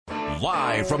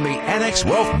Live from the Annex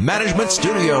Wealth Management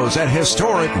Studios at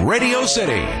historic Radio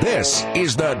City, this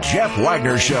is the Jeff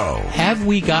Wagner Show. Have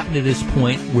we gotten to this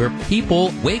point where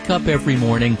people wake up every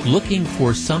morning looking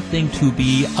for something to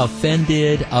be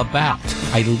offended about?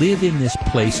 I live in this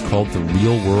place called the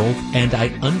real world, and I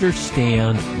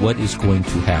understand what is going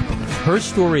to happen. Her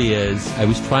story is, I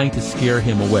was trying to scare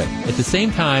him away. At the same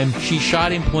time, she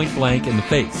shot him point blank in the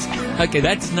face. Okay,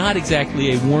 that's not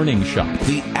exactly a warning shot.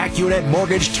 The AccuNet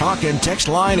Mortgage Talk and Text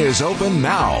line is open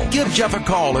now. Give Jeff a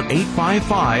call at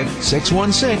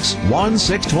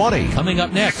 855-616-1620. Coming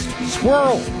up next,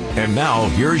 Squirrel. And now,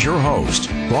 here's your host,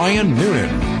 Brian Noonan.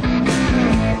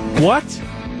 What?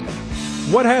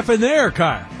 What happened there,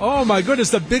 Kyle? Oh, my goodness,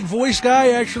 the big voice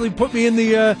guy actually put me in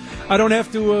the, I don't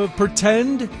have to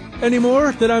pretend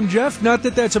anymore that I'm Jeff. Not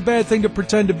that that's a bad thing to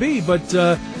pretend to be, but,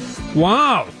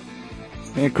 wow.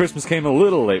 And Christmas came a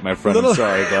little late, my friend. I'm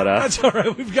sorry, but that's all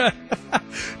right. We've got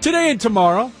today and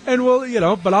tomorrow, and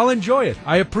we'll, but I'll enjoy it.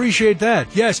 I appreciate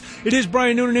that. Yes, it is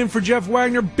Brian Noonan in for Jeff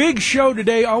Wagner. Big show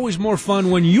today. Always more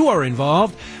fun when you are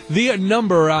involved. The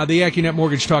number, the AccuNet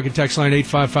Mortgage Talk and Text line,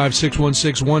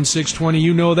 855-616-1620.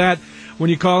 You know that. When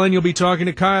you call in, you'll be talking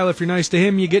to Kyle. If you're nice to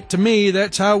him, you get to me.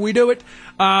 That's how we do it.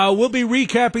 We'll be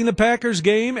recapping the Packers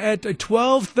game at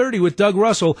 12:30 with Doug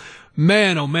Russell.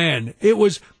 Man, oh man, it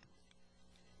was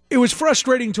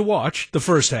frustrating to watch the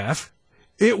first half.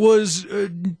 It was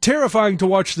terrifying to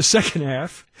watch the second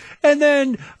half. And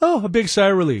then, a big sigh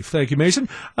of relief. Thank you, Mason.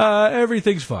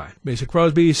 Everything's fine. Mason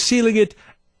Crosby sealing it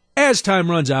as time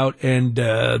runs out and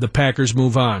the Packers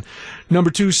move on. Number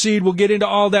 2 seed, we'll get into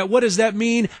all that. What does that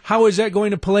mean? How is that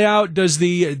going to play out? Does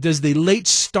the late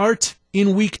start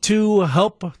in week 2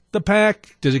 help the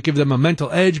Pack? Does it give them a mental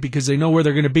edge because they know where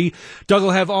they're going to be? Doug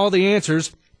will have all the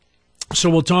answers. So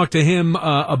we'll talk to him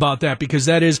about that because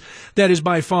that is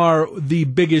by far the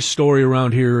biggest story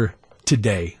around here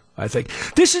today, I think.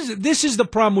 This is the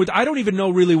problem with, I don't even know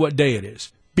really what day it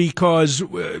is because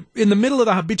in the middle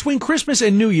of between Christmas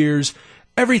and New Year's,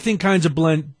 everything kinds of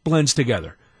blends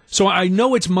together. So I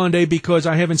know it's Monday because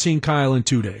I haven't seen Kyle in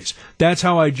 2 days. That's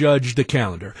how I judge the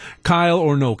calendar. Kyle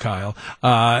or no Kyle.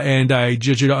 And I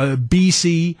judge it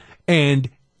BK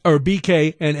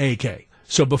and AK.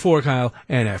 So before Kyle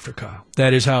and after Kyle.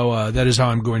 That is how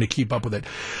I'm going to keep up with it.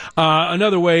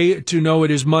 Another way to know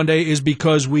it is Monday is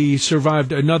because we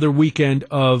survived another weekend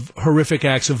of horrific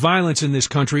acts of violence in this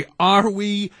country. Are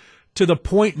we to the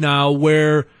point now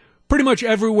where pretty much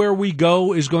everywhere we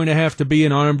go is going to have to be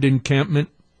an armed encampment?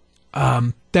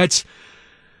 You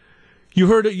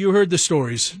heard the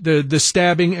stories. The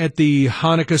stabbing at the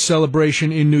Hanukkah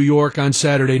celebration in New York on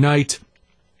Saturday night.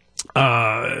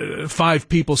 5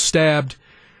 people stabbed.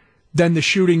 Then the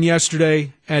shooting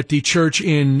yesterday at the church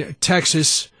in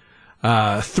Texas,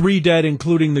 3 dead,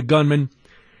 including the gunman.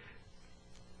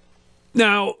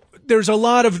 Now, there's a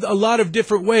lot of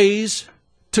different ways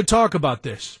to talk about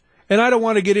this, and I don't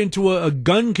want to get into a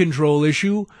gun control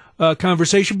issue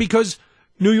conversation because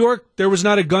New York, there was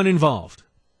not a gun involved.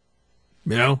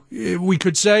 You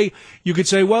could say,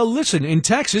 well, listen, in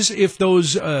Texas, if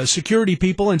those security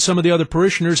people and some of the other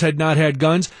parishioners had not had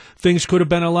guns, things could have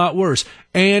been a lot worse.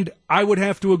 And I would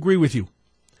have to agree with you.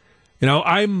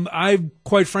 I've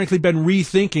quite frankly been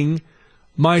rethinking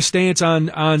my stance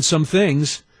on some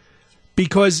things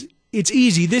because it's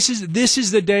easy. This is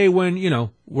the day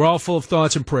when, we're all full of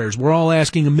thoughts and prayers. We're all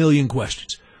asking a million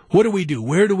questions. What do we do?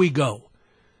 Where do we go?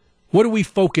 What do we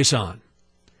focus on?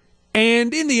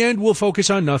 And in the end, we'll focus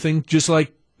on nothing, just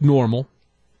like normal.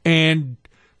 And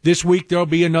this week, there'll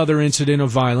be another incident of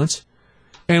violence.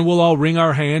 And we'll all wring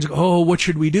our hands. Oh, what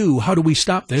should we do? How do we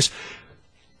stop this?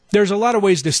 There's a lot of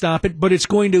ways to stop it, but it's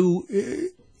going to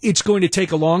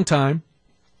take a long time.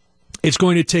 It's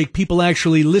going to take people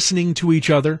actually listening to each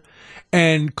other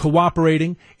and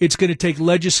cooperating. It's going to take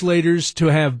legislators to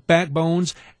have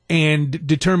backbones and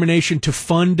determination to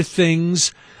fund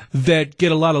things that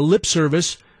get a lot of lip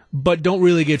service but don't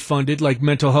really get funded, like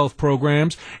mental health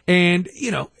programs, and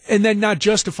and then not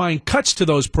justifying cuts to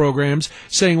those programs,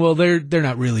 saying, well, they're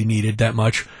not really needed that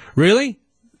much. Really?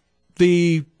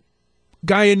 The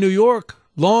guy in New York,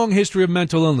 long history of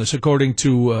mental illness, according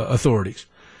to authorities.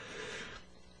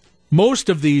 Most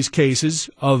of these cases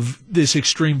of this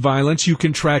extreme violence, you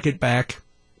can track it back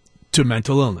to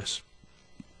mental illness.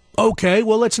 Okay,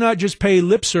 well, let's not just pay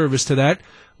lip service to that.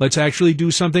 Let's actually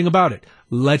do something about it.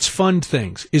 Let's fund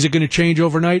things. Is it going to change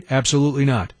overnight? Absolutely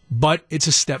not. But it's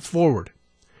a step forward.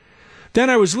 Then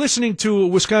I was listening to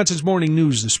Wisconsin's Morning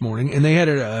News this morning, and they had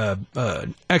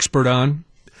an expert on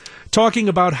talking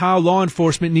about how law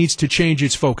enforcement needs to change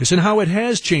its focus and how it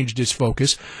has changed its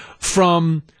focus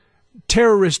from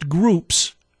terrorist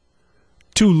groups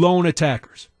to lone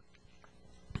attackers.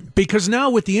 Because now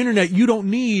with the internet, you don't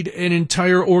need an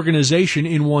entire organization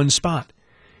in one spot.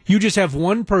 You just have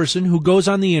one person who goes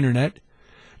on the internet,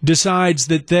 decides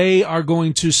that they are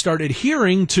going to start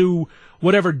adhering to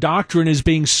whatever doctrine is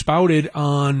being spouted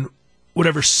on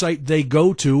whatever site they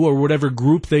go to or whatever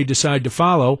group they decide to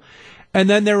follow, and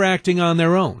then they're acting on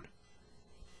their own.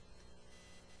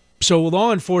 So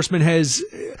law enforcement has,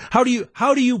 how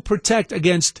do you protect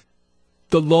against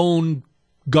the lone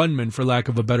gunman, for lack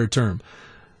of a better term,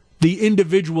 the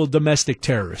individual domestic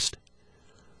terrorist?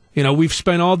 You know, we've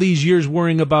spent all these years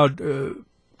worrying about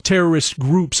terrorist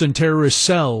groups and terrorist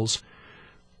cells.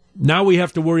 Now we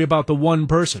have to worry about the one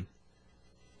person.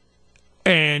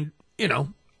 And, you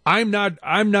know, I'm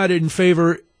not in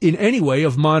favor in any way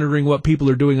of monitoring what people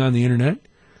are doing on the internet.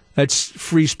 That's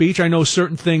free speech. I know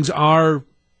certain things are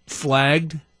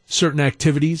flagged, certain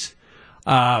activities.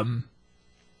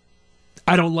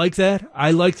 I don't like that.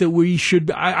 I like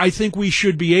that I think we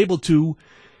should be able to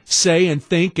say and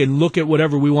think and look at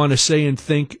whatever we want to say and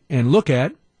think and look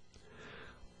at.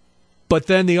 But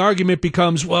then the argument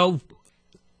becomes, well,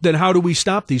 then how do we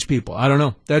stop these people? I don't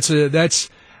know. That's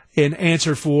an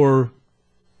answer for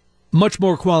much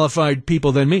more qualified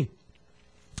people than me.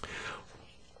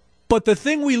 But the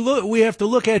thing we have to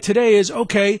look at today is,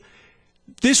 okay,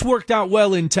 this worked out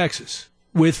well in Texas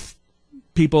with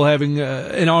people having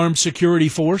an armed security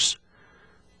force.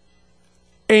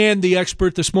 And the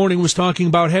expert this morning was talking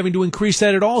about having to increase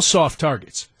that at all soft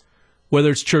targets, whether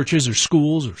it's churches or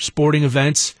schools or sporting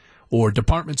events or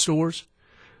department stores.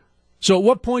 So at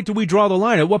what point do we draw the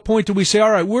line? At what point do we say,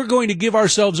 all right, we're going to give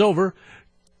ourselves over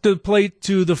to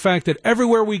the fact that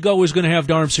everywhere we go is going to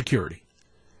have armed security?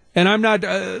 And I'm not,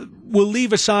 we'll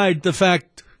leave aside the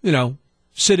fact, you know,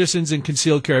 citizens and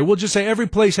concealed carry. We'll just say every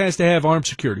place has to have armed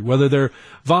security, whether they're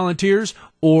volunteers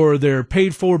or they're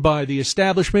paid for by the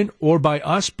establishment or by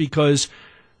us, because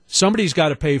somebody's got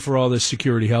to pay for all this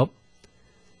security help.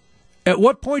 At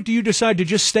what point do you decide to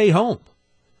just stay home?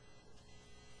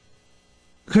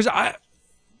 Because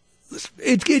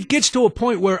it gets to a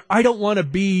point where I don't want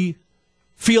to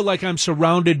feel like I'm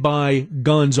surrounded by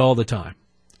guns all the time.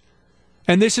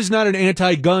 And this is not an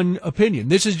anti-gun opinion.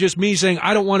 This is just me saying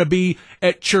I don't want to be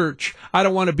at church. I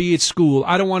don't want to be at school.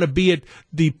 I don't want to be at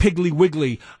the Piggly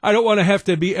Wiggly. I don't want to have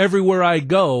to be everywhere I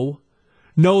go,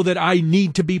 know that I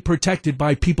need to be protected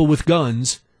by people with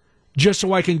guns just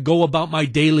so I can go about my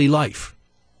daily life.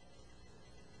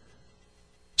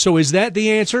 So is that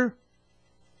the answer?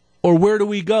 Or where do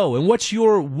we go? And what's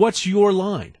your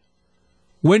line?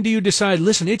 When do you decide,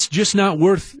 listen, it's just not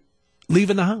worth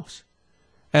leaving the house?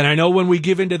 And I know when we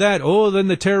give into that, then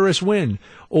the terrorists win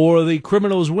or the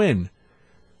criminals win.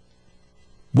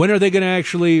 When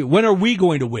are we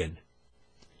going to win?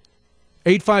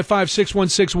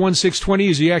 855-616-1620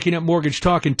 is the Accunet Mortgage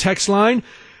Talk and Text line.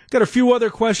 Got a few other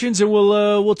questions, and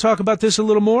we'll talk about this a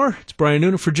little more. It's Brian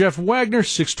Noonan for Jeff Wagner,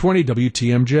 620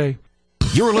 WTMJ.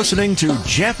 You're listening to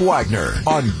Jeff Wagner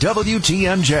on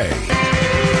WTMJ.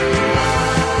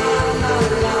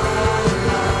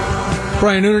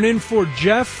 Brian Noonan in for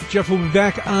Jeff. Jeff will be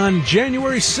back on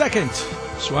January 2nd,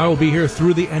 so I will be here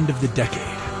through the end of the decade.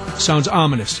 Sounds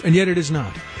ominous, and yet it is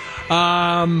not.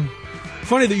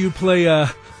 Funny that you play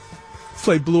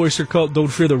Blue Oyster Cult Don't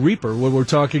Fear the Reaper when we're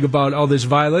talking about all this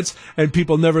violence and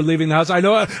people never leaving the house. I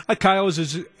know Kyle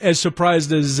was as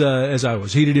surprised as I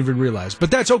was. He didn't even realize,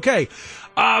 but that's okay.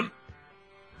 The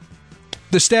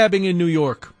stabbing in New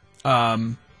York,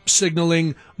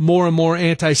 signaling more and more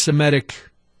anti-Semitic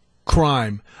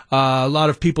crime. A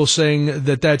lot of people saying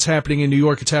that that's happening in New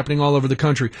York. It's happening all over the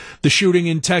country. The shooting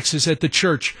in Texas at the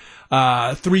church.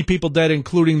 3 people dead,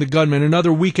 including the gunman.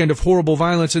 Another weekend of horrible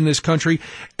violence in this country.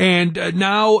 And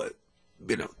now,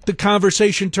 the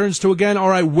conversation turns to again, all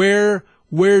right, where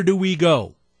do we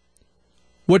go?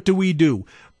 What do we do?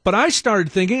 But I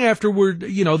started thinking afterward,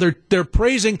 they're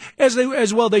praising,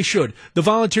 as well they should, the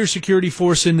volunteer security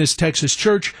force in this Texas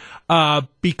church,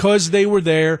 because they were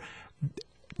there.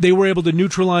 They were able to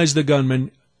neutralize the gunman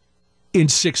in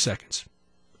 6 seconds.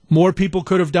 More people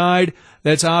could have died.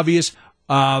 That's obvious.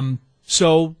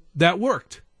 So that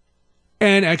worked.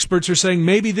 And experts are saying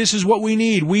maybe this is what we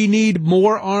need. We need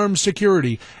more armed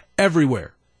security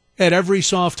everywhere, at every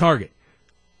soft target.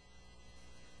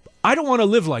 I don't want to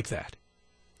live like that.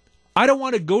 I don't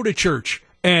want to go to church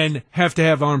and have to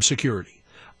have armed security.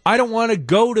 I don't want to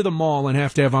go to the mall and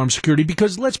have to have armed security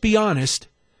because, let's be honest,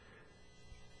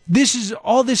 this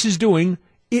is doing,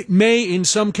 it may, in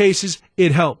some cases,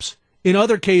 it helps. In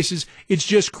other cases, it's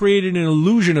just created an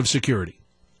illusion of security.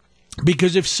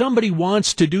 Because if somebody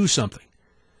wants to do something,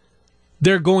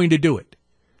 they're going to do it.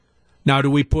 Now,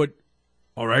 do we put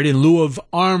All right, in lieu of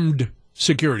armed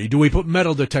security, do we put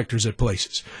metal detectors at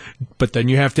places? But then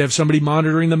you have to have somebody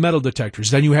monitoring the metal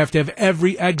detectors. Then you have to have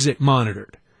every exit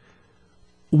monitored.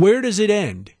 Where does it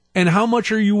end? And how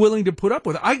much are you willing to put up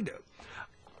with? I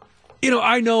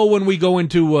know when we go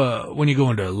into when you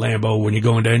go into Lambeau, when you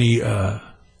go into any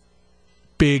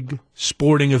big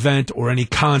sporting event or any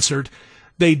concert,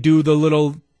 they do the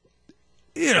little,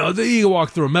 you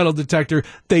walk through a metal detector.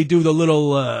 They do the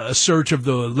little search of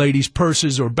the ladies'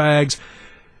 purses or bags.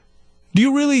 Do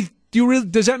you really,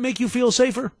 does that make you feel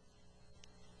safer?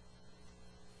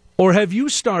 Or have you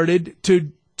started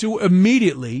to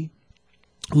immediately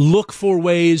look for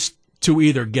ways to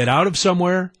either get out of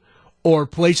somewhere or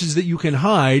places that you can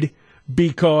hide,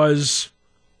 because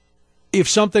if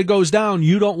something goes down,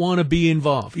 you don't want to be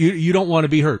involved. You don't want to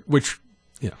be hurt, which,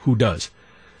 who does?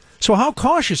 So how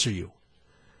cautious are you?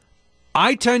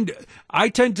 I tend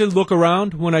to look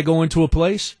around when I go into a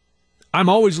place. I'm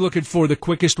always looking for the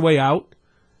quickest way out.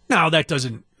 Now, that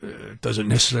doesn't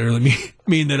necessarily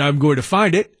mean that I'm going to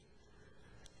find it.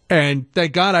 And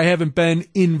thank God I haven't been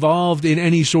involved in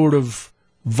any sort of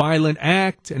violent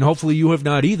act, and hopefully you have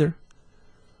not either.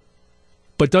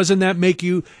 But does it make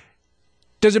you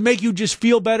just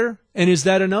feel better? And is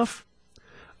that enough?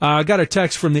 I got a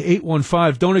text from the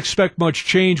 815. Don't expect much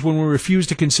change when we refuse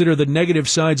to consider the negative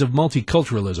sides of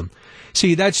multiculturalism.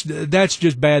 See, that's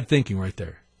just bad thinking right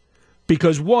there.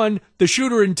 Because one, the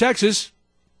shooter in Texas,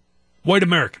 white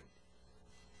American.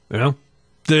 I'm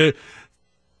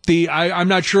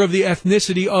not sure of the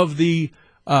ethnicity of the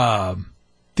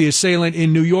assailant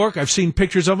in New York. I've seen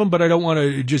pictures of him, but I don't want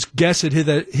to just guess at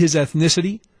his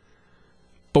ethnicity.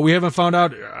 But I haven't found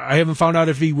out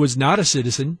if he was not a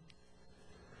citizen.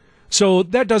 So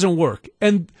that doesn't work.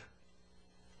 And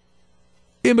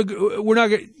we're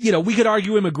not, we could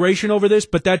argue immigration over this,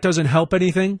 but that doesn't help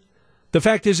anything. The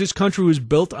fact is, this country was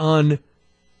built on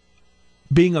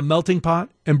being a melting pot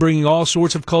and bringing all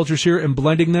sorts of cultures here and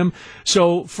blending them.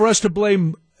 So for us to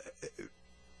blame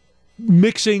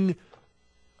mixing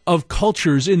of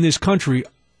cultures in this country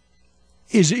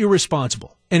is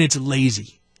irresponsible, and it's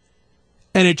lazy.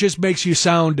 And it just makes you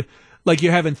sound like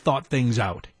you haven't thought things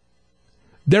out.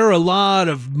 There are a lot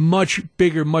of much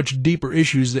bigger, much deeper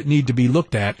issues that need to be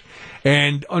looked at.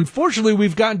 And unfortunately,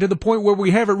 we've gotten to the point where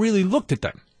we haven't really looked at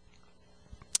them.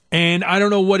 And I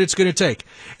don't know what it's going to take.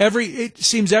 It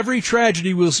seems every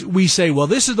tragedy we say, well,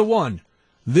 this is the one.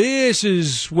 This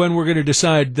is when we're going to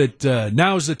decide that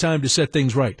now's the time to set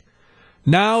things right.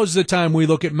 Now's the time we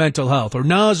look at mental health, or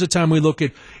now's the time we look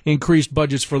at increased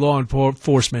budgets for law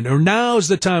enforcement, or now's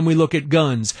the time we look at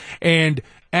guns and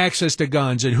access to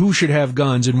guns and who should have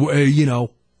guns and,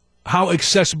 how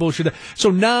accessible should that.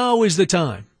 So now is the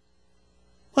time.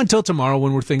 Until tomorrow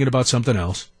when we're thinking about something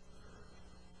else.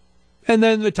 And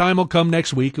then the time will come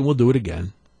next week and we'll do it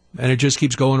again. And it just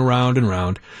keeps going around and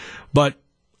around. But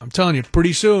I'm telling you,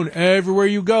 pretty soon, everywhere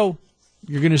you go,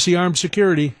 you're going to see armed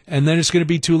security, and then it's going to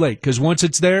be too late. Because once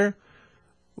it's there,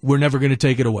 we're never going to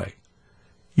take it away.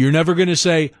 You're never going to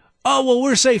say, oh, well,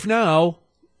 we're safe now.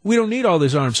 We don't need all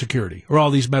this armed security or all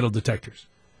these metal detectors.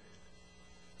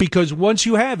 Because once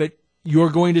you have it, you're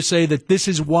going to say that this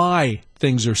is why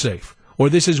things are safe, or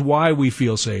this is why we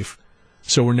feel safe,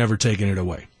 so we're never taking it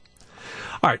away.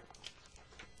 All right.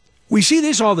 We see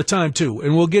this all the time, too,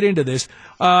 and we'll get into this.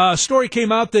 A story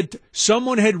came out that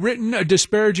someone had written a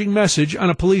disparaging message on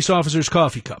a police officer's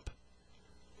coffee cup.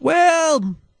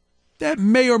 Well, that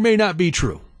may or may not be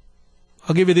true.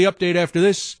 I'll give you the update after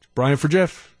this. Brian for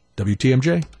Jeff,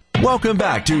 WTMJ. Welcome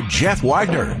back to Jeff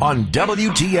Wagner on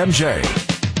WTMJ.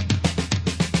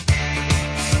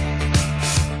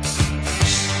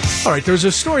 All right, there's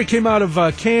a story came out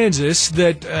of Kansas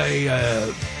that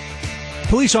a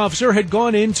police officer had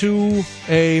gone into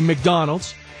a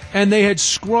McDonald's and they had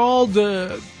scrawled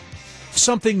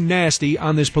something nasty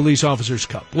on this police officer's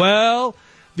cup. Well,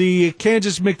 the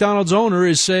Kansas McDonald's owner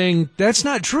is saying that's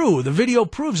not true. The video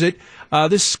proves it.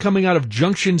 This is coming out of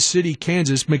Junction City,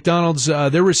 Kansas. McDonald's,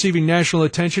 they're receiving national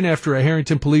attention after a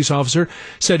Harrington police officer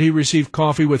said he received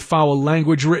coffee with foul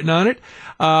language written on it.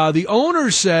 The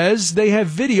owner says they have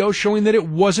video showing that it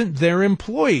wasn't their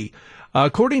employee.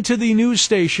 According to the news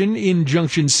station in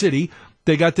Junction City,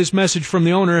 they got this message from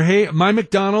the owner. Hey, my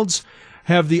McDonald's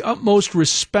have the utmost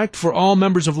respect for all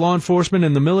members of law enforcement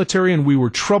and the military, and we were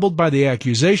troubled by the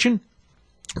accusation.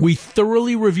 We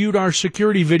thoroughly reviewed our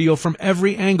security video from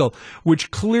every angle, which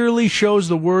clearly shows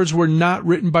the words were not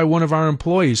written by one of our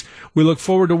employees. We look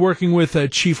forward to working with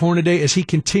Chief Hornaday as he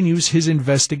continues his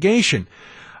investigation.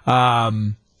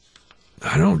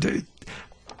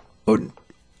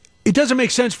 it doesn't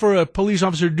make sense for a police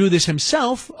officer to do this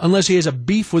himself unless he has a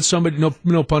beef with somebody,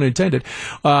 no pun intended,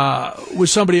 with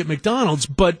somebody at McDonald's.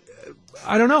 But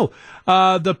I don't know.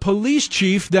 The police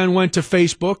chief then went to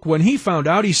Facebook. When he found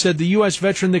out, he said, the U.S.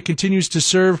 veteran that continues to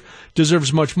serve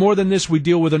deserves much more than this. We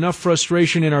deal with enough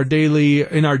frustration in our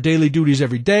daily duties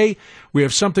every day. We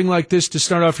have something like this to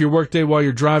start off your workday while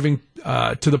you're driving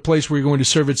to the place where you're going to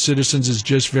serve its citizens is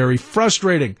just very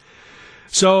frustrating.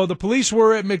 So the police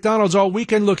were at McDonald's all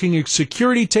weekend looking at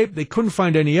security tape. They couldn't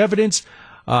find any evidence.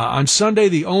 On Sunday,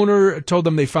 the owner told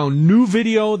them they found new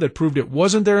video that proved it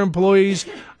wasn't their employees.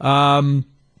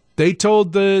 They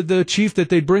told the chief that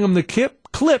they'd bring him the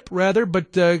clip,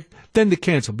 but then to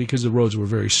cancel because the roads were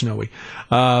very snowy.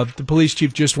 The police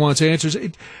chief just wants answers.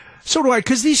 So do I,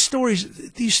 because these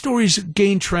stories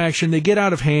gain traction. They get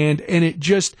out of hand, and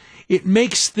it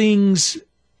makes things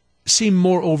seem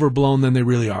more overblown than they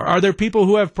really are. Are there people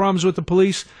who have problems with the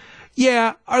police?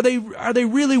 Yeah. Are they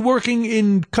really working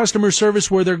in customer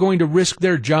service where they're going to risk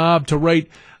their job to write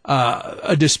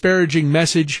a disparaging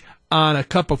message on a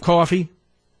cup of coffee?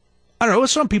 I don't know.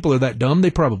 Some people are that dumb. They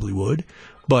probably would,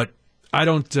 but I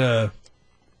don't. I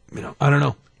don't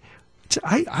know.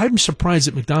 I'm surprised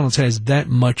that McDonald's has that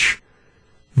much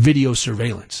video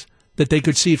surveillance, that they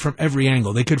could see it from every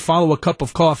angle. They could follow a cup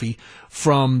of coffee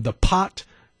from the pot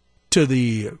to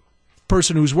the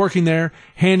person who's working there,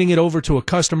 handing it over to a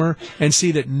customer, and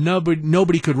see that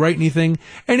nobody could write anything.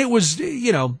 And it was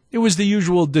the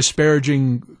usual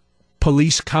disparaging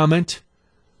police comment.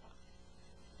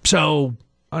 So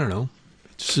I don't know.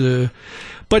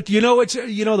 But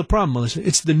the problem, Melissa.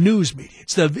 It's the news media.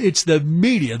 It's the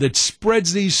media that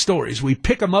spreads these stories. We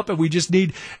pick them up,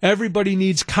 and everybody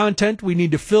needs content. We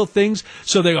need to fill things.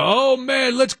 So they go, oh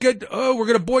man, we're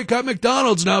going to boycott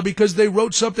McDonald's now because they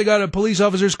wrote something on a police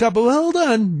officer's cup. Well, hold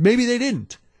on, maybe they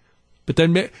didn't. But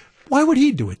then, why would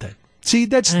he do it then? See,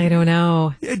 I don't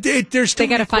know. There's they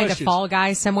got to find a fall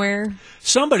guy somewhere.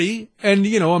 Somebody, and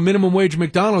a minimum wage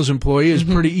McDonald's employee is a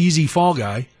pretty easy fall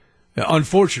guy.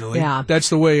 Unfortunately, yeah. That's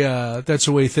the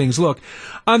way things look.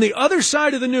 On the other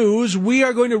side of the news, we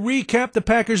are going to recap the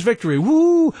Packers' victory.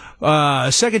 Woo!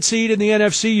 Second seed in the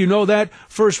NFC, you know that.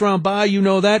 First round bye, you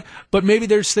know that. But maybe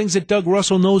there's things that Doug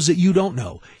Russell knows that you don't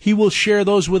know. He will share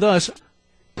those with us.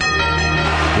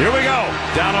 Here we go.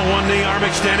 Down on one knee, arm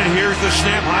extended. Here's the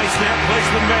snap. High snap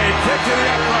placement made. Kick to the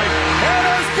upright. It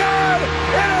is good!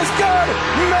 It is good!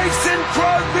 Mason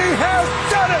Crosby has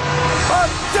done it! A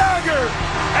dagger!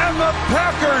 And the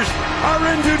Packers are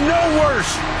into no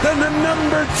worse than the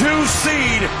number 2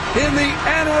 seed in the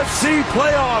NFC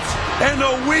playoffs. And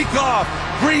a week off,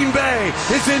 Green Bay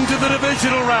is into the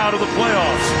divisional round of the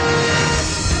playoffs.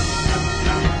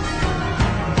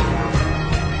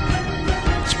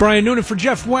 It's Brian Noonan for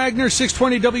Jeff Wagner,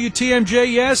 620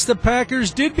 WTMJ. Yes, the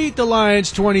Packers did beat the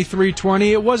Lions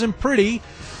 23-20. It wasn't pretty.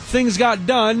 Things got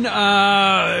done.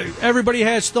 Everybody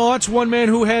has thoughts. One man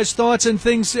who has thoughts and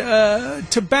things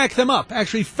to back them up.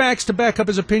 Actually, facts to back up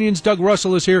his opinions. Doug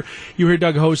Russell is here. You hear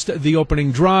Doug host the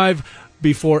opening drive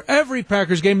before every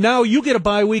Packers game. Now you get a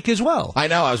bye week as well. I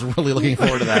know. I was really looking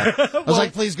forward to that. I was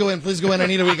like, please go in. I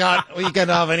need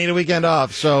a weekend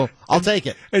off. So I'll take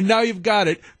it. And now you've got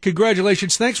it.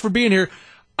 Congratulations. Thanks for being here.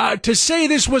 To say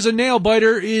this was a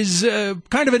nail-biter is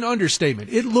kind of an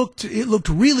understatement. It looked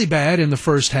really bad in the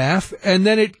first half, and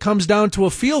then it comes down to a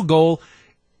field goal.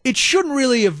 It shouldn't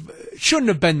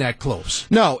have been that close.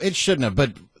 No, it shouldn't have.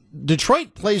 But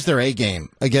Detroit plays their A game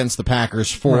against the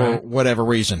Packers for whatever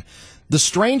reason. The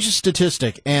strangest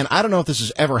statistic, and I don't know if this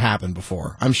has ever happened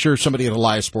before. I'm sure somebody at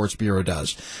Elias Sports Bureau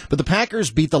does. But the Packers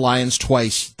beat the Lions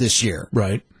twice this year.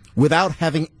 Right. Without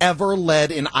having ever led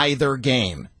in either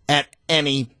game. At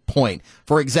any point.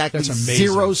 For exactly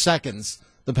 0 seconds,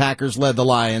 the Packers led the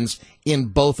Lions in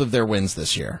both of their wins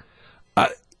this year.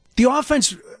 The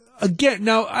offense, again,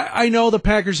 now I know the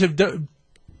Packers have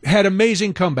had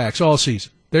amazing comebacks all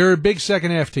season. They're a big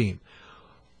second-half team.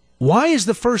 Why is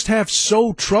the first half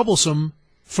so troublesome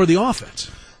for the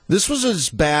offense? This was as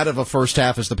bad of a first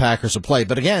half as the Packers have played.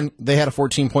 But again, they had a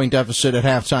 14-point deficit at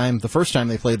halftime the first time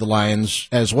they played the Lions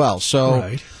as well.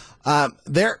 So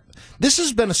this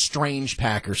has been a strange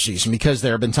Packers season because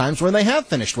there have been times when they have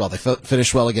finished well. They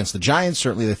finished well against the Giants.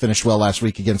 Certainly they finished well last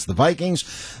week against the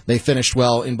Vikings. They finished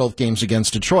well in both games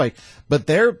against Detroit. But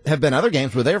there have been other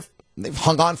games where they've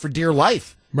hung on for dear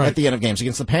life at the end of games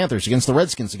against the Panthers, against the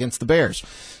Redskins, against the Bears.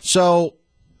 So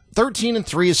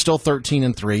 13-3 is still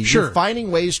 13-3. Sure. You're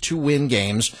finding ways to win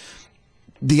games.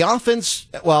 The offense,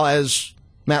 well, as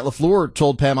Matt LaFleur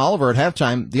told Pam Oliver at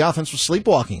halftime, the offense was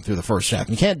sleepwalking through the first half.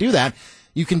 You can't do that.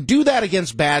 You can do that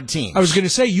against bad teams. I was going to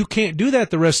say, you can't do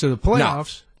that the rest of the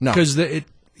playoffs. No. Because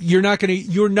you're not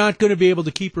going to be able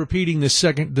to keep repeating the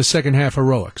second half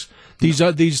heroics.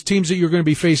 These teams that you're going to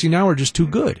be facing now are just too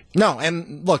good. No,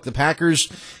 and look, the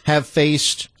Packers have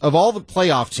faced, of all the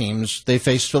playoff teams, they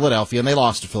faced Philadelphia, and they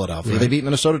lost to Philadelphia. Right. They beat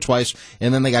Minnesota twice,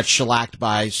 and then they got shellacked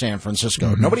by San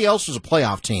Francisco. Mm-hmm. Nobody else was a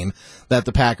playoff team that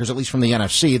the Packers, at least from the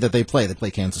NFC, that they play. They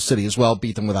play Kansas City as well,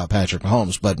 beat them without Patrick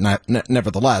Mahomes, but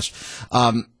nevertheless.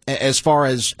 As far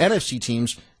as NFC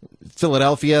teams,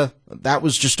 Philadelphia, that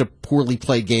was just a poorly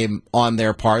played game on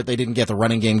their part. They didn't get the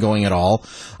running game going at all.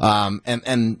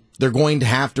 And they're going to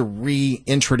have to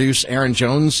reintroduce Aaron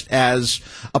Jones as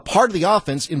a part of the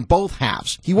offense in both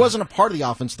halves. He wasn't a part of the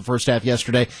offense the first half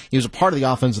yesterday. He was a part of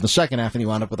the offense in the second half, and he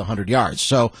wound up with 100 yards.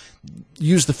 So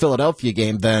use the Philadelphia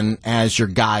game then as your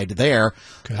guide there.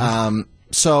 Okay.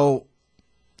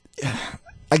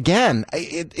 Again,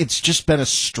 it's just been a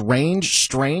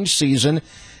strange season.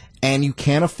 And you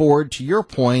can't afford, to your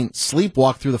point,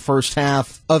 sleepwalk through the first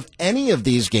half of any of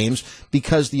these games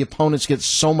because the opponents get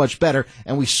so much better.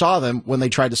 And we saw them when they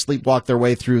tried to sleepwalk their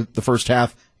way through the first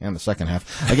half and the second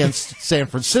half against San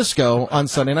Francisco on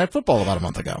Sunday Night Football about a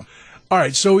month ago. All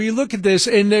right, so you look at this,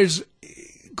 and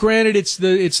granted, it's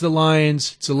the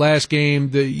Lions. It's the last game.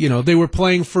 They were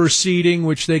playing for seeding,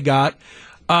 which they got.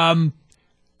 Aaron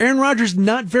Rodgers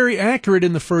not very accurate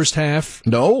in the first half.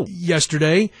 No.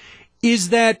 Yesterday. Is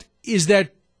that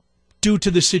due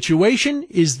to the situation?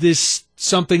 Is this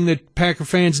something that Packer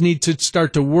fans need to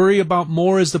start to worry about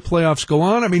more as the playoffs go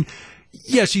on? I mean,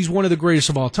 yes, he's one of the greatest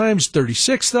of all time. He's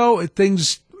 36, though.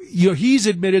 He's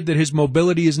admitted that his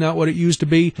mobility is not what it used to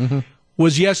be. Mm-hmm.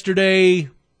 Was yesterday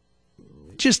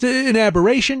just an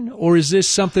aberration, or is this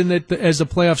something that as the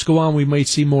playoffs go on we might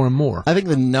see more and more? I think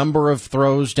the number of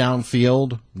throws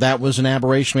downfield, that was an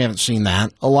aberration. We haven't seen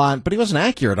that a lot, but he wasn't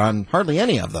accurate on hardly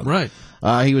any of them. Right.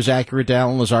 He was accurate to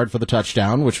Allen Lazard for the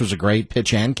touchdown, which was a great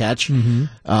pitch and catch.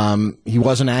 Mm-hmm. He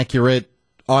wasn't accurate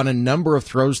on a number of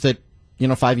throws that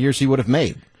 5 years he would have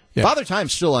made. Yeah. Father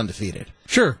Time's still undefeated.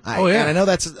 Sure. And I know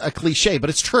that's a cliche, but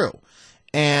it's true.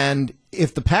 And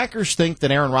if the Packers think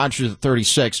that Aaron Rodgers at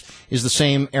 36 is the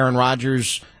same Aaron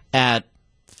Rodgers at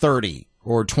 30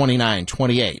 or 29,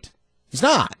 28, he's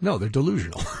not. No, they're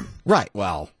delusional. Right.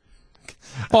 Well,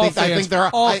 all fans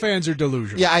are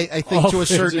delusional. Yeah, I think to a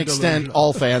certain extent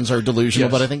all fans are delusional,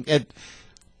 yes. But I think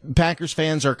Packers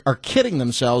fans are kidding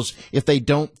themselves if they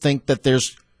don't think that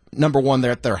there's, number one,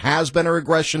 that there has been a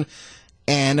regression,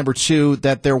 and number two,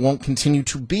 that there won't continue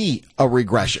to be a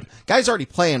regression. Guy's already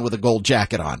playing with a gold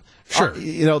jacket on. Sure.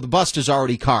 The bust is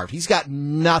already carved. He's got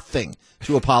nothing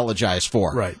to apologize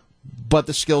for. Right. But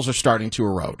the skills are starting to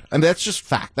erode. And that's just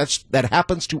fact. That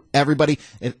happens to everybody.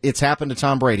 It's happened to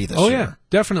Tom Brady this year. Oh, yeah,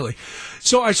 definitely.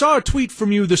 So I saw a tweet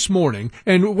from you this morning.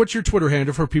 And what's your Twitter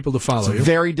handle for people to follow you? It's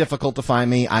very difficult to find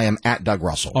me. I am at Doug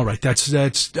Russell. All right. That's.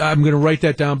 I'm going to write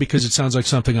that down because it sounds like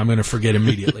something I'm going to forget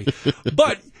immediately.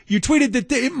 But you tweeted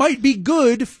that it might be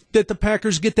good that the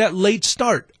Packers get that late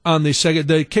start on the second.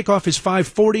 The kickoff is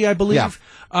 5:40, I believe.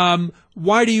 Yeah.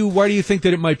 Why do you think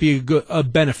that it might be a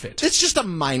benefit? It's just a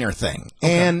minor thing.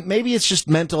 Okay. And maybe it's just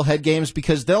mental head games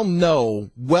because they'll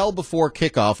know well before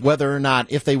kickoff whether or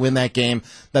not, if they win that game,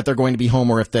 that they're going to be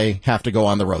home or if they have to go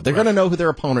on the road. They're going to know who their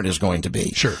opponent is going to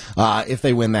be. Sure. If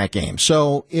they win that game.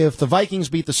 So if the Vikings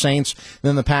beat the Saints,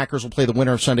 then the Packers will play the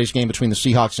winner of Sunday's game between the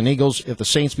Seahawks and Eagles. If the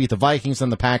Saints beat the Vikings, then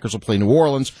the Packers will play New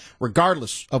Orleans,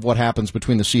 regardless of what happens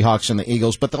between the Seahawks and the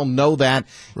Eagles. But they'll know that.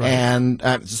 Right. And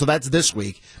so that's this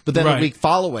week. But then the week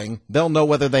following, they'll know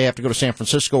whether they have to go to San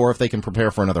Francisco or if they can prepare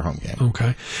for another home game.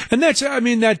 Okay. And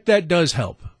that does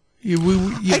help.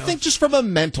 I think just from a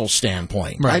mental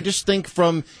standpoint. Right. I just think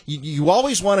you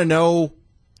always want to know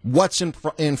what's in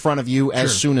front of you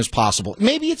as soon as possible.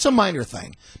 Maybe it's a minor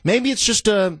thing. Maybe it's just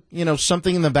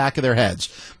something in the back of their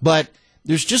heads. But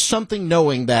there's just something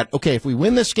knowing that, okay, if we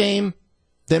win this game,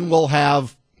 then we'll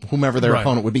have whomever their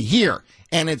opponent would be here.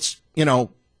 And it's,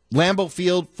 Lambeau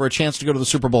Field for a chance to go to the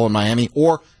Super Bowl in Miami,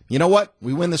 or, you know what,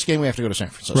 we win this game, we have to go to San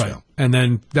Francisco. Right, and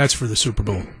then that's for the Super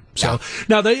Bowl. So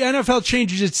Now, the NFL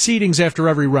changes its seedings after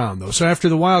every round, though. So after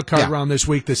the wild card round this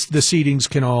week, the seedings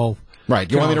can all... Right,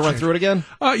 do you want me to run through it again?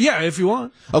 Yeah, if you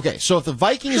want. Okay, so if the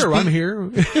Vikings... Sure, I'm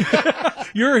here.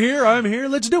 You're here, I'm here,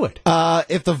 let's do it.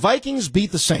 If the Vikings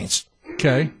beat the Saints...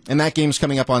 Okay. And that game's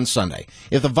coming up on Sunday.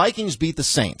 If the Vikings beat the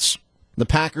Saints... The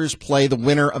Packers play the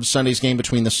winner of Sunday's game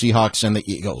between the Seahawks and the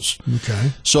Eagles.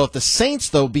 Okay. So if the Saints,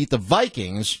 though, beat the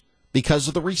Vikings, because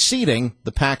of the reseeding,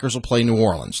 the Packers will play New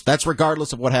Orleans. That's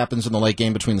regardless of what happens in the late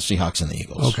game between the Seahawks and the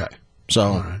Eagles. Okay.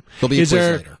 So there'll be a quiz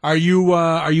later. Are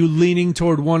you leaning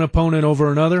toward one opponent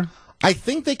over another? I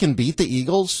think they can beat the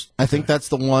Eagles. I think that's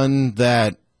the one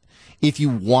that if you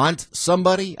want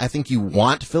somebody, I think you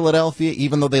want Philadelphia,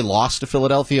 even though they lost to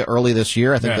Philadelphia early this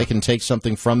year. I think they can take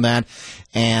something from that.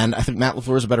 And I think Matt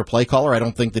LaFleur is a better play caller. I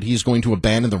don't think that he's going to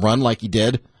abandon the run like he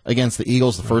did against the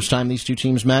Eagles the first time these two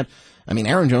teams met. I mean,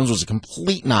 Aaron Jones was a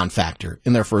complete non-factor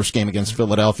in their first game against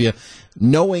Philadelphia.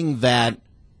 Knowing that,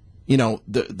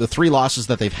 the three losses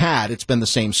that they've had, it's been the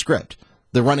same script.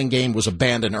 The running game was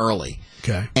abandoned early.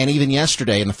 Okay. And even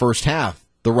yesterday in the first half,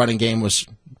 the running game was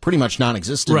pretty much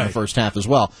non-existent in the first half as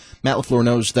well. Matt LaFleur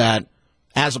knows that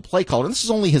as a play caller, and this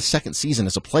is only his second season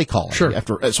as a play caller. Sure.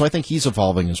 So I think he's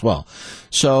evolving as well.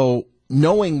 So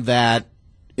knowing that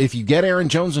if you get Aaron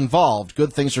Jones involved,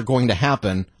 good things are going to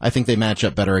happen, I think they match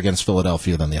up better against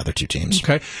Philadelphia than the other two teams.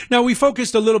 Okay. Now, we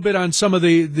focused a little bit on some of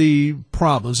the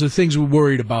problems, the things we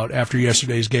worried about after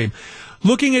yesterday's game.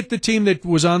 Looking at the team that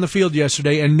was on the field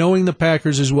yesterday and knowing the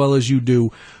Packers as well as you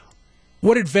do,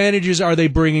 what advantages are they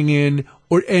bringing in,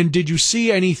 and did you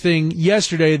see anything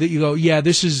yesterday that you go, yeah,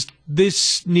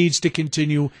 this needs to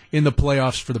continue in the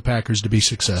playoffs for the Packers to be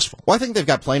successful? Well, I think they've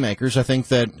got playmakers. I think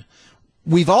that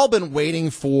we've all been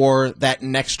waiting for that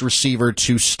next receiver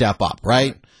to step up,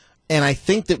 right? And I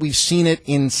think that we've seen it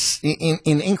in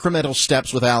incremental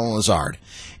steps with Allen Lazard.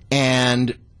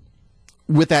 And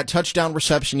with that touchdown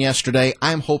reception yesterday,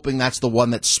 I'm hoping that's the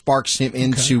one that sparks him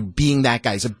into being that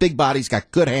guy. He's a big body, he's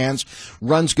got good hands,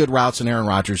 runs good routes, and Aaron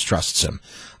Rodgers trusts him.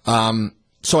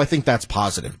 So I think that's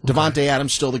positive. Okay. Devontae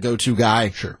Adams still the go-to guy.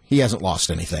 Sure. He hasn't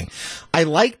lost anything. I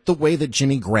like the way that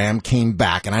Jimmy Graham came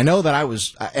back, and I know that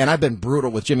I've been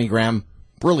brutal with Jimmy Graham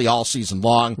really all season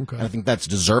long. Okay. And I think that's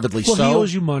deservedly so. Well, he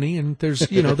owes you money, and there's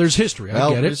there's history. I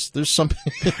get it. There's some.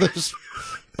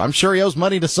 I'm sure he owes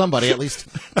money to somebody. At least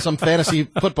some fantasy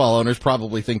football owners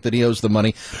probably think that he owes the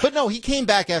money. But no, he came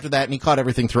back after that and he caught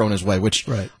everything thrown his way, which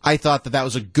I thought that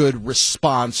was a good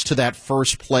response to that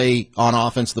first play on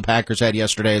offense the Packers had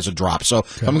yesterday as a drop. So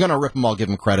I'm going to rip them all, give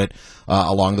them credit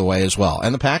along the way as well.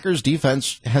 And the Packers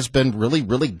defense has been really,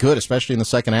 really good, especially in the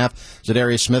second half.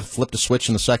 Zadarius Smith flipped a switch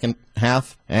in the second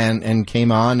half and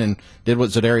came on and did what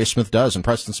Zadarius Smith does. And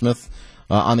Preston Smith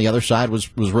on the other side was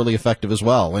really effective as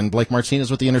well. And Blake Martinez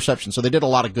with the interception. So they did a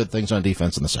lot of good things on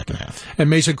defense in the second half. And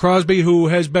Mason Crosby, who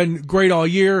has been great all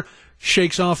year,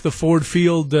 shakes off the Ford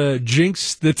Field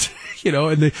jinx that,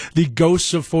 and the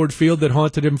ghosts of Ford Field that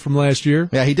haunted him from last year.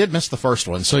 Yeah, he did miss the first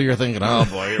one. So you're thinking, oh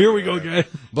boy. Here we go again.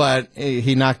 But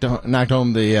he knocked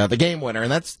home the game winner.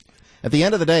 And that's, at the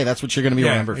end of the day, that's what you're going to be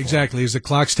remembered for. Exactly. As the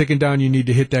clock's ticking down, you need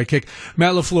to hit that kick.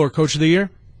 Matt LaFleur, Coach of the Year?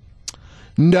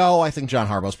 No, I think John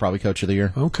Harbaugh's probably Coach of the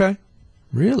Year. Okay.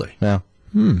 Really? Yeah.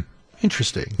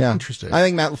 Interesting. Yeah. Interesting. I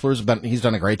think Matt LaFleur's he's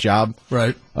done a great job.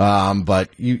 Right. But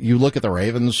you look at the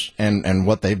Ravens and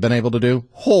what they've been able to do.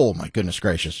 Oh my goodness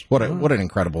gracious. What an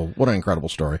incredible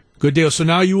story. Good deal. So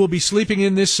now you will be sleeping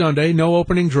in this Sunday, no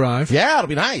opening drive. Yeah, it'll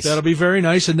be nice. That'll be very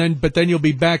nice. But then you'll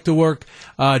be back to work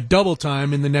double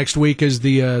time in the next week as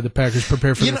the Packers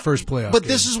prepare for their first playoff But game.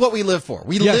 This is what we live for.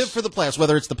 We live for the playoffs,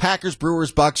 whether it's the Packers,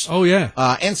 Brewers, Bucks. Oh yeah.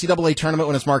 NCAA tournament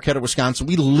when it's Marquette or Wisconsin.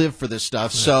 We live for this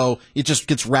stuff. Right. So it just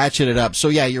gets ratcheted up. So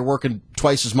yeah, you're working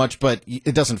twice as much, but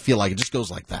it doesn't feel like it. Just goes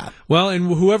like that. Well, and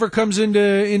whoever comes into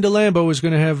Lambeau is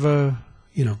going to have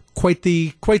quite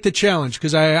the challenge,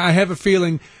 because I have a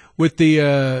feeling with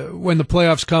the when the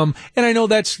playoffs come, and I know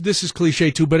this is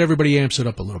cliche too, but everybody amps it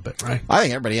up a little bit, right? I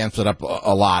think everybody amps it up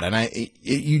a lot, and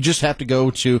you just have to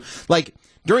go to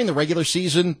during the regular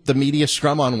season, the media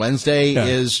scrum on Wednesday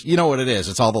is, you know what it is.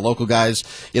 It's all the local guys.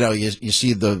 You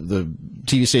see the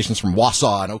TV stations from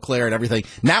Wausau and Eau Claire and everything.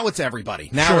 Now it's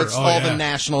everybody. Now it's all the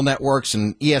national networks,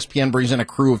 and ESPN brings in a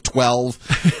crew of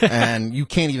 12, and you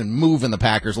can't even move in the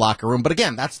Packers locker room. But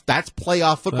again, that's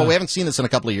playoff football. We haven't seen this in a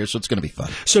couple of years, so it's going to be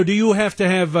fun. So do you have to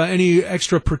have any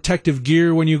extra protective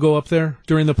gear when you go up there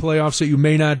during the playoffs that you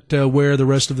may not wear the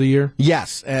rest of the year?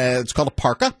 Yes. It's called a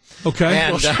parka. Okay.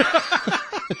 And,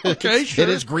 okay, sure. It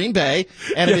is Green Bay,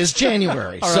 and it is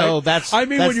January, so that's. I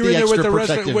mean, when you're in there with the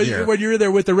rest, when you're in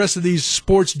there with the rest of these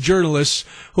sports journalists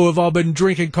who have all been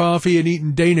drinking coffee and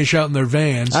eating Danish out in their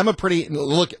vans. I'm a pretty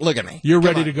look at me. You're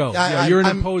ready to go. You're an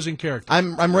imposing character.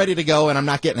 I'm ready to go, and I'm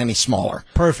not getting any smaller.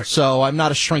 Perfect. So I'm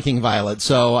not a shrinking violet.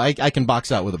 So I can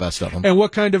box out with the best of them. And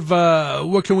what kind of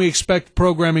what can we expect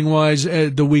programming wise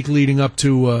the week leading up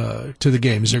to the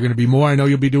game? Is there going to be more? I know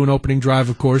you'll be doing opening drive,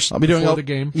 of course. I'll be doing the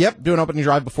game. Yep, doing opening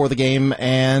drive before the game,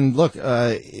 and look,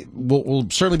 we'll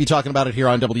certainly be talking about it here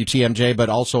on WTMJ, but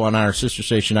also on our sister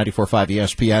station 94.5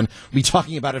 ESPN. We'll be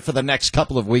talking about it for the next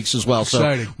couple of weeks as well.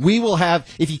 Exciting. So we will have,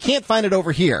 if you can't find it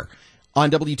over here, on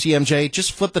WTMJ,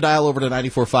 just flip the dial over to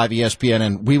 94.5 ESPN,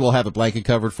 and we will have it blanket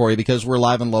covered for you because we're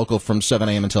live and local from 7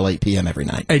 a.m. until 8 p.m. every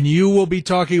night. And you will be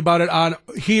talking about it on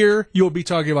here. You'll be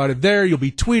talking about it there. You'll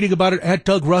be tweeting about it at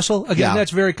Doug Russell. Again,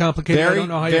 that's very complicated. I don't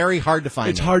know how very hard to find.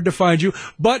 It's hard to find you,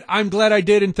 but I'm glad I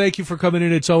did, and thank you for coming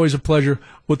in. It's always a pleasure.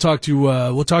 We'll talk to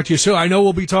you soon. I know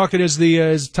we'll be talking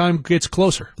as time gets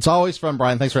closer. It's always fun,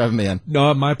 Brian. Thanks for having me in.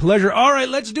 No, my pleasure. All right,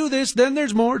 let's do this. Then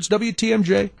there's more. It's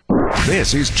WTMJ.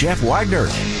 This is Jeff Wagner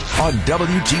on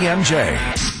WTMJ.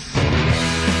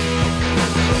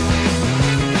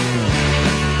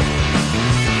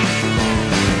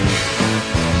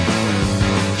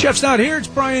 Jeff's not here. It's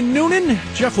Brian Noonan.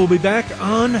 Jeff will be back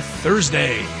on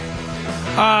Thursday.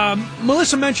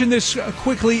 Melissa mentioned this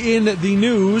quickly in the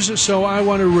news, so I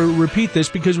want to repeat this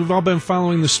because we've all been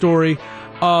following the story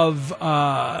of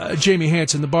Jamie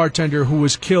Hansen, the bartender who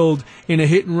was killed in a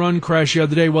hit-and-run crash the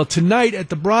other day. Well, tonight at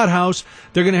the Broad House,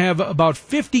 they're going to have about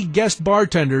 50 guest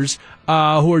bartenders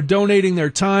who are donating their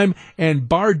time and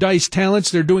bar dice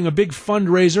talents. They're doing a big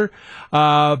fundraiser.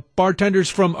 Bartenders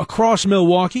from across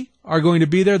Milwaukee are going to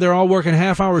be there. They're all working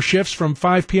half-hour shifts from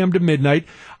 5 p.m. to midnight.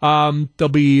 They'll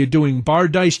be doing bar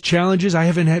dice challenges. I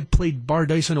haven't played bar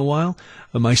dice in a while.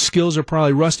 My skills are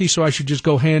probably rusty, so I should just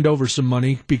go hand over some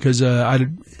money because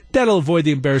that'll avoid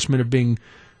the embarrassment of being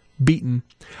beaten.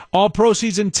 All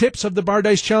proceeds and tips of the bar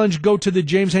dice challenge go to the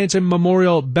James Hansen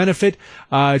Memorial Benefit.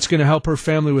 It's going to help her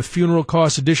family with funeral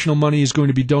costs. Additional money is going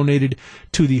to be donated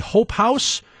to the Hope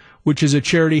House, which is a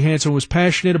charity Hansen was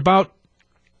passionate about.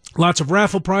 Lots of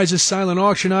raffle prizes, silent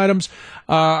auction items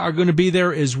are going to be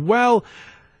there as well.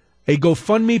 A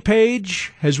GoFundMe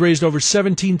page has raised over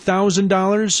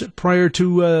 $17,000 prior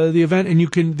to the event,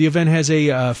 and the event has a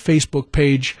Facebook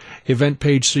page, event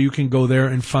page, so you can go there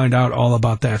and find out all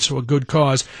about that. So a good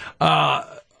cause. An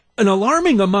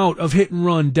alarming amount of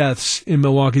hit-and-run deaths in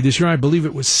Milwaukee this year. I believe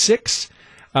it was 6,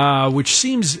 which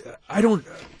seems I don't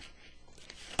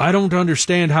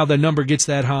understand how the number gets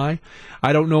that high.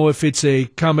 I don't know if it's a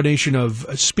combination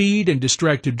of speed and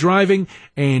distracted driving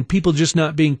and people just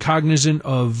not being cognizant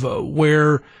of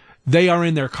where they are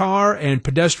in their car and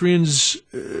pedestrians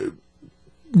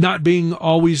not being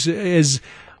always as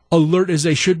alert as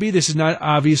they should be. This is not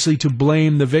obviously to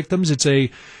blame the victims.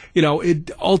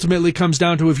 It ultimately comes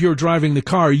down to if you're driving the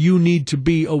car, you need to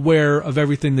be aware of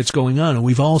everything that's going on. And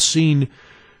we've all seen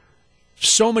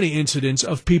so many incidents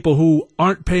of people who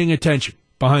aren't paying attention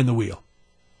behind the wheel.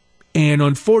 And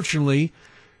unfortunately,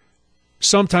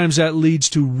 sometimes that leads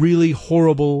to really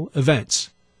horrible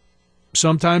events.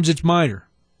 Sometimes it's minor.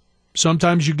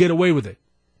 Sometimes you get away with it.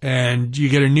 And you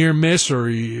get a near miss or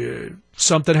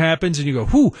something happens and you go,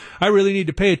 whew, I really need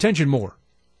to pay attention more.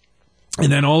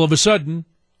 And then all of a sudden,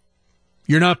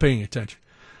 you're not paying attention.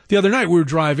 The other night we were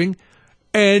driving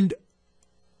and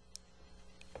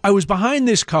I was behind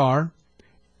this car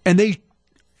and they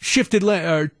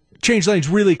changed lanes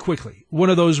really quickly. One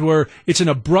of those where it's an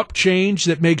abrupt change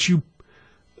that makes you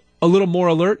a little more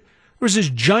alert. There was this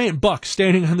giant buck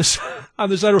standing on the side of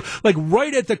the road, like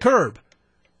right at the curb,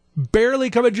 barely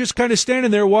coming, just kind of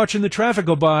standing there watching the traffic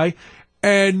go by.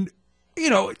 And,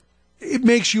 it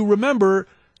makes you remember,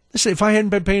 listen, if I hadn't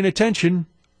been paying attention,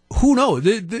 who knows?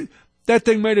 That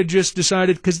thing might have just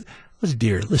decided, because,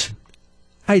 dear, listen,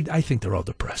 I think they're all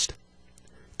depressed.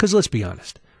 Because let's be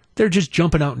honest. They're just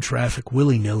jumping out in traffic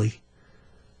willy-nilly.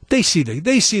 They see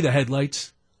the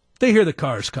headlights. They hear the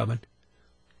cars coming.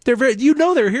 Their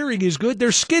hearing is good.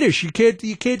 They're skittish. You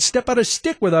can't step on a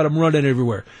stick without them running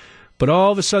everywhere. But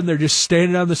all of a sudden they're just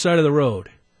standing on the side of the road,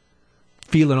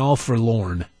 feeling all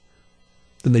forlorn.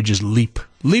 Then they just leap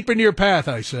into your path,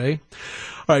 I say.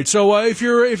 All right, so if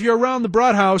you're around the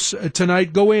Broad House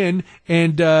tonight, go in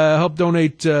and help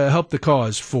the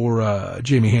cause for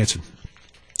Jamie Hansen,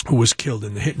 who was killed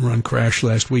in the hit-and-run crash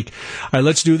last week. All right,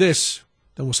 let's do this.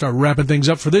 Then we'll start wrapping things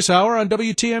up for this hour on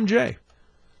WTMJ.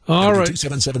 All right.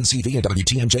 277CV and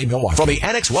WTMJ Milwaukee. From the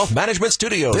Annex Wealth Management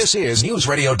Studios, this is News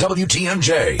Radio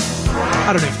WTMJ.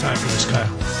 I don't have time for this, Kyle.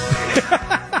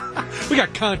 We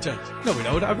got content. No, we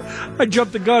don't. I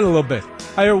jumped the gun a little bit.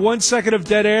 I hear 1 second of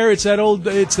dead air. It's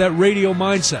that radio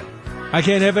mindset. I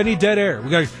can't have any dead air. You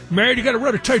got to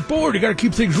run a tight board. You got to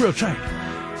keep things real tight.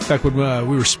 Back when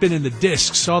we were spinning the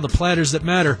discs, all the platters that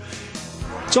matter.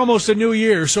 It's almost a new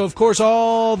year, so of course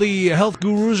all the health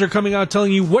gurus are coming out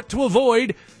telling you what to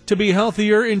avoid to be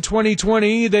healthier in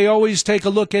 2020. They always take a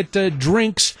look at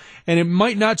drinks, and it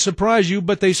might not surprise you,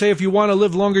 but they say if you want to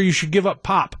live longer, you should give up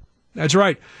pop. That's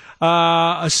right.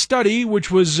 A study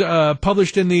which was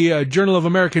published in the Journal of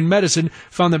American Medicine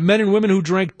found that men and women who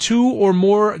drank 2 or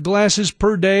more glasses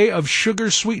per day of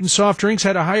sugar-sweetened soft drinks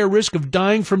had a higher risk of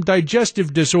dying from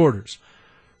digestive disorders.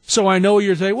 So I know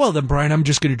you're saying, well, then, Brian, I'm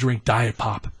just going to drink Diet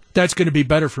Pop. That's going to be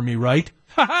better for me, right?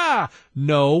 Ha-ha!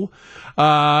 No.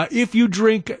 If you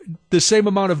drink the same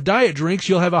amount of diet drinks,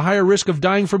 you'll have a higher risk of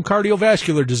dying from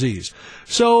cardiovascular disease.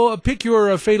 So pick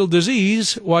your fatal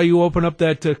disease while you open up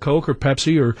that Coke or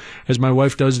Pepsi, or as my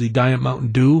wife does, the Diet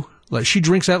Mountain Dew. She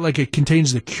drinks that like it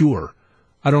contains the cure.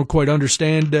 I don't quite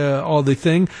understand all the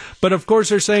thing. But, of course,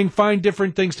 they're saying find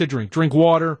different things to drink. Drink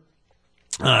water,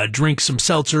 drink some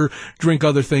seltzer, drink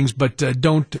other things, but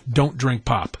don't drink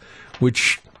pop,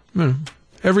 which...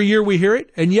 every year we hear it,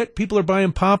 and yet people are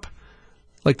buying pop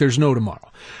like there's no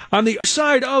tomorrow. On the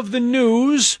side of the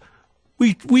news,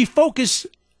 we focus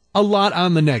a lot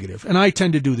on the negative, and I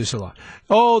tend to do this a lot.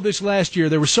 Oh, this last year,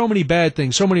 there were so many bad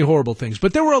things, so many horrible things,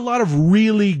 but there were a lot of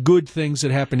really good things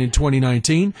that happened in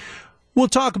 2019. We'll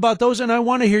talk about those, and I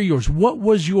want to hear yours. What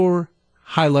was your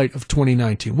highlight of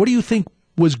 2019? What do you think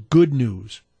was good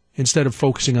news instead of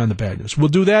focusing on the bad news? We'll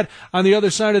do that on the other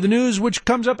side of the news, which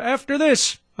comes up after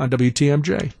this on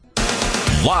WTMJ.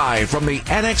 Live from the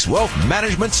Annex Wealth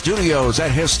Management Studios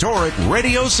at historic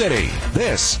Radio City,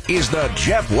 this is the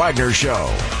Jeff Wagner Show.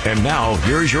 And now,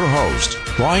 here's your host,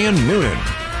 Brian Noonan.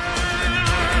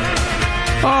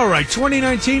 All right,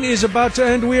 2019 is about to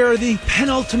end. We are the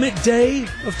penultimate day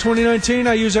of 2019.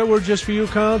 I use that word just for you,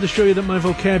 Kyle, to show you that my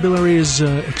vocabulary is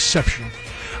exceptional.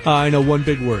 I know one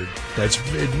big word,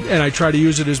 and I try to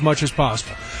use it as much as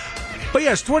possible. But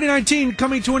yes, 2019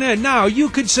 coming to an end. Now, you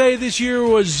could say this year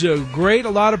was great. A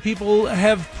lot of people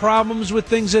have problems with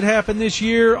things that happened this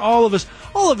year. All of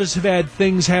us have had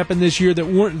things happen this year that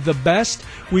weren't the best.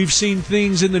 We've seen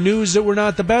things in the news that were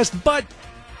not the best. But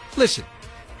listen,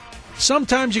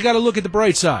 sometimes you got to look at the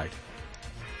bright side.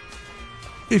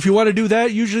 If you want to do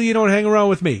that, usually you don't hang around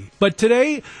with me. But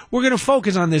today, we're going to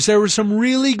focus on this. There were some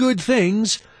really good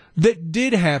things that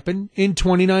did happen in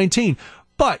 2019.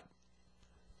 But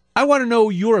I want to know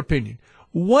your opinion.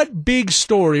 What big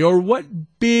story or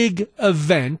what big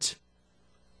event,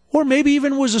 or maybe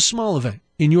even was a small event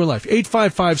in your life?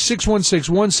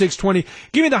 855-616-1620.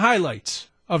 Give me the highlights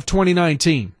of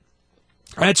 2019.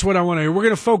 That's what I want to hear. We're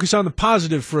going to focus on the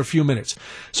positive for a few minutes.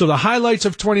 So the highlights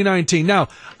of 2019. Now,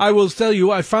 I will tell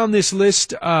you, I found this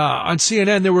list on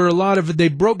CNN. There were a lot of, they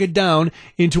broke it down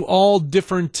into all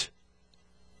different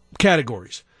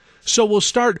categories. So we'll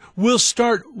start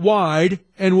wide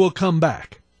and we'll come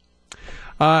back.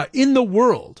 In the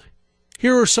world,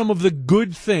 here are some of the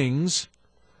good things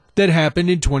that happened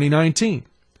in 2019.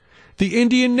 The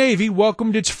Indian Navy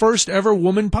welcomed its first ever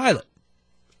woman pilot,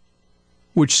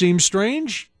 which seems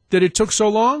strange that it took so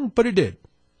long, but it did.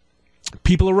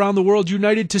 People around the world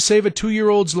united to save a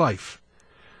 2-year-old's life.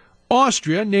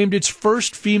 Austria named its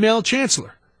first female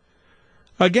chancellor.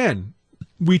 Again,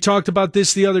 we talked about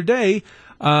this the other day.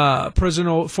 Former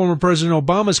President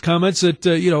Obama's comments that,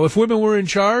 if women were in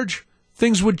charge,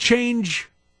 things would change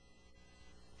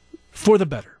for the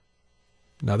better.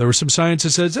 Now, there was some science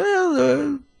that says,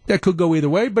 that could go either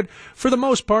way, but for the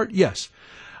most part, yes.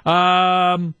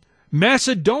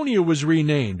 Macedonia was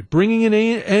renamed, bringing an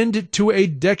end to a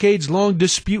decades-long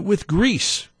dispute with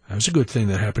Greece. That was a good thing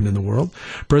that happened in the world.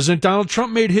 President Donald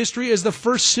Trump made history as the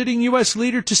first sitting U.S.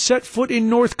 leader to set foot in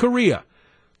North Korea.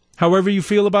 However you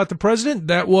feel about the president,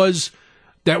 that was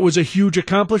a huge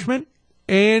accomplishment,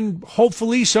 and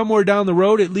hopefully somewhere down the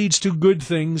road it leads to good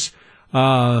things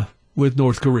with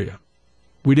North Korea.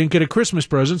 We didn't get a Christmas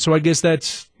present, so I guess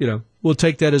that's, we'll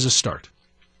take that as a start.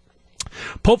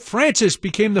 Pope Francis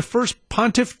became the first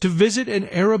pontiff to visit an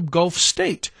Arab Gulf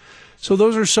state. So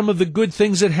those are some of the good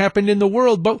things that happened in the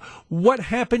world. But what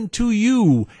happened to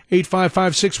you?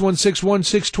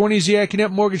 855-616-1620 is the AccuNet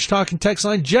Mortgage Talk and Text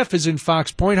line. Jeff is in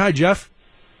Fox Point. Hi, Jeff.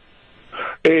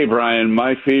 Hey, Brian.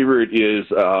 My favorite is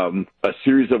a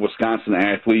series of Wisconsin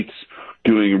athletes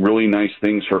doing really nice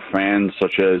things for fans,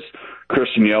 such as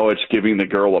Christian Yelich giving the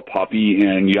girl a puppy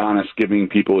and Giannis giving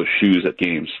people his shoes at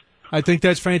games. I think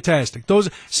that's fantastic. And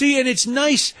it's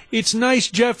nice,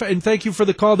 Jeff, and thank you for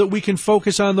the call, that we can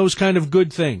focus on those kind of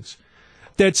good things.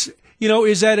 That's,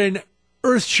 is that an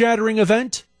earth-shattering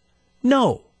event?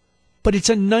 No, but it's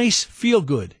a nice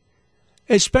feel-good,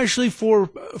 especially for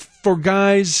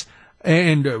guys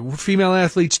and female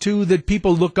athletes too, that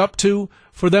people look up to,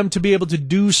 for them to be able to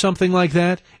do something like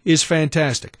that is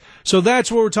fantastic. So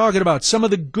that's what we're talking about, some of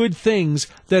the good things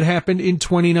that happened in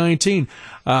 2019.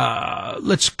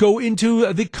 Let's go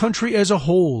into the country as a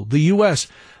whole, the U.S.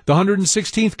 The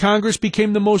 116th Congress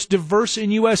became the most diverse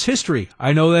in U.S. history.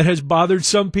 I know that has bothered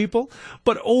some people,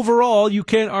 but overall, you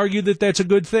can't argue that that's a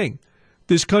good thing.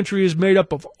 This country is made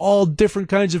up of all different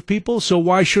kinds of people, so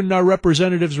why shouldn't our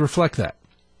representatives reflect that?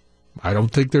 I don't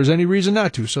think there's any reason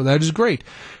not to, so that is great.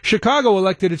 Chicago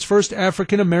elected its first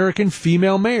African-American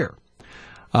female mayor.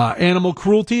 Animal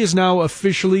cruelty is now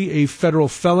officially a federal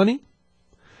felony.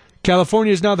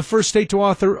 California is now the first state to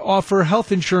offer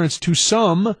health insurance to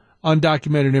some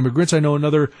undocumented immigrants. I know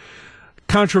another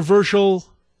controversial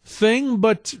thing,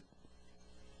 but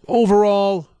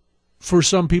overall, for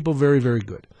some people, very, very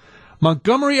good.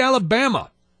 Montgomery,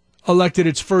 Alabama elected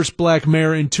its first black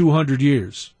mayor in 200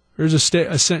 years. There's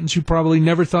a sentence you probably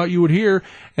never thought you would hear,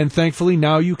 and thankfully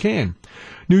now you can.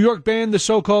 New York banned the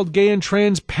so-called gay and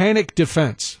trans panic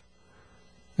defense.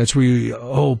 That's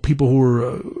where people who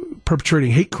were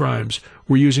perpetrating hate crimes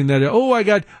were using that.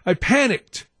 I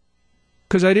panicked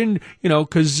because I didn't,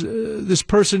 because this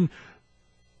person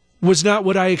was not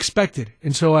what I expected,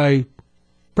 and so I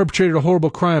perpetrated a horrible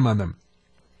crime on them.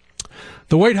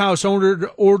 The White House honored.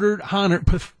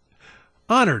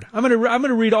 I'm going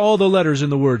to read all the letters in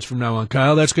the words from now on,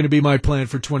 Kyle. That's going to be my plan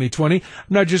for 2020. I'm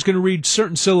not just going to read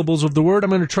certain syllables of the word. I'm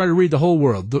going to try to read the whole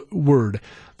word.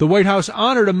 The White House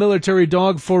honored a military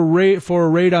dog for a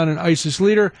raid on an ISIS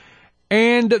leader,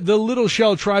 and the Little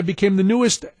Shell tribe became the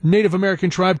newest Native American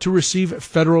tribe to receive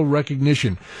federal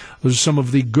recognition. Those are some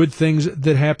of the good things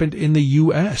that happened in the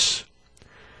U.S.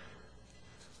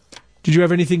 Did you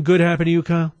have anything good happen to you,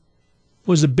 Kyle?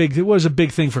 What was a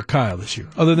big thing for Kyle this year,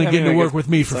 other than getting to work with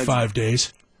me for 5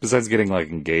 days? Besides getting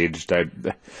engaged,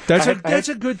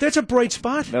 that's a bright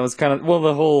spot. That was kind of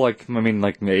the whole 8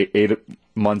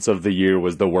 months of the year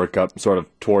was the workup sort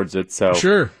of towards it. So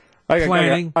sure,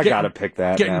 planning. I gotta pick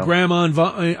that. Getting now. Grandma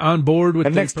on board with.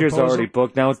 And next year's already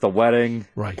booked. Now it's the wedding.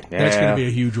 Right, yeah. That's going to be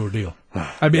a huge ordeal.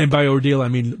 I mean, by ordeal, I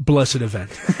mean blessed event.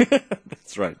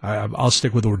 That's right. I'll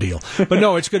stick with ordeal, but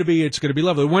no, it's going to be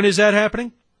lovely. When is that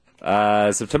happening?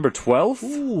 September 12th.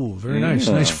 Ooh, very nice.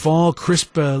 Yeah. Nice fall,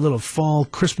 crisp, little fall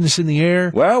crispness in the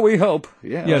air. Well, we hope.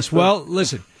 Yeah. Yes. Well,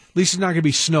 listen, at least it's not going to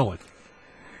be snowing.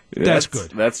 That's good.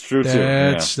 That's true, too.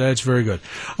 That's very good.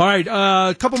 All right,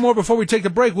 a couple more before we take the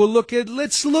break.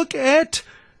 Let's look at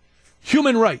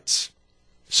human rights.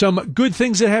 Some good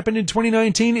things that happened in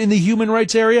 2019 in the human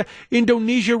rights area.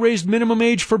 Indonesia raised minimum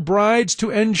age for brides to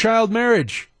end child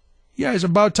marriage. Yeah, it's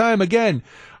about time again.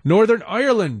 Northern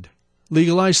Ireland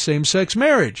legalized same-sex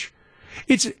marriage.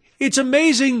 It's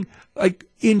amazing,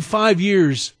 in 5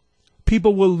 years,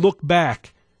 people will look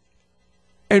back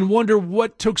and wonder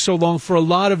what took so long for a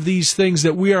lot of these things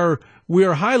that we are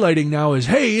highlighting now as,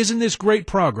 hey, isn't this great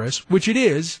progress? Which it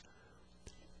is.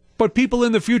 But people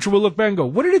in the future will look back and go,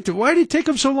 what did it do? Why did it take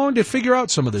them so long to figure out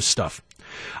some of this stuff?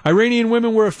 Iranian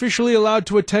women were officially allowed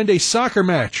to attend a soccer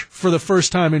match for the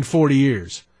first time in 40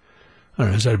 years. I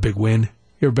don't know, is that a big win?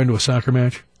 You ever been to a soccer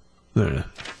match? No,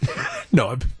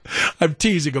 I'm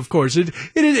teasing, of course. It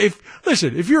is.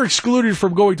 If you're excluded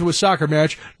from going to a soccer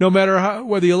match, no matter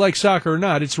whether you like soccer or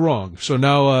not, it's wrong. So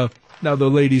now the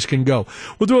ladies can go.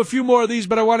 We'll do a few more of these,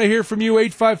 but I want to hear from you.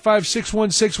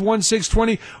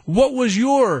 855-616-1620. What was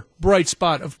your bright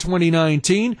spot of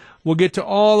 2019? We'll get to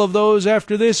all of those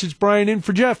after this. It's Brian in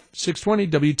for Jeff,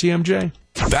 620 WTMJ.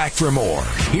 Back for more.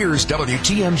 Here's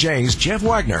WTMJ's Jeff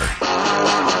Wagner.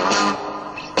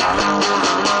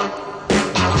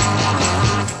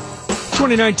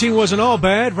 2019 wasn't all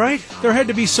bad, right? There had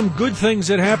to be some good things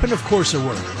that happened. Of course there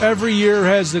were. Every year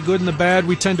has the good and the bad.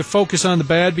 We tend to focus on the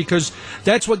bad because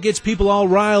that's what gets people all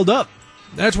riled up.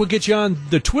 That's what gets you on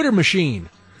the Twitter machine,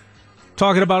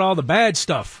 talking about all the bad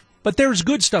stuff. But there's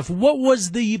good stuff. What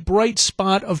was the bright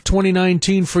spot of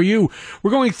 2019 for you? We're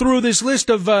going through this list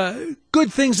of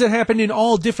good things that happened in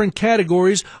all different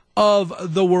categories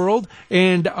of the world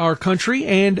and our country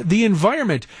and the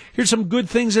environment. Here's some good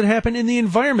things that happened in the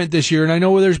environment this year. And I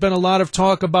know there's been a lot of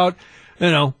talk about,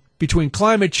 between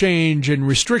climate change and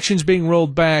restrictions being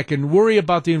rolled back and worry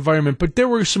about the environment. But there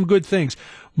were some good things.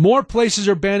 More places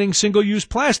are banning single-use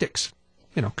plastics,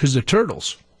 because the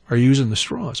turtles are using the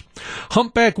straws.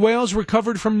 Humpback whales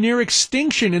recovered from near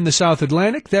extinction in the South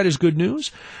Atlantic. That is good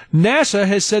news. NASA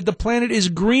has said the planet is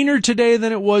greener today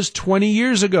than it was 20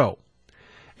 years ago.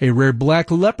 A rare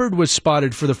black leopard was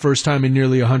spotted for the first time in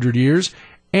nearly 100 years,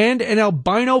 and an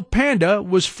albino panda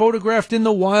was photographed in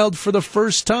the wild for the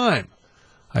first time.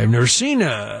 I've never seen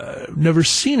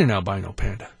an albino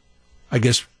panda. I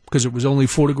guess because it was only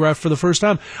photographed for the first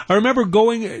time. I remember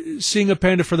seeing a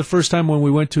panda for the first time when we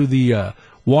went to the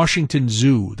Washington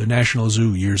Zoo, the National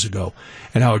Zoo, years ago,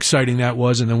 and how exciting that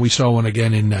was. And then we saw one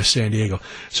again in San Diego.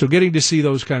 So getting to see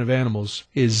those kind of animals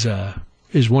is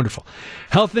wonderful.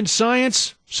 Health and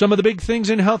science, some of the big things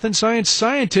in health and science.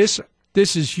 Scientists,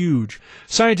 this is huge.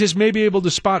 Scientists may be able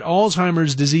to spot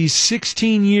Alzheimer's disease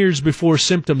 16 years before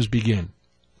symptoms begin.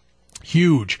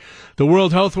 Huge. The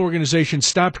World Health Organization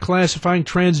stopped classifying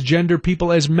transgender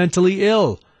people as mentally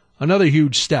ill. Another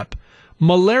huge step.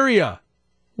 Malaria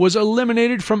was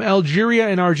eliminated from Algeria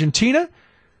and Argentina.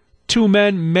 2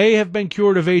 men may have been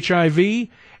cured of HIV.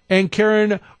 And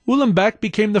Karen Uhlenbeck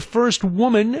became the first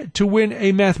woman to win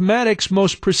a mathematics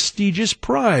most prestigious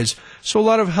prize. So a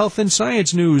lot of health and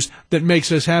science news that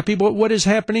makes us happy. But what is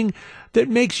happening that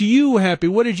makes you happy?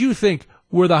 What did you think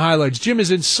were the highlights? Jim is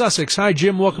in Sussex. Hi,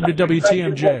 Jim. Welcome to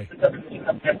WTMJ.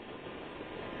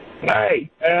 Hi.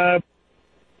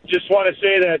 Just want to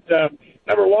say that,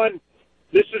 number one,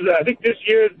 I think this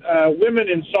year, women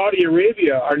in Saudi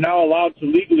Arabia are now allowed to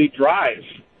legally drive.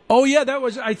 Oh, yeah,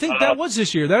 I think that was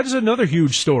this year. That is another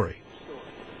huge story.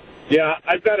 Yeah,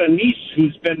 I've got a niece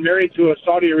who's been married to a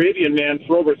Saudi Arabian man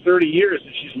for over 30 years,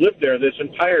 and she's lived there this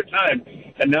entire time,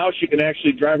 and now she can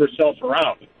actually drive herself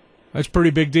around. That's a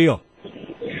pretty big deal.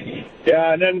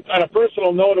 Yeah, and then on a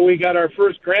personal note, we got our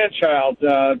first grandchild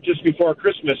just before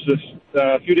Christmas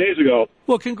a few days ago.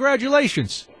 Well,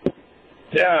 congratulations.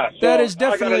 Yeah. So that is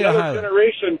definitely a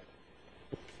highlight.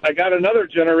 I got another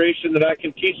generation that I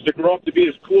can teach to grow up to be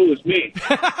as cool as me.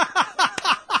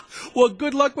 Well,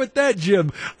 good luck with that,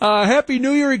 Jim. Happy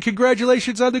New Year and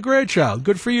congratulations on the grandchild.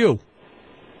 Good for you.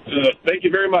 Thank you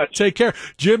very much. Take care.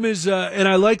 Jim is, and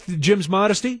I like Jim's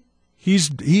modesty. He's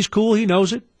cool. He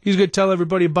knows it. He's going to tell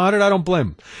everybody about it. I don't blame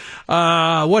him.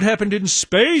 What happened in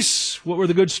space? What were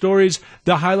the good stories?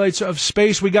 The highlights of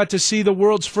space. We got to see the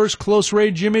world's first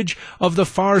close-range image of the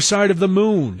far side of the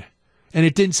moon. And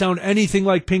it didn't sound anything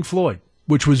like Pink Floyd,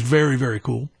 which was very, very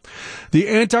cool. The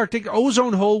Antarctic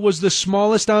ozone hole was the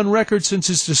smallest on record since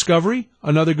its discovery.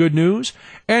 Another good news.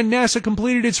 And NASA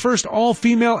completed its first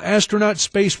all-female astronaut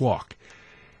spacewalk,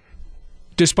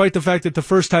 despite the fact that the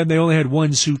first time they only had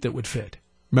one suit that would fit.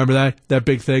 Remember that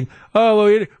big thing? Oh,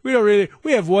 well,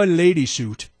 we have one lady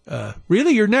suit.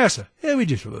 Really? You're NASA? Yeah, we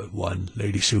just have one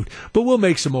lady suit. But we'll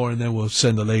make some more, and then we'll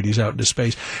send the ladies out into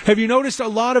space. Have you noticed a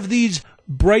lot of these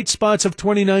bright spots of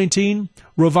 2019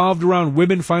 revolved around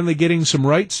women finally getting some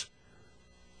rights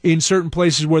in certain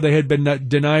places where they had been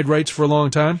denied rights for a long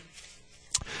time?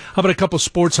 How about a couple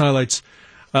sports highlights?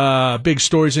 Big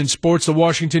stories in sports. The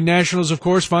Washington Nationals, of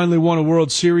course, finally won a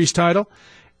World Series title.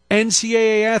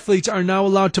 NCAA athletes are now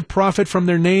allowed to profit from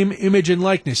their name, image, and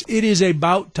likeness. It is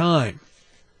about time.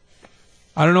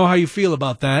 I don't know how you feel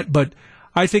about that, but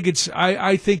I think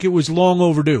it was long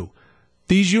overdue.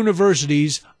 These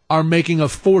universities are making a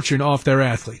fortune off their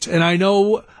athletes. And I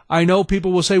know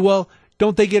people will say, well,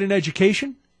 don't they get an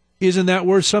education? Isn't that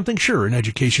worth something? Sure, an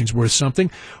education's worth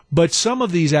something. But some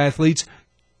of these athletes,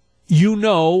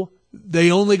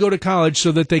 they only go to college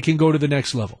so that they can go to the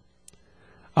next level.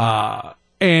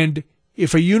 And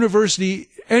if a university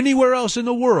anywhere else in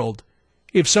the world,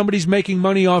 if somebody's making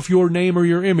money off your name or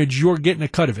your image, you're getting a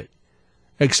cut of it,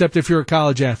 except if you're a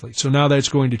college athlete. So now that's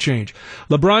going to change.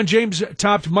 LeBron James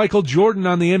topped Michael Jordan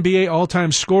on the NBA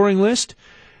all-time scoring list.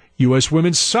 U.S.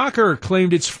 women's soccer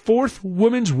claimed its 4th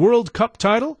Women's World Cup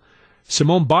title.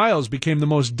 Simone Biles became the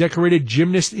most decorated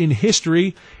gymnast in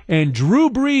history, and Drew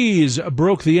Brees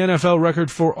broke the NFL record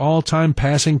for all-time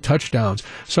passing touchdowns.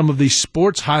 Some of the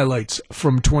sports highlights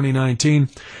from 2019.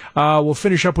 We'll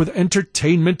finish up with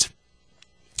entertainment.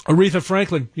 Aretha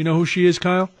Franklin, you know who she is,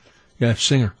 Kyle? Yeah,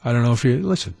 singer. I don't know if you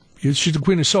listen. She's the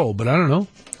queen of soul, but I don't know.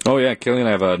 Oh, yeah, Kaylee and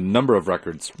I have a number of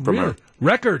records from her.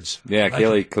 Records? Yeah,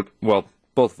 Kaylee,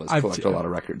 both of us collect a lot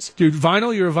of records. Dude,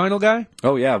 vinyl? You're a vinyl guy?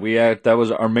 Oh, yeah. That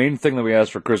was our main thing that we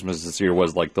asked for Christmas this year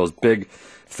was like those big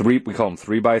we call them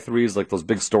 3x3s, like those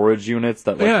big storage units.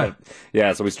 So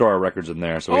we store our records in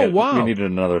there. So we needed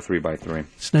another 3x3.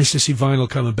 It's nice to see vinyl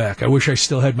coming back. I wish I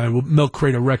still had my milk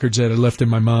crate of records that I left in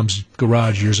my mom's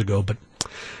garage years ago, but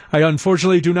I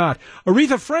unfortunately do not.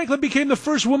 Aretha Franklin became the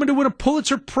first woman to win a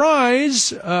Pulitzer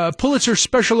Prize, Pulitzer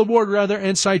Special Award,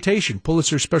 and citation.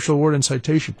 Pulitzer Special Award and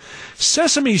citation.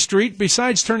 Sesame Street,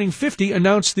 besides turning 50,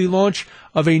 announced the launch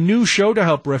of a new show to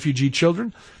help refugee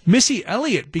children. Missy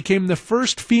Elliott became the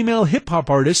first female hip-hop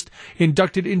artist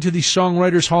inducted into the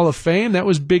Songwriters Hall of Fame. That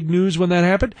was big news when that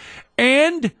happened.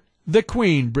 And the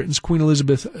Queen, Britain's Queen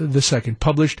Elizabeth II,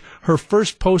 published her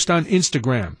first post on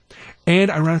Instagram.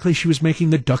 And, ironically, she was making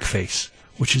the duck face,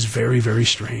 which is very, very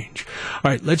strange.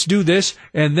 All right, let's do this.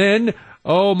 And then,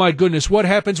 oh my goodness, what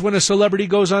happens when a celebrity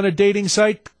goes on a dating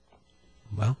site?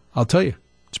 Well, I'll tell you.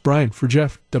 It's Brian for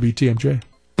Jeff, WTMJ.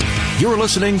 You're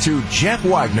listening to Jeff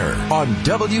Wagner on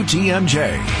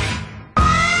WTMJ.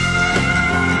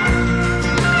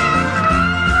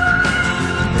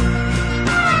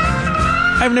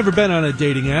 I've never been on a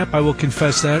dating app. I will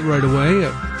confess that right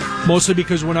away. Mostly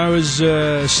because when I was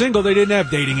single, they didn't have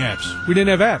dating apps. We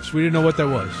didn't have apps. We didn't know what that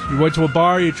was. You went to a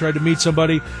bar, you tried to meet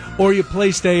somebody, or you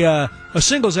placed a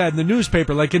singles ad in the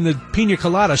newspaper, like in the Pina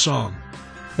Colada song.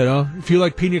 You know, if you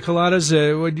like pina coladas,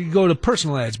 you go to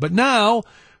personal ads. But now,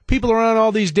 people are on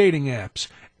all these dating apps.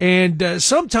 And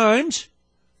sometimes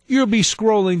you'll be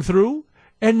scrolling through,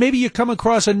 and maybe you come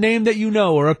across a name that you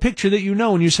know or a picture that you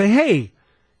know, and you say, hey,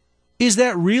 is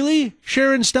that really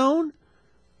Sharon Stone?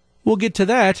 We'll get to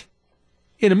that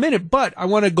in a minute, but I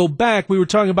want to go back. We were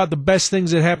talking about the best things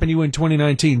that happened to you in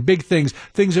 2019, big things,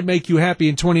 things that make you happy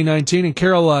in 2019, and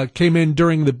Carol came in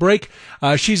during the break.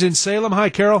 She's in Salem. Hi,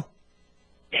 Carol.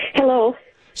 Hello.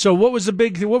 So what was a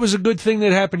good thing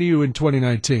that happened to you in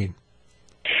 2019?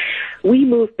 We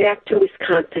moved back to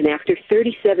Wisconsin after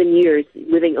 37 years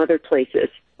living other places.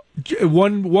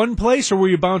 One place, or were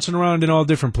you bouncing around in all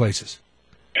different places?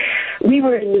 We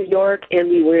were in New York and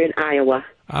we were in Iowa.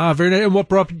 Ah, very nice. And what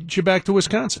brought you back to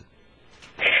Wisconsin?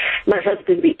 My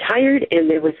husband retired and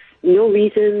there was no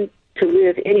reason to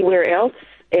live anywhere else.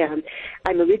 And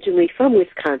I'm originally from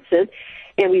Wisconsin,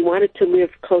 and we wanted to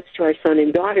live close to our son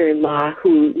and daughter-in-law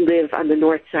who live on the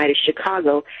north side of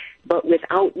Chicago, but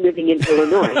without living in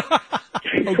Illinois.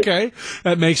 Okay,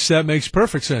 that makes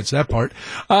perfect sense, that part.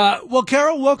 Well,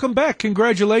 Carol, welcome back.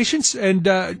 Congratulations. And,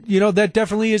 that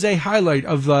definitely is a highlight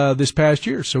of this past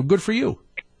year, so good for you.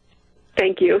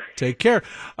 Thank you. Take care.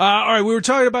 All right, we were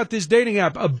talking about this dating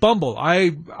app, Bumble.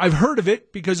 I've heard of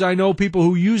it because I know people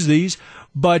who use these,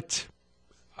 but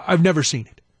I've never seen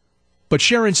it. But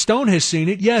Sharon Stone has seen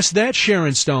it. Yes, that's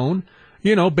Sharon Stone.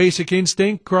 Basic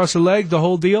Instinct, cross a leg, the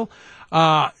whole deal.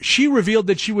 She revealed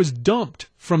that she was dumped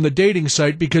from the dating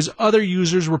site because other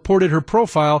users reported her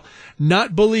profile,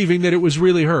 not believing that it was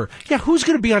really her. Yeah, who's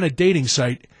going to be on a dating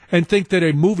site and think that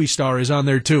a movie star is on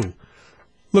there too?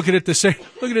 Looking at the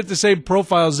same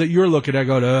profiles that you're looking at,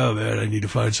 going, oh man, I need to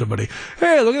find somebody.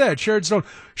 Hey, look at that, Sharon Stone.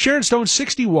 Sharon Stone,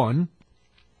 61.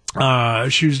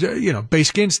 She was,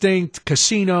 Basic Instinct,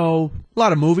 Casino, a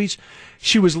lot of movies.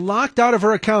 She was locked out of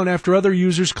her account after other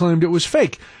users claimed it was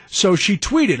fake. So she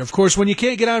tweeted. Of course, when you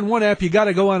can't get on one app, you got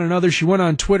to go on another. She went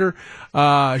on Twitter.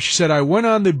 She said, I went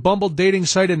on the Bumble dating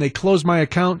site and they closed my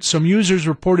account. Some users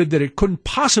reported that it couldn't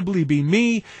possibly be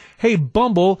me. Hey,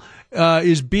 Bumble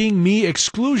is being me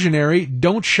exclusionary.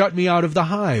 Don't shut me out of the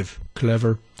hive.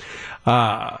 Clever.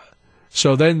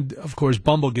 So then, of course,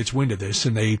 Bumble gets wind of this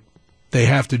and they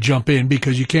have to jump in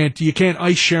because you can't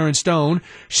ice Sharon Stone.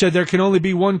 She said there can only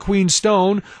be one Queen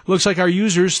Stone. Looks like our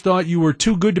users thought you were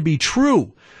too good to be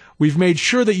true. We've made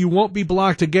sure that you won't be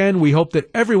blocked again. We hope that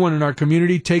everyone in our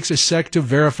community takes a sec to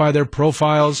verify their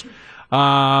profiles.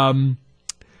 I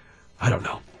don't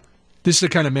know. This is the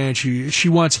kind of man she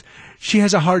wants. She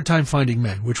has a hard time finding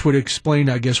men, which would explain,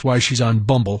 I guess, why she's on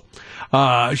Bumble.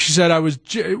 She said,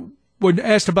 when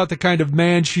asked about the kind of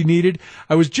man she needed,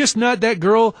 I was just not that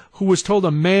girl who was told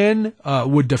a man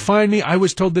would define me. I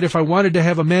was told that if I wanted to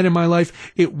have a man in my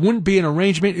life, it wouldn't be an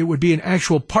arrangement, it would be an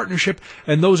actual partnership,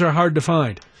 and those are hard to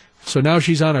find. So now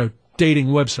she's on a dating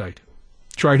website,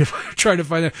 trying to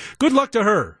find that. Good luck to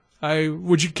her.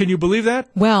 Can you believe that?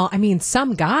 Well, I mean,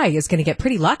 some guy is going to get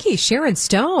pretty lucky. Sharon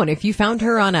Stone, if you found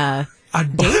her on a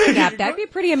dating app, that'd be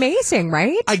pretty amazing,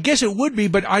 right? I guess it would be,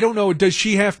 but I don't know. Does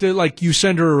she have to, you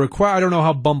send her a request? I don't know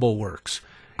how Bumble works.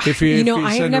 If you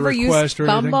I have never used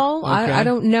Bumble. Okay. I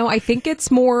don't know. I think it's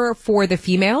more for the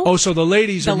female. Oh, so the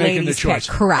ladies are making the choice.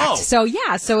 Correct. Oh. So,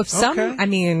 yeah. So if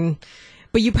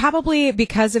but you probably,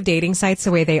 because of dating sites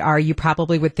the way they are, you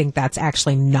probably would think that's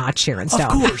actually not Sharon Stone.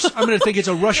 Of course. I'm going to think it's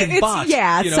a Russian bot.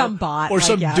 Yeah, some bot. Or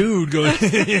some dude going,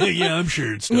 yeah, I'm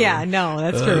Sharon Stone. Yeah, no,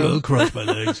 that's true. I'll cross my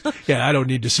legs. Yeah, I don't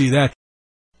need to see that.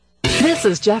 This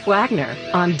is Jeff Wagner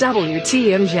on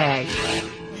WTMJ.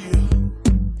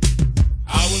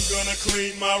 I was going to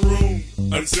clean my room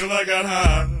until I got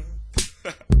high.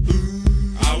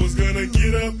 I was going to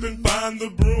get up and find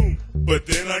the broom, but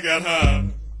then I got high.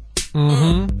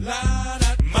 Mm-hmm.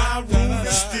 My room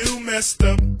is still messed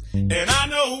up, and I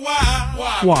know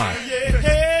why. Why?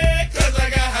 Yeah, 'cause I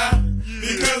got high.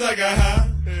 Because I got high.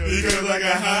 Because I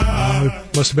got high.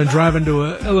 Must have been driving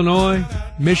to Illinois,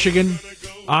 Michigan,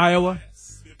 Iowa,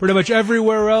 pretty much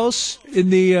everywhere else in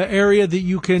the area that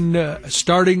you can,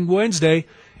 starting Wednesday,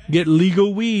 get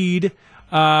legal weed.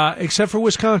 except for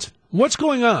Wisconsin. What's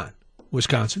going on,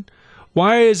 Wisconsin?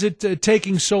 Why is it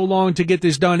taking so long to get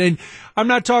this done? And I'm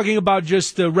not talking about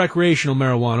just recreational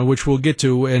marijuana, which we'll get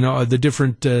to, and the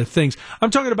different things. I'm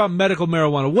talking about medical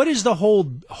marijuana. What is the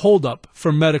hold up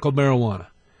for medical marijuana?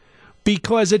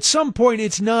 Because at some point,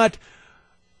 it's not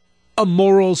a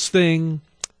morals thing.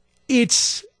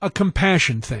 It's a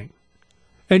compassion thing.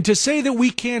 And to say that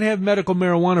we can't have medical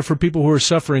marijuana for people who are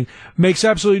suffering makes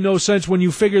absolutely no sense when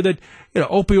you figure that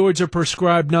opioids are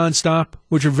prescribed nonstop,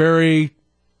 which are very,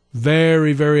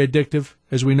 very, very addictive.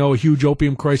 As we know, a huge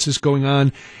opium crisis going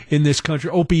on in this country,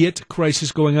 opiate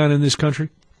crisis going on in this country.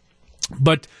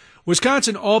 But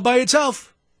Wisconsin, all by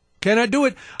itself, cannot do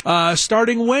it.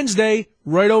 Starting Wednesday,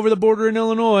 right over the border in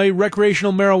Illinois,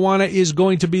 recreational marijuana is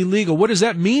going to be legal. What does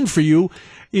that mean for you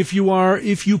if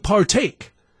you partake?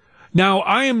 Now,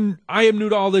 I am new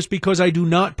to all this because I do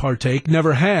not partake,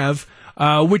 never have,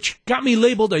 which got me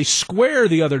labeled a square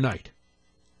the other night.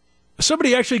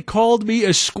 Somebody actually called me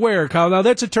a square, Kyle. Now,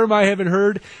 that's a term I haven't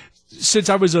heard since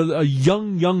I was a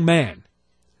young man.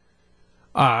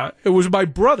 It was my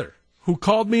brother who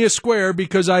called me a square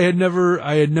because I had never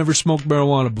smoked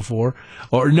marijuana before,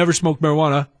 or never smoked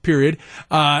marijuana, period.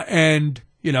 And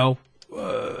he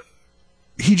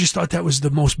just thought that was the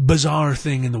most bizarre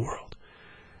thing in the world.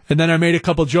 And then I made a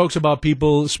couple jokes about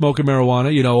people smoking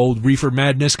marijuana, old reefer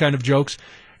madness kind of jokes.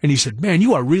 And he said, "Man,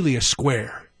 you are really a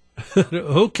square."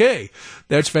 Okay,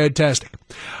 that's fantastic.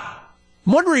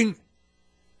 I'm wondering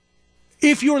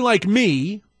if you're like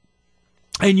me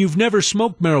and you've never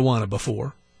smoked marijuana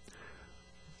before,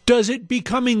 does it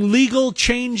becoming legal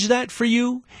change that for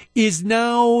you? Is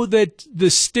now that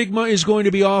the stigma is going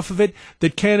to be off of it,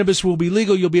 that cannabis will be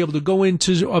legal, you'll be able to go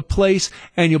into a place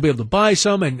and you'll be able to buy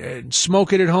some and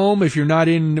smoke it at home if you're not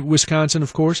in Wisconsin,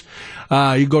 of course.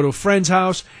 You go to a friend's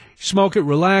house, smoke it,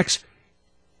 relax.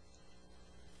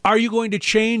 Are you going to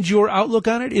change your outlook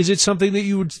on it? Is it something that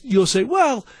you'll say,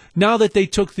 well, now that they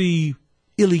took the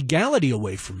illegality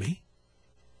away from me,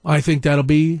 I think that'll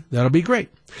be great.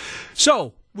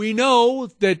 So, we know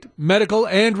that medical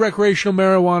and recreational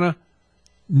marijuana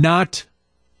not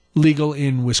legal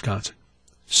in Wisconsin.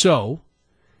 So,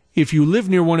 if you live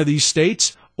near one of these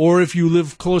states, or if you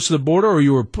live close to the border, or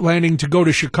you were planning to go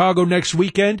to Chicago next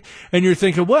weekend, and you're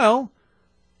thinking, well,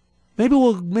 maybe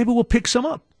we'll pick some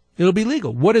up. It'll be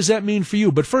legal. What does that mean for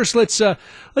you? But first, let's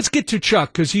get to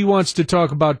Chuck, because he wants to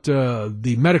talk about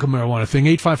the medical marijuana thing.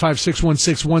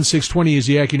 855-616-1620 is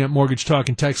the AccuNet Mortgage Talk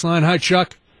and Text line. Hi,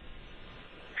 Chuck.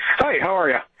 Hi, how are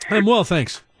you? I'm well,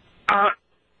 thanks. I've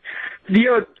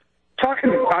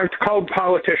called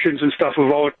politicians and stuff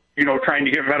about, trying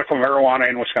to get medical marijuana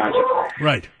in Wisconsin.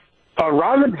 Right.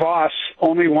 Robin Voss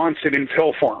only wants it in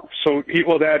pill form. So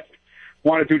people that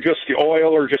want to do just the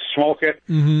oil or just smoke it,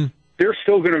 they're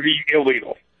still going to be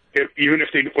illegal, even if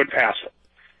they would pass it.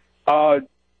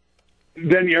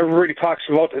 Then everybody talks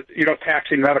about,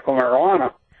 taxing medical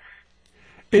marijuana.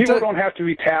 People don't have to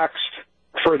be taxed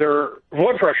for their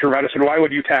blood pressure medicine. Why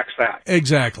would you tax that?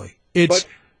 Exactly.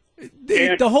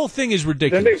 The whole thing is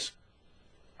ridiculous.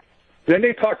 Then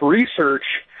they talk research.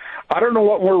 I don't know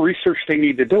what more research they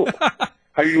need to do.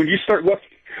 I mean, when you start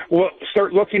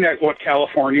looking at what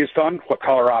California has done, what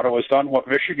Colorado has done, what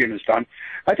Michigan has done,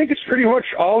 I think it's pretty much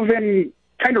all been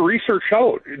kind of researched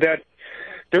out that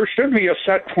there should be a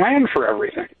set plan for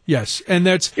everything. Yes, and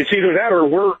it's either that or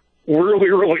we're really,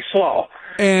 really slow.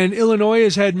 And Illinois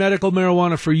has had medical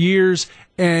marijuana for years,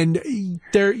 and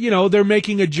they're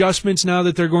making adjustments now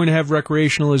that they're going to have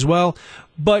recreational as well.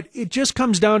 But it just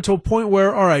comes down to a point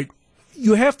where, all right,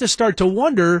 you have to start to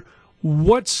wonder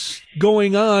what's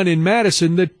going on in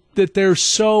Madison that they're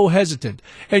so hesitant.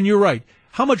 And you're right.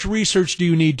 How much research do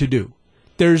you need to do?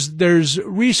 There's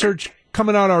research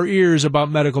coming out our ears about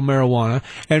medical marijuana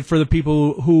and for the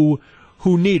people who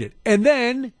need it. And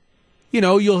then,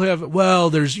 you'll have,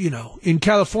 there's, in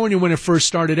California when it first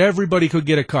started, everybody could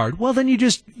get a card. Well, then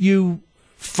you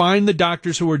find the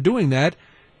doctors who are doing that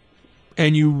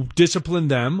and you discipline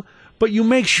them, but you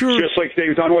make sure. Just like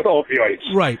they've done with opioids.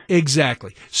 Right,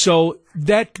 exactly. So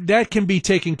that can be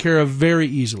taken care of very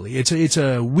easily. It's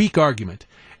a weak argument.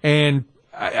 And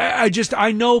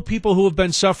I know people who have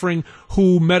been suffering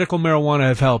who medical marijuana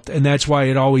have helped, and that's why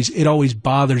it always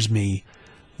bothers me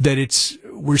that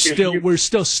we're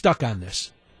still stuck on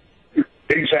this.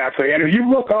 Exactly. And if you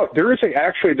look up, there is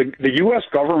actually the U.S.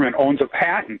 government owns a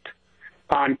patent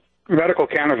on medical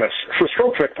cannabis for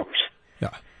stroke victims.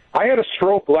 Yeah. I had a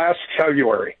stroke last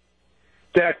February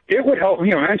that it would help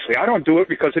me immensely. I don't do it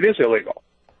because it is illegal.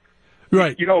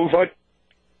 Right. But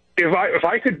if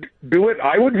I could do it,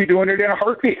 I would be doing it in a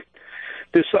heartbeat.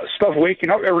 this stuff waking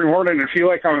up every morning and feel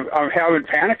like I'm having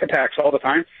panic attacks all the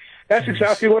time. That's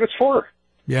exactly what it's for.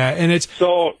 Yeah, and it's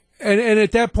so. And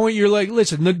at that point, you're like,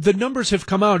 listen, the numbers have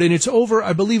come out, and it's over,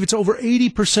 I believe it's over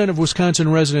 80% of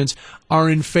Wisconsin residents are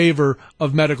in favor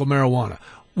of medical marijuana.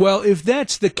 Well, if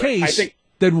that's the case,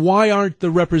 then why aren't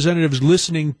the representatives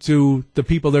listening to the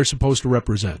people they're supposed to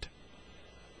represent?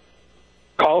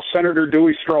 Call Senator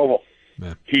Dewey Strobel.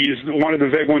 Yeah. He's one of the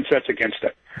big ones that's against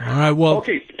it. All right, well,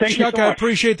 okay, thank Chuck, you so much. I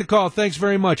appreciate the call. Thanks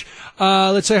very much.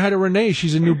 Let's say hi to Renee.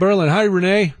 She's in New Berlin. Hi,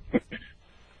 Renee.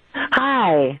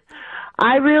 Hi.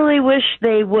 I really wish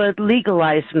they would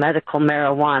legalize medical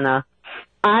marijuana.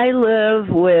 I live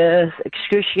with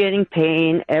excruciating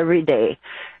pain every day,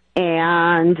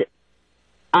 and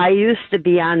I used to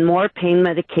be on more pain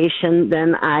medication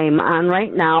than I'm on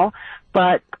right now,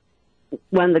 but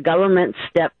when the government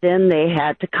stepped in, they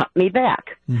had to cut me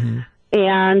back. Mm-hmm.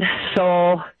 And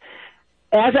so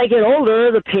as I get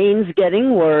older, the pain's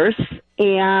getting worse,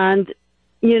 and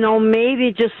you know,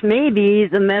 maybe, just maybe,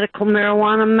 the medical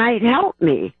marijuana might help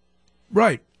me.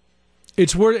 Right.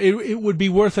 It's worth. It would be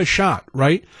worth a shot,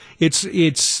 right? It's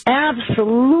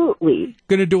absolutely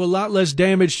going to do a lot less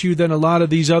damage to you than a lot of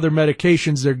these other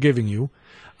medications they're giving you.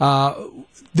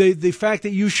 The fact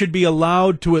that you should be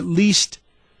allowed to at least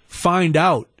find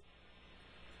out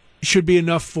should be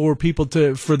enough for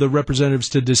the representatives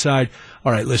to decide.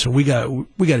 All right, listen, we got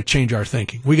to change our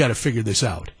thinking. We got to figure this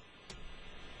out.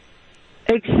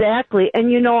 Exactly. And,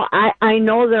 you know, I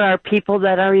know there are people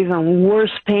that are even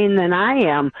worse pain than I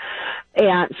am.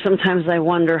 And sometimes I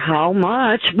wonder how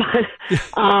much. But,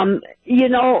 you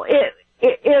know,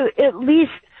 at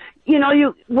least, you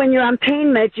know, when you're on pain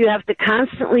meds, you have to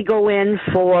constantly go in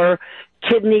for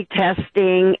kidney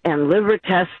testing and liver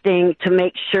testing to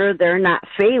make sure they're not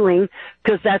failing,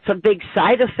 because that's a big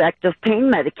side effect of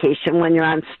pain medication when you're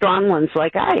on strong ones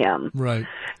like I am. Right.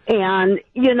 And,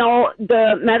 you know,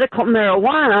 the medical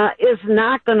marijuana is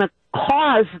not going to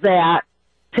cause that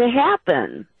to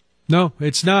happen. No,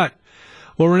 it's not.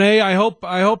 Well, Renee, I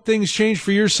hope things change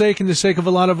for your sake and the sake of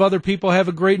a lot of other people. Have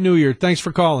a great New Year. Thanks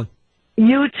for calling.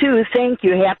 You too. Thank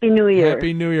you. Happy New Year.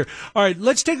 Happy New Year. All right,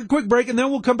 let's take a quick break, and then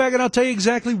we'll come back, and I'll tell you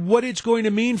exactly what it's going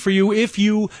to mean for you if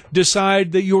you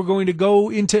decide that you're going to go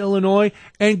into Illinois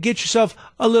and get yourself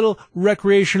a little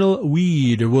recreational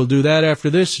weed. We'll do that after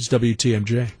this. It's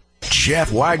WTMJ.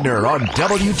 Jeff Wagner on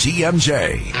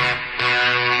WTMJ.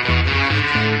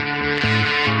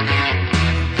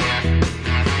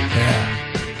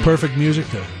 Yeah, perfect music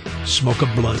to smoke a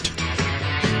blunt.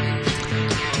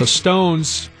 The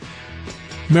Stones.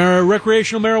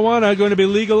 Recreational marijuana going to be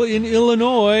legal in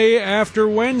Illinois after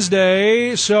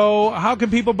Wednesday. So how can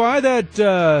people buy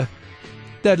that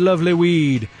lovely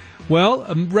weed? Well,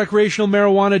 recreational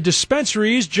marijuana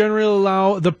dispensaries generally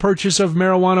allow the purchase of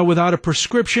marijuana without a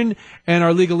prescription and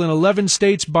are legal in 11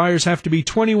 states. Buyers have to be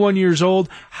 21 years old.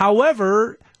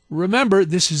 However, remember,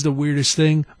 this is the weirdest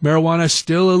thing. Marijuana is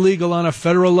still illegal on a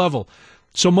federal level.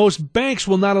 So most banks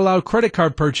will not allow credit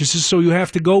card purchases, so you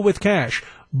have to go with cash.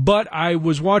 But I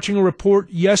was watching a report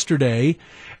yesterday,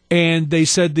 and they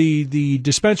said the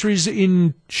dispensaries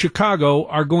in Chicago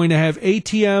are going to have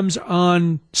ATMs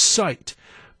on site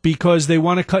because they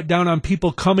want to cut down on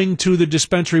people coming to the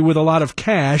dispensary with a lot of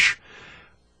cash.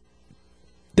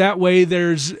 That way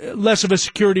there's less of a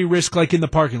security risk like in the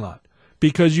parking lot.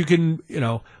 Because you can, you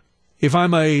know, if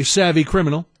I'm a savvy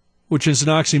criminal, which is an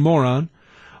oxymoron,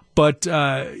 but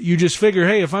you just figure,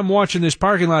 hey, if I'm watching this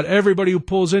parking lot, everybody who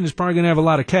pulls in is probably going to have a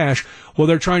lot of cash. Well,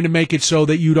 they're trying to make it so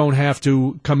that you don't have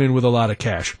to come in with a lot of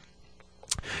cash.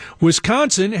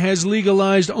 Wisconsin has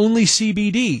legalized only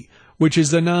CBD, which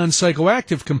is the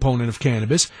non-psychoactive component of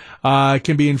cannabis. It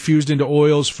can be infused into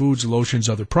oils, foods, lotions,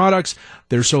 other products.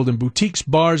 They're sold in boutiques,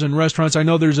 bars, and restaurants. I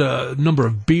know there's a number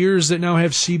of beers that now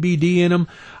have CBD in them.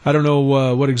 I don't know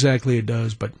what exactly it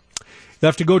does, but you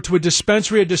have to go to a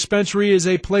dispensary. A dispensary is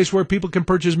a place where people can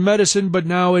purchase medicine, but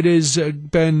now it has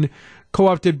been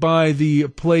co-opted by the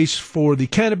place for the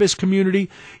cannabis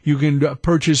community. You can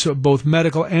purchase both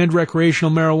medical and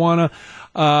recreational marijuana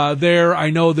there. I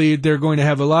know they're going to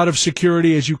have a lot of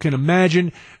security, as you can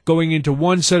imagine, going into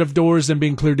one set of doors, then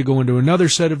being cleared to go into another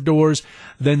set of doors.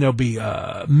 Then there'll be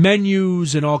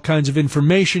menus and all kinds of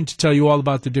information to tell you all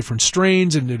about the different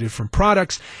strains and the different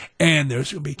products. And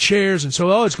there's going to be chairs, and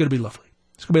so, it's going to be lovely.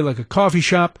 It's going to be like a coffee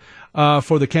shop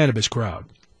for the cannabis crowd,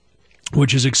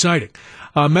 which is exciting.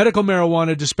 Medical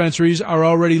marijuana dispensaries are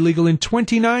already legal in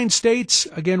 29 states.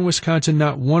 Again, Wisconsin,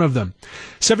 not one of them.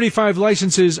 75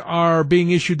 licenses are being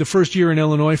issued the first year in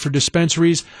Illinois for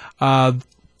dispensaries.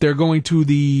 They're going to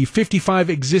the 55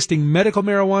 existing medical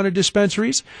marijuana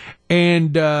dispensaries,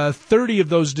 and 30 of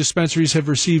those dispensaries have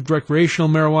received recreational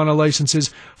marijuana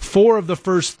licenses. 4 of the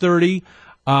first 30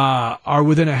 are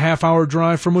within a half-hour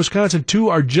drive from Wisconsin. 2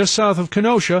 are just south of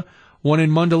Kenosha, 1 in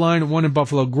Mundelein, 1 in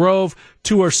Buffalo Grove.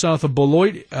 2 are south of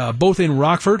Beloit, both in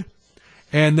Rockford.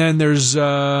 And then there's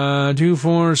 2,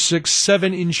 4, 6,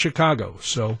 7 in Chicago.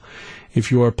 So if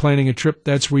you are planning a trip,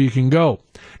 that's where you can go.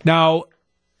 Now,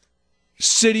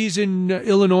 cities in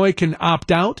Illinois can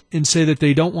opt out and say that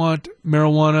they don't want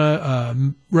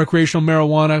marijuana, recreational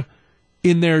marijuana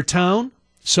in their town.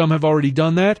 Some have already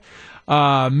done that.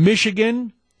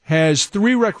 Michigan has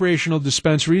 3 recreational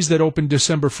dispensaries that opened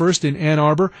December 1st in Ann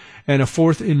Arbor and a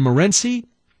 4th in Morenci.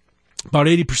 About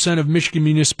 80% of Michigan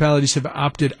municipalities have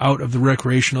opted out of the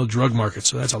recreational drug market,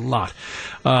 so that's a lot.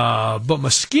 But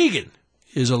Muskegon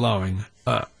is allowing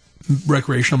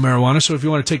recreational marijuana, so if you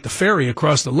want to take the ferry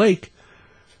across the lake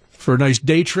for a nice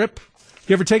day trip.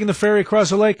 You ever taken the ferry across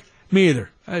the lake? Me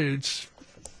either. I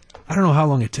don't know how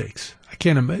long it takes. I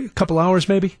can't imagine. A couple hours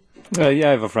maybe? Yeah,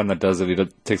 I have a friend that does it.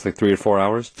 It takes like 3 or 4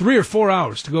 hours. 3 or 4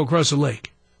 hours to go across the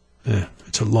lake. Yeah,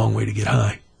 it's a long way to get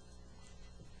high.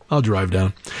 I'll drive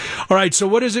down. All right, so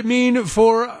what does it mean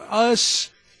for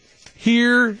us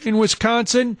here in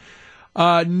Wisconsin?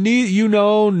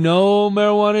 No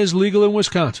marijuana is legal in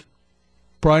Wisconsin.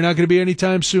 Probably not going to be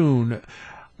anytime soon.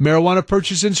 Marijuana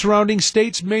purchased in surrounding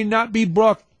states may not be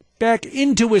brought back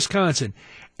into Wisconsin.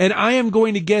 And I am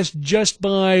going to guess just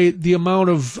by the amount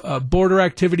of border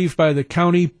activity by the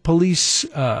county police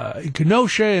in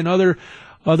Kenosha and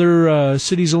other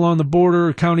cities along the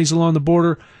border, counties along the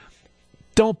border.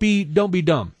 Don't be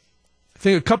dumb. I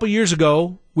think a couple years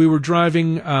ago we were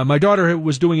driving. My daughter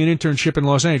was doing an internship in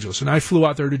Los Angeles, and I flew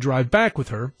out there to drive back with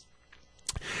her.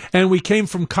 And we came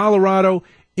from Colorado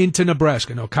into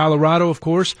Nebraska. Now, Colorado, of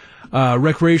course,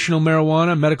 recreational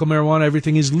marijuana, medical marijuana,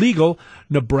 everything is legal.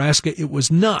 Nebraska, it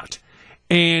was not.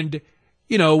 And,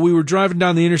 we were driving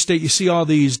down the interstate. You see all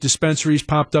these dispensaries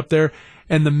popped up there.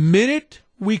 And the minute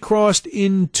we crossed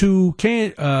into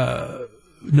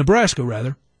Nebraska,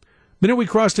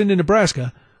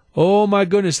 oh, my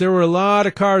goodness, there were a lot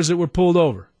of cars that were pulled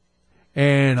over.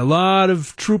 And a lot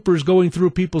of troopers going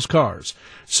through people's cars.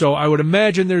 So I would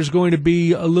imagine there's going to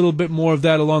be a little bit more of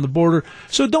that along the border.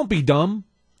 So don't be dumb.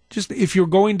 Just if you're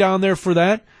going down there for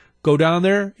that, go down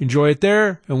there, enjoy it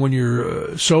there, and when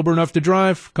you're sober enough to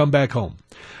drive, come back home.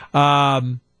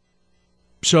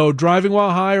 So driving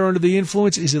while high or under the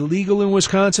influence is illegal in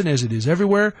Wisconsin, as it is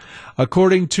everywhere.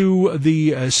 According to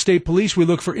the state police, we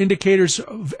look for indicators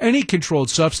of any controlled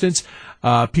substance.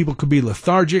 People could be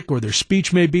lethargic, or their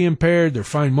speech may be impaired, their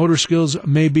fine motor skills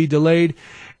may be delayed.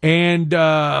 And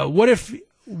what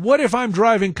if I'm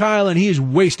driving Kyle and he is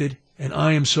wasted and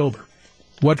I am sober?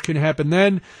 What can happen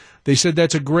then? They said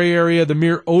that's a gray area. The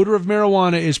mere odor of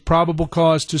marijuana is probable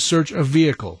cause to search a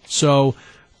vehicle. So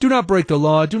do not break the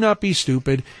law. Do not be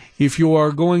stupid. If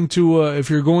you're going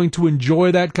to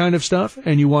enjoy that kind of stuff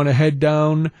and you want to head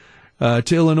down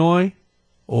to Illinois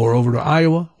or over to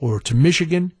Iowa or to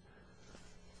Michigan,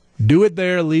 do it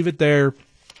there, leave it there,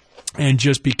 and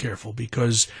just be careful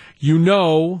because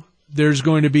there's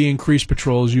going to be increased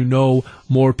patrols.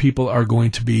 More people are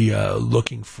going to be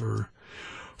looking for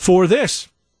this.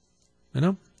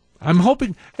 I'm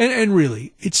hoping, and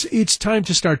really, it's time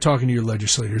to start talking to your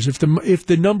legislators. If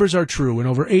the numbers are true, and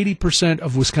over 80%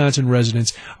 of Wisconsin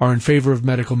residents are in favor of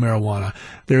medical marijuana,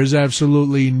 there is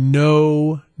absolutely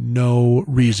no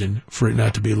reason for it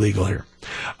not to be legal here.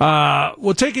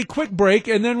 We'll take a quick break,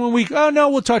 and then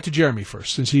we'll talk to Jeremy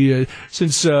first,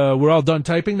 since we're all done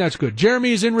typing. That's good.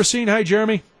 Jeremy is in Racine. Hi,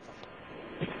 Jeremy.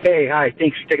 Hey, hi.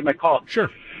 Thanks for taking my call. Sure.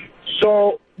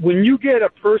 So, when you get a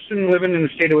person living in the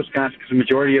state of Wisconsin, because the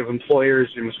majority of employers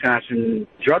in Wisconsin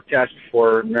drug test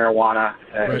for marijuana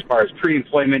as far as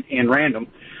pre-employment and random,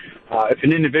 if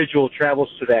an individual travels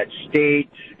to that state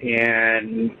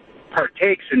and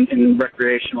partakes in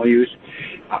recreational use,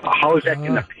 how is that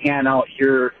going to pan out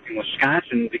here in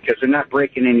Wisconsin? Because they're not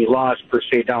breaking any laws per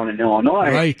se down in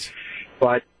Illinois. Right.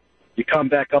 But you come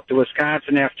back up to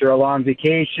Wisconsin after a long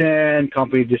vacation,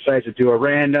 company decides to do a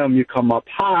random, you come up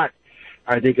hot.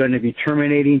 Are they going to be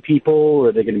terminating people, or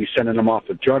are they going to be sending them off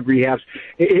to drug rehabs?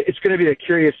 It's going to be a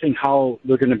curious thing how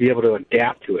they're going to be able to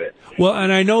adapt to it. Well,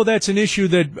 and I know that's an issue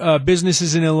that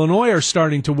businesses in Illinois are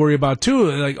starting to worry about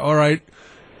too. Like, all right,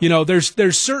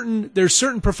 there's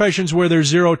certain professions where there's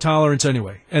zero tolerance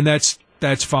anyway, and that's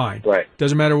fine. Right.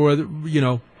 Doesn't matter whether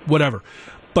whatever.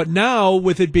 But now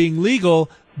with it being legal,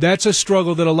 that's a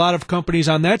struggle that a lot of companies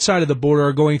on that side of the border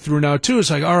are going through now too.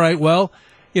 It's like, all right, well,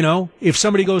 if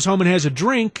somebody goes home and has a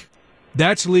drink,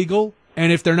 that's legal.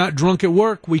 and if they're not drunk at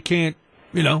work, we can't,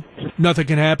 nothing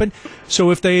can happen.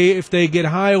 So if they get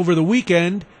high over the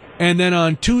weekend, and then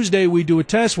on Tuesday we do a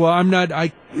test, well,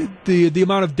 the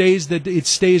amount of days that it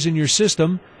stays in your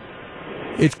system,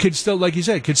 it could still, like you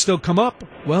said, could still come up.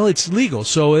 Well, it's legal,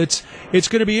 so it's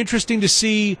going to be interesting to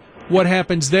see what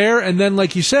happens there. And then,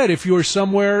 like you said, if you're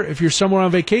somewhere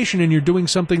on vacation and you're doing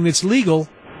something that's legal,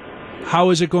 how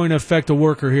is it going to affect a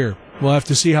worker here? We'll have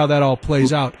to see how that all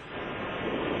plays out.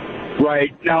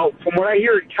 Right. Now, from what I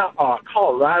hear in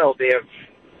Colorado, they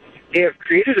have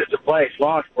created a device,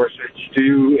 law enforcement, to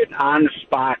do an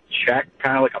on-the-spot check,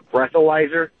 kind of like a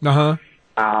breathalyzer. Uh-huh.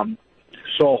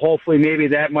 So hopefully maybe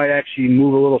that might actually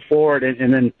move a little forward,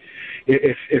 and then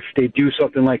if they do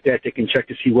something like that, they can check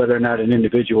to see whether or not an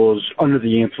individual is under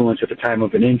the influence at the time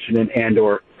of an incident and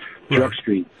or drug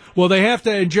screen. Well, they have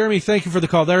to, and Jeremy, thank you for the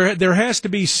call. There has to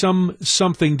be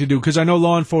something to do, because I know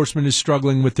law enforcement is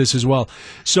struggling with this as well.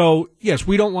 So yes,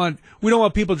 we don't want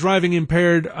people driving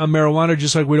impaired on marijuana,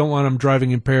 just like we don't want them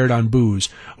driving impaired on booze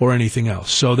or anything else.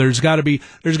 So there's got to be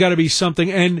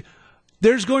something, and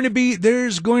there's going to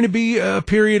be a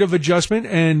period of adjustment,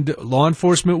 and law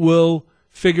enforcement will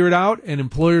figure it out, and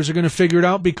employers are going to figure it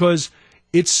out, because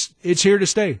it's here to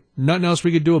stay. Nothing else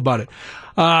we could do about it.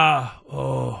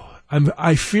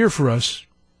 I fear for us,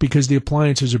 because the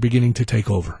appliances are beginning to take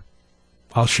over.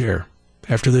 I'll share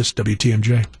after this.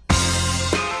 WTMJ.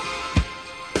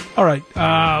 All right,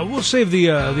 we'll save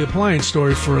the appliance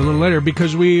story for a little later,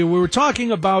 because we were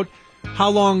talking about how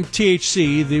long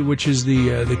THC, which is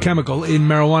the chemical in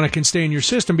marijuana, can stay in your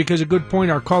system, because a good point,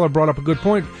 our caller brought up a good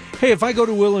point. Hey, if I go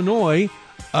to Illinois,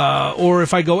 or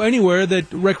if I go anywhere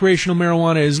that recreational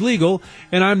marijuana is legal,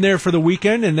 and I'm there for the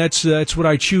weekend, and that's what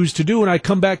I choose to do, and I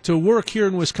come back to work here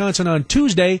in Wisconsin on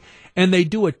Tuesday, and they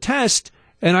do a test,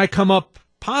 and I come up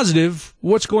positive,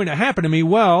 what's going to happen to me?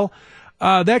 Well,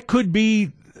 that could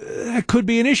be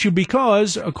an issue,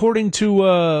 because according to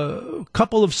a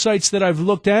couple of sites that I've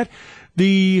looked at,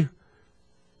 the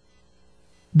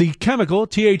chemical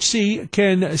THC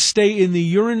can stay in the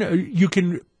urine. You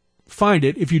can find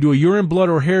it if you do a urine, blood,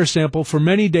 or hair sample for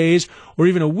many days or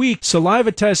even a week.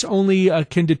 Saliva tests only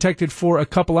can detect it for a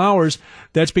couple hours.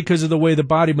 That's because of the way the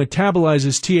body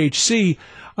metabolizes THC.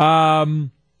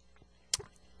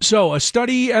 So a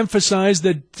study emphasized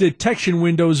that detection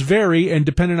windows vary and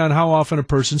dependent on how often a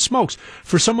person smokes.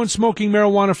 For someone smoking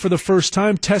marijuana for the first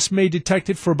time, tests may detect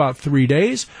it for about 3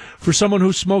 days. For someone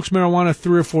who smokes marijuana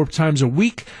 3 or 4 times a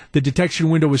week, the detection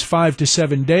window is 5 to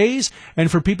 7 days. And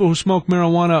for people who smoke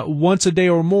marijuana once a day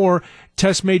or more,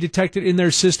 tests may detect it in their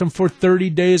system for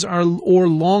 30 days or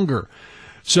longer.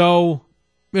 So,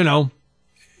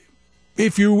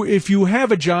 if you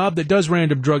have a job that does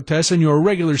random drug tests and you're a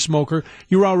regular smoker,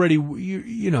 you're already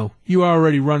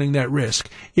running that risk.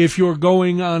 If you're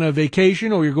going on a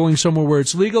vacation, or you're going somewhere where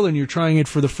it's legal and you're trying it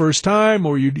for the first time,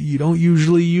 or you don't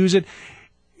usually use it,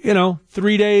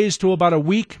 3 days to about a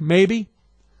week maybe.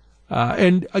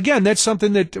 And again, that's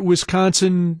something that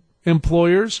Wisconsin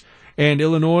employers and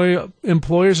Illinois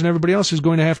employers and everybody else is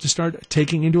going to have to start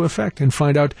taking into effect and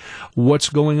find out what's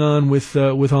going on with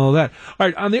all of that. All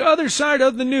right, on the other side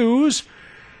of the news,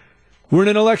 we're in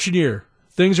an election year.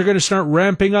 Things are going to start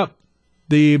ramping up.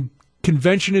 The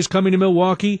convention is coming to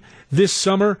Milwaukee this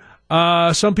summer.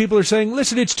 Some people are saying,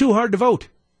 listen, it's too hard to vote.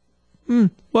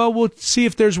 Well, we'll see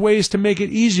if there's ways to make it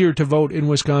easier to vote in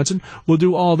Wisconsin. We'll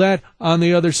do all that on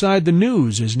the other side. The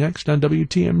news is next on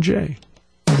WTMJ.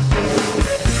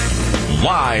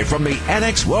 Live from the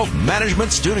Annex Wealth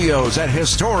Management Studios at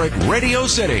historic Radio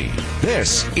City,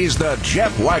 this is the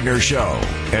Jeff Wagner Show.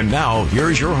 And now,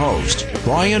 here's your host,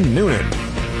 Brian Noonan.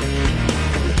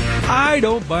 I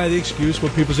don't buy the excuse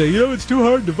when people say, it's too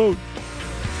hard to vote.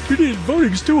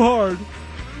 Voting's too hard.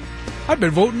 I've been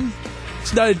voting.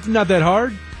 It's not that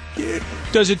hard.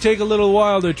 Does it take a little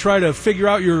while to try to figure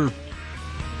out your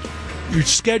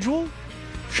schedule?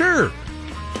 Sure.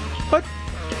 But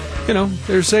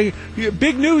they're saying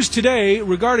big news today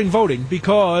regarding voting,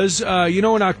 because in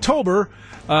October,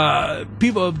 a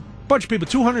bunch of people,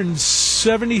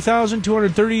 270,000,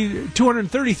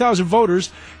 230,000 voters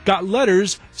got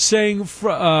letters saying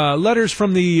letters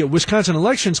from the Wisconsin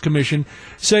Elections Commission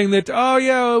saying that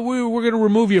we're going to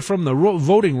remove you from the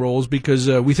voting rolls because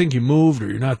we think you moved or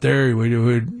you're not there.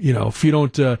 If you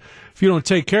don't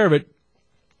take care of it.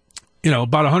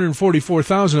 About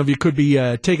 144,000 of you could be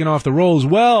taken off the rolls.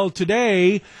 Well,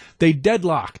 today they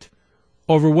deadlocked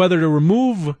over whether to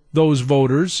remove those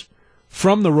voters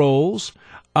from the rolls.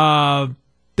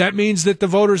 That means that the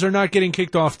voters are not getting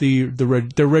kicked off.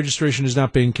 Their registration is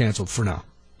not being canceled for now.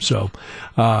 So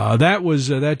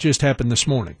that just happened this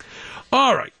morning.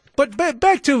 All right. But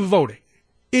back to voting.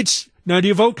 Now, do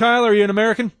you vote, Kyle? Are you an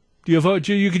American? Do you vote?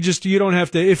 You don't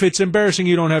have to. If it's embarrassing,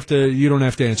 you don't have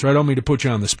to answer. I don't mean to put you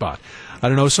on the spot. I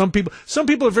don't know. Some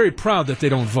people are very proud that they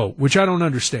don't vote, which I don't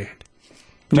understand.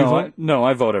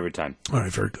 I vote every time. All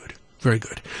right, very good. Very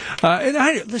good.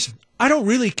 And listen, I don't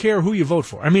really care who you vote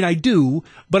for. I mean, I do,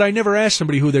 but I never ask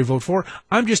somebody who they vote for.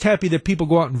 I'm just happy that people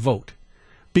go out and vote.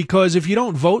 Because if you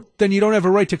don't vote, then you don't have a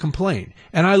right to complain.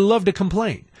 And I love to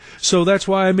complain. So that's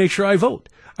why I make sure I vote.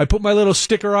 I put my little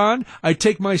sticker on, I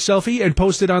take my selfie and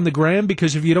post it on the gram,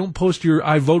 because if you don't post your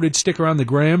I voted sticker on the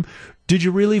gram, did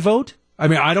you really vote? I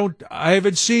mean, I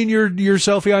haven't seen your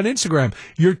selfie on Instagram.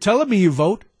 You're telling me you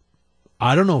vote.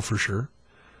 I don't know for sure.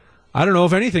 I don't know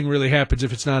if anything really happens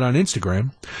if it's not on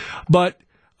Instagram. But,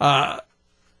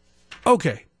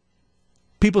 okay.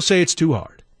 People say it's too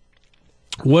hard.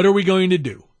 What are we going to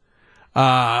do?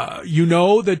 You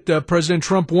know that President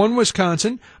Trump won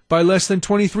Wisconsin by less than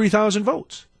 23,000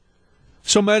 votes.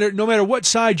 So no matter what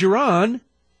side you're on,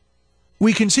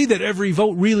 we can see that every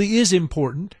vote really is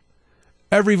important.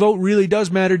 Every vote really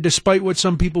does matter, despite what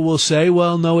some people will say.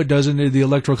 Well, no, it doesn't. The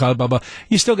Electoral College, blah, blah.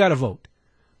 You still got to vote.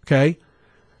 Okay?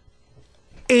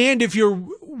 And if you're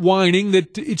whining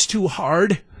that it's too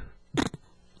hard,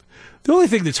 the only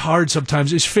thing that's hard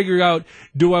sometimes is figuring out,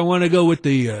 do I want to go with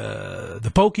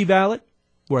the pokey ballot,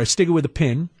 where I stick it with a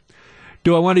pin?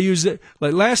 Do I want to use it?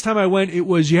 Like last time I went, it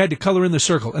was you had to color in the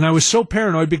circle. And I was so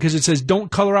paranoid because it says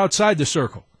don't color outside the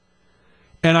circle.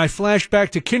 And I flashed back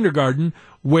to kindergarten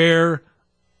where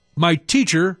my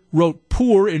teacher wrote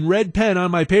poor in red pen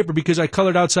on my paper because I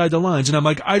colored outside the lines. And I'm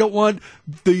like, I don't want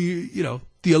the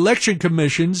election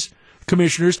commissioners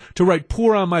to write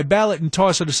poor on my ballot and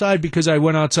toss it aside because I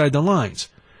went outside the lines.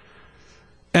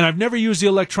 And I've never used the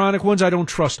electronic ones. I don't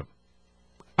trust them.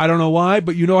 I don't know why,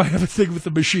 but I have a thing with the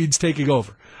machines taking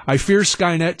over. I fear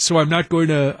Skynet, so I'm not going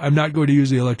to use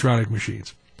the electronic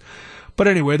machines. But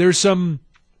anyway, the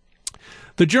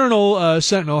Journal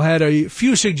Sentinel had a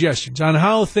few suggestions on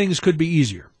how things could be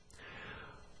easier.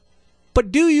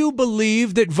 But do you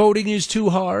believe that voting is too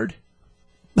hard?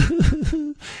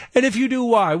 And if you do,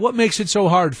 why? What makes it so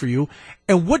hard for you?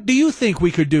 And what do you think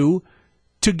we could do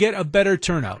to get a better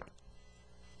turnout?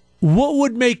 What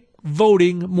would make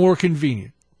voting more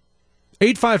convenient?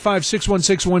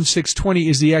 855-616-1620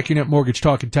 is the AccuNet Mortgage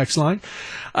Talk and Text line.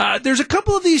 There's a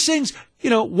couple of these things,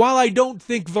 while I don't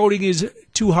think voting is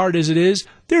too hard as it is,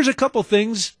 there's a couple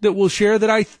things that we'll share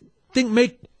that I think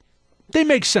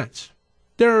make sense.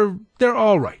 They're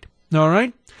all right. All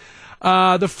right?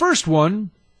 The first one,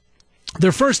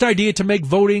 their first idea to make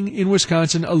voting in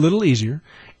Wisconsin a little easier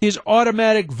is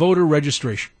automatic voter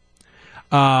registration.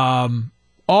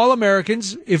 All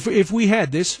Americans, if we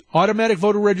had this, automatic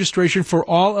voter registration for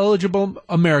all eligible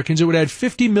Americans, it would add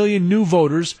 50 million new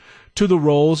voters to the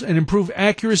rolls and improve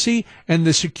accuracy and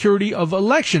the security of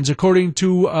elections, according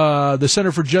to the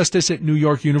Center for Justice at New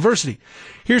York University.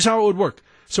 Here's how it would work.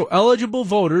 So eligible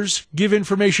voters give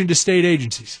information to state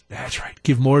agencies. That's right.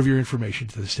 Give more of your information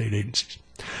to the state agencies.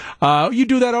 You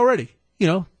do that already.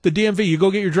 The DMV, you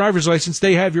go get your driver's license,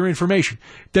 they have your information.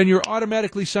 Then you're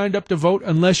automatically signed up to vote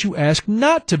unless you ask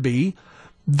not to be.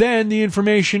 Then the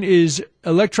information is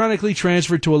electronically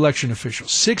transferred to election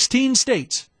officials. 16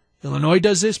 states. Illinois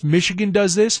does this. Michigan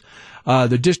does this.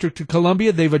 The District of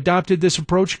Columbia, they've adopted this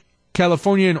approach.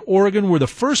 California and Oregon were the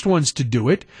first ones to do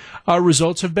it.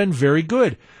 Results have been very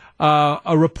good.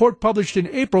 A report published in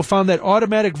April found that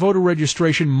automatic voter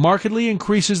registration markedly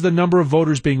increases the number of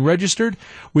voters being registered,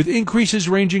 with increases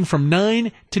ranging from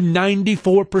 9 to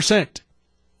 94%.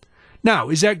 Now,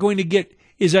 is that going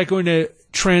to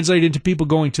translate into people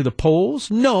going to the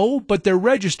polls? No, but they're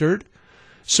registered,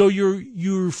 so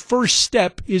your first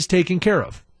step is taken care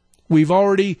of. We've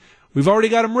already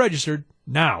got them registered.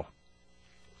 Now,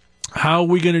 how are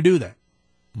we going to do that?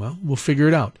 Well, we'll figure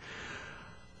it out.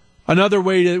 Another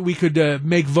way that we could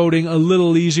make voting a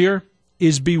little easier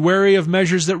is be wary of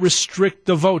measures that restrict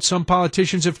the vote. Some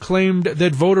politicians have claimed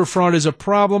that voter fraud is a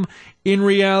problem. In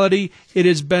reality, it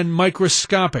has been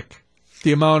microscopic,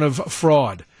 the amount of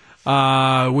fraud.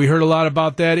 We heard a lot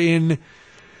about that in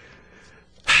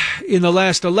the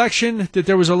last election, that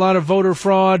there was a lot of voter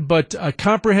fraud, but a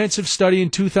comprehensive study in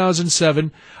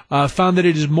 2007 found that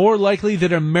it is more likely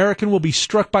that an American will be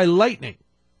struck by lightning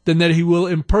than that he will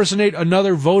impersonate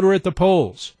another voter at the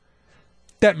polls.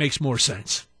 That makes more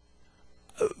sense.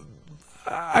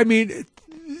 I mean,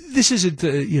 this isn't,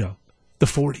 the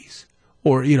 40s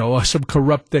or, some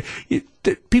corrupt thing.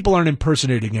 People aren't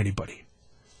impersonating anybody.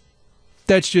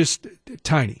 That's just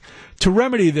tiny. To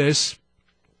remedy this,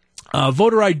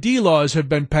 Voter ID laws have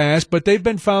been passed, but they've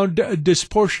been found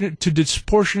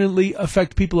disproportionately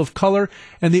affect people of color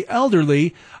and the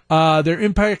elderly. Their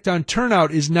impact on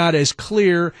turnout is not as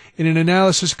clear. In an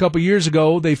analysis a couple years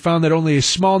ago, they found that only a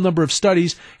small number of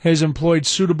studies has employed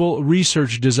suitable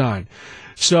research design.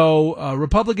 So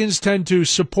Republicans tend to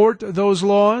support those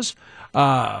laws.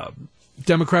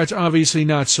 Democrats obviously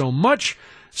not so much.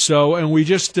 So, and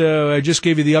I just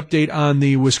gave you the update on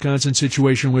the Wisconsin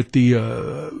situation with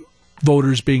the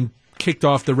voters being kicked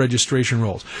off the registration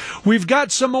rolls. We've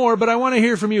got some more, but I want to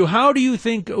hear from you. How do you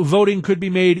think voting could be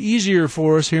made easier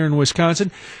for us here in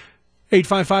Wisconsin?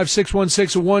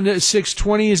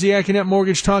 855-616-1620 is the Accunet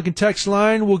Mortgage Talk and Text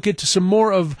line. We'll get to some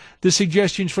more of the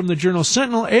suggestions from the Journal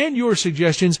Sentinel and your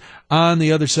suggestions on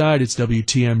the other side. It's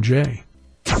WTMJ.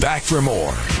 Back for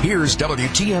more. Here's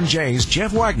WTMJ's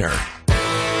Jeff Wagner.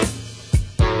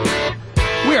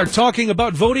 We are talking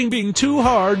about voting being too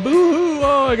hard. Boo-hoo.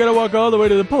 Oh, I got to walk all the way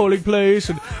to the polling place.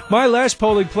 And my last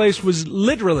polling place was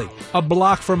literally a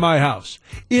block from my house.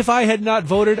 If I had not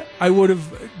voted,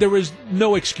 there was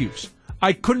no excuse.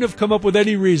 I couldn't have come up with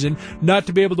any reason not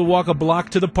to be able to walk a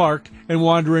block to the park and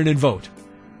wander in and vote.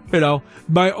 You know,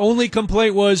 my only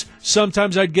complaint was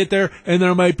sometimes I'd get there and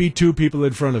there might be two people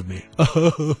in front of me.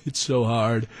 Oh, it's so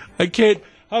hard. How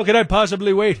can I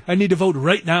possibly wait? I need to vote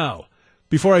right now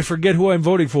before I forget who I'm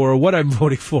voting for or what I'm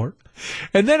voting for.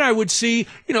 And then I would see,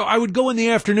 I would go in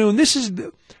the afternoon.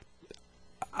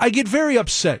 I get very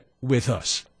upset with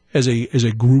us as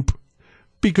a group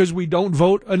because we don't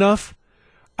vote enough.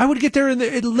 I would get there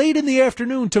late in the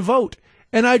afternoon to vote,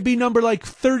 and I'd be number like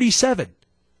 37.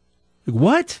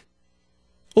 What?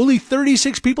 Only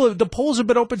 36 people? The polls have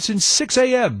been open since 6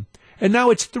 a.m., and now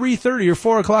it's 3:30 or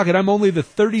 4 o'clock, and I'm only the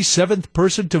 37th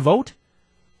person to vote?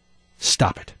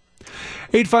 Stop it.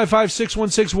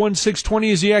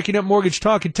 855-616-1620 is the Accunet Mortgage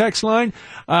Talk and Text line.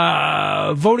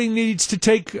 Voting needs to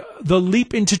take the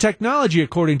leap into technology,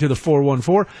 according to the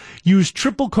 414. Use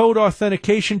triple code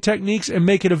authentication techniques and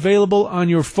make it available on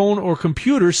your phone or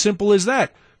computer. Simple as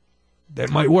that.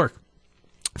 That might work.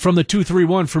 From the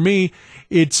 231, for me,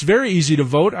 it's very easy to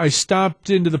vote. I stopped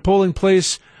into the polling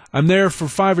place. I'm there for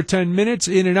 5 or 10 minutes,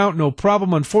 in and out, no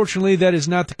problem. Unfortunately, that is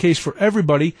not the case for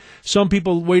everybody. Some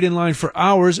people wait in line for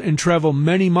hours and travel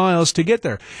many miles to get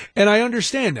there. And I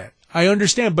understand that.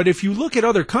 But if you look at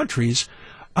other countries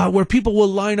where people will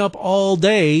line up all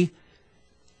day,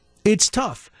 it's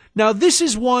tough. Now, this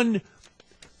is one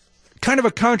kind of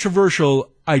a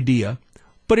controversial idea,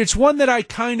 but it's one that I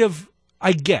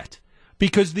get.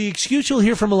 Because the excuse you'll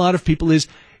hear from a lot of people is,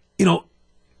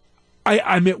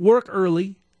 I'm at work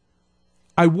early.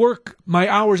 I work my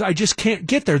hours. I just can't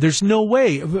get there. There's no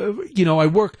way.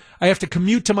 I have to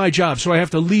commute to my job, so I have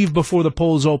to leave before the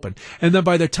polls open. And then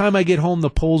by the time I get home, the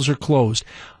polls are closed.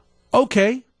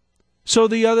 Okay. So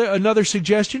another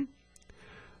suggestion?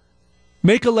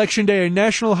 Make Election Day a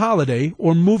national holiday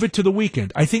or move it to the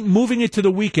weekend. I think moving it to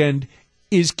the weekend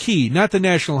is key, not the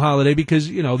national holiday,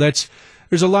 because,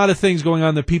 there's a lot of things going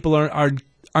on that people aren't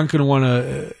going to want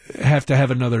to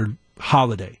have another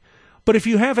holiday. But if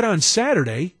you have it on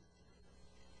Saturday,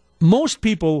 most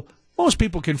people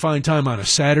can find time on a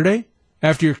Saturday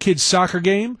after your kid's soccer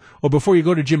game or before you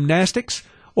go to gymnastics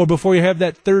or before you have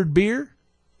that third beer.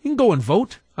 You can go and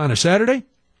vote on a Saturday.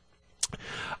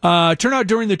 Turnout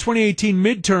during the 2018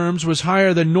 midterms was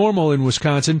higher than normal in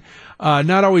Wisconsin.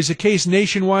 Not always the case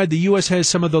nationwide. The U.S. has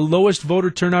some of the lowest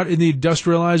voter turnout in the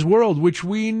industrialized world, which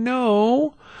we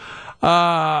know.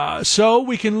 So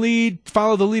we can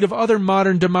follow the lead of other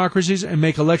modern democracies and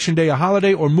make Election Day a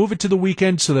holiday or move it to the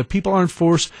weekend so that people aren't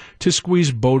forced to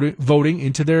squeeze voting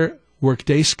into their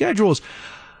workday schedules.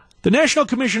 The National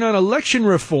Commission on Election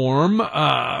Reform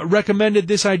recommended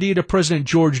this idea to President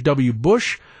George W.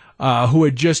 Bush, who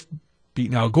had just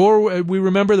beaten Al Gore. We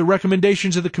remember the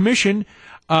recommendations of the commission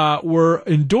were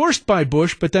endorsed by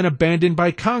Bush, but then abandoned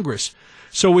by Congress.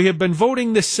 So we have been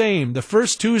voting the same, the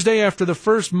first Tuesday after the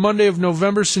first Monday of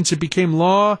November since it became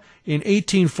law in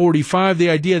 1845. The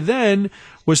idea then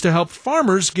was to help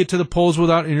farmers get to the polls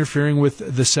without interfering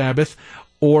with the Sabbath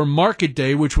or market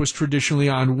day, which was traditionally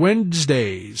on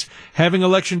Wednesdays. Having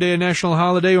Election Day a national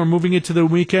holiday or moving it to the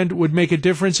weekend would make a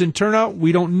difference in turnout.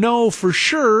 We don't know for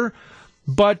sure,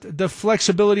 but the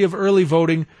flexibility of early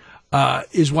voting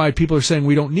is why people are saying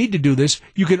we don't need to do this.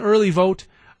 You can early vote.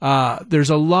 There's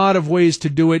a lot of ways to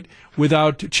do it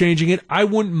without changing it. I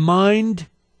wouldn't mind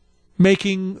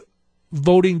making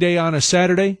voting day on a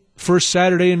Saturday, first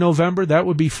Saturday in November. That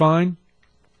would be fine.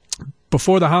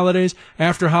 Before the holidays,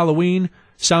 after Halloween,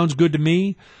 sounds good to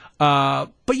me. But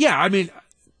yeah, I mean,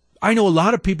 I know a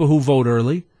lot of people who vote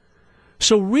early.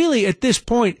 So really, at this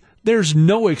point, there's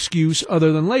no excuse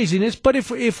other than laziness. But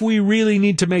if we really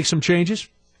need to make some changes,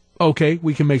 okay,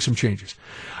 we can make some changes.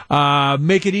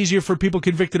 Make it easier for people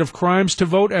convicted of crimes to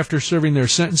vote after serving their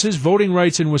sentences. Voting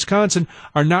rights in Wisconsin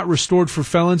are not restored for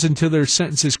felons until their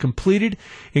sentence is completed,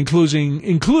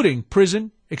 including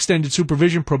prison, extended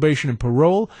supervision, probation, and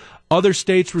parole. Other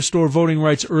states restore voting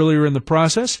rights earlier in the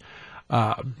process.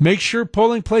 Make sure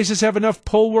polling places have enough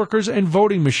poll workers and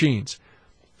voting machines.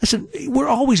 Listen, we're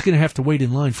always going to have to wait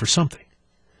in line for something.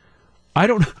 I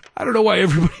don't know why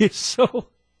everybody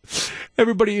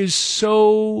is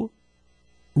so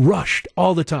rushed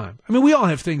all the time. I mean, we all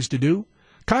have things to do.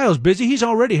 Kyle's busy. He's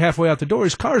already halfway out the door.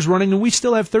 His car's running, and we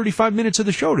still have 35 minutes of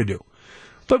the show to do.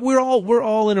 But we're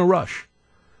all in a rush.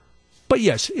 But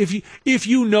yes, if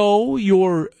you know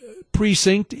your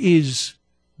precinct is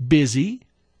busy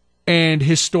and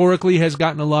historically has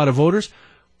gotten a lot of voters,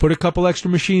 put a couple extra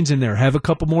machines in there. Have a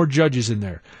couple more judges in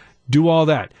there. Do all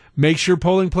that. Make sure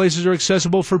polling places are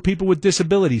accessible for people with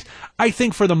disabilities. I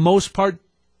think for the most part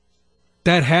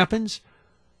that happens.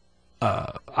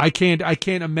 I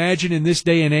can't imagine in this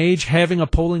day and age having a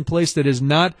polling place that is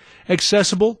not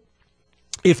accessible.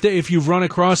 If you've run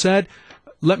across that,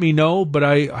 let me know. But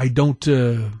I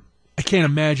can't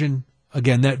imagine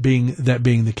again that being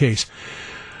the case.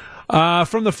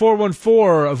 From the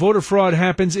 414, voter fraud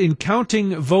happens in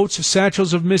counting votes,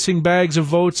 satchels of missing bags of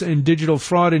votes, and digital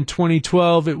fraud in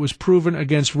 2012. It was proven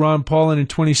against Ron Paul and in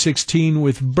 2016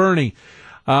 with Bernie.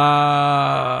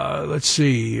 Let's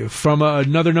see. From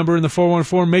another number in the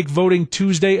 414, make voting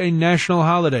Tuesday a national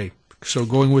holiday. So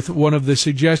going with one of the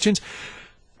suggestions.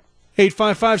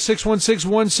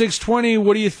 855-616-1620.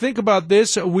 What do you think about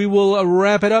this? We will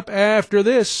wrap it up after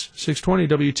this.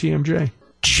 620 WTMJ.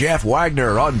 Jeff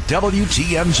Wagner on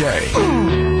WTMJ.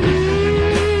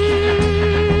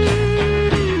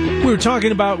 We were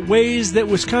talking about ways that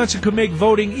Wisconsin could make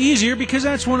voting easier because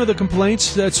that's one of the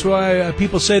complaints. That's why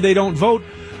people say they don't vote.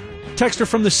 Texter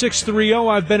from the 630,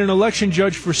 I've been an election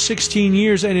judge for 16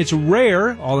 years, and it's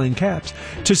rare, all in caps,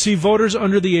 to see voters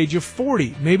under the age of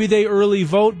 40. Maybe they early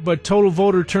vote, but total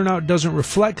voter turnout doesn't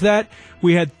reflect that.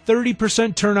 We had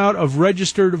 30% turnout of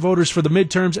registered voters for the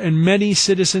midterms, and many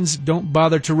citizens don't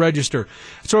bother to register.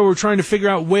 That's why we're trying to figure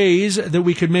out ways that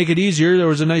we could make it easier. There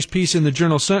was a nice piece in the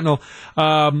Journal-Sentinel.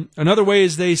 Another way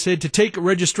is, they said, to take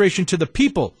registration to the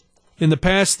people. In the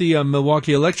past, the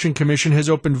Milwaukee Election Commission has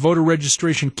opened voter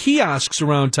registration kiosks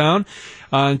around town,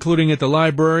 including at the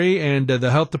library and the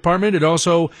health department. It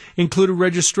also included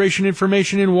registration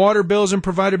information in water bills and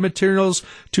provided materials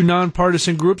to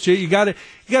nonpartisan groups. You got to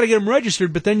get them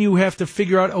registered, but then you have to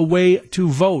figure out a way to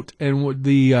vote. And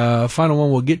the final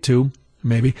one we'll get to,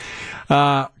 maybe,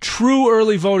 true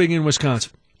early voting in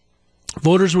Wisconsin.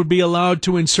 Voters would be allowed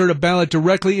to insert a ballot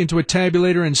directly into a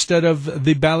tabulator instead of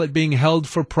the ballot being held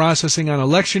for processing on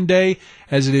Election Day,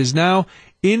 as it is now.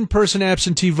 In-person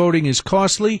absentee voting is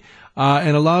costly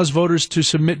and allows voters to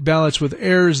submit ballots with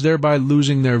errors, thereby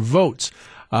losing their votes.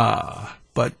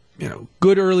 But,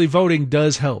 good early voting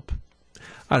does help.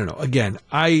 I don't know. Again,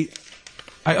 I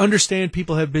understand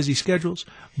people have busy schedules,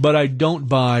 but I don't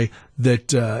buy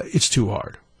that it's too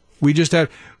hard.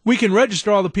 We can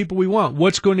register all the people we want.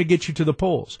 What's going to get you to the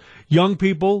polls? Young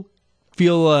people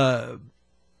feel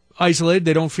isolated.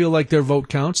 They don't feel like their vote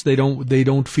counts. They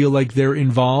don't feel like they're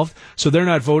involved. So they're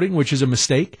not voting, which is a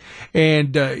mistake.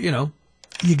 And you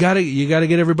gotta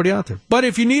get everybody out there. But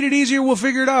if you need it easier, we'll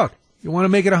figure it out. You want to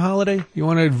make it a holiday? You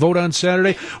want to vote on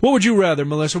Saturday? What would you rather,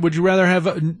 Melissa? Would you rather have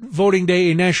voting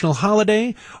day a national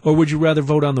holiday, or would you rather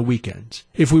vote on the weekends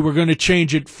if we were going to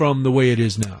change it from the way it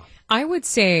is now? I would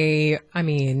say, a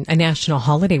national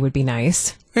holiday would be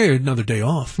nice. Hey, another day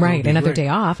off. Right, another day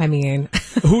off.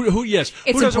 Who? Yes.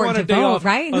 It's who doesn't want a day vote, off?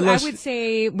 Right? Unless... I would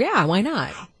say, yeah, why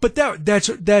not? But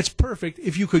that's perfect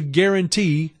if you could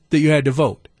guarantee that you had to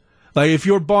vote. Like if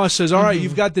your boss says, all right,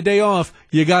 you've got the day off,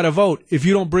 you got to vote. If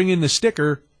you don't bring in the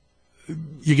sticker,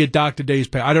 you get docked a day's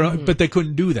pay. I don't know, but they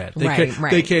couldn't do that.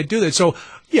 They can't do that. So,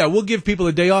 yeah, we'll give people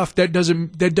a day off. That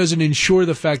doesn't ensure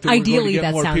the fact that ideally we're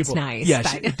going to get more people. Nice.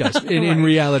 Yes, it does. In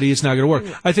reality, it's not going to work.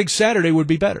 I think Saturday would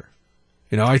be better.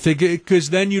 I think because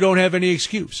then you don't have any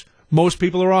excuse. Most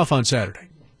people are off on Saturday.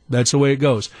 That's the way it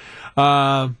goes.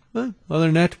 Other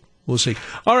than that, we'll see.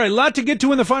 All right, a lot to get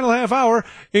to in the final half hour,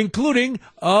 including,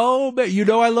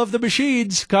 I love the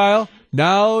machines, Kyle.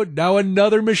 Now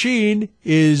another machine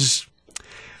is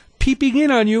peeping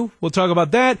in on you. We'll talk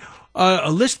about that.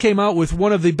 A list came out with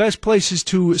one of the best places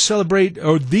to celebrate,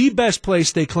 or the best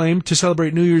place they claim to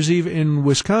celebrate New Year's Eve in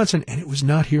Wisconsin, and it was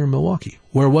not here in Milwaukee.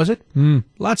 Where was it?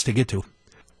 Lots to get to.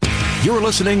 You're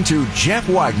listening to Jeff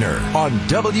Wagner on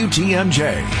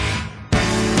WTMJ.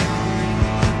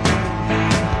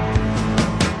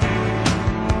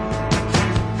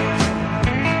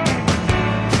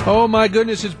 Oh, my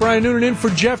goodness, it's Brian Noonan in for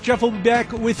Jeff. Jeff will be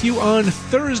back with you on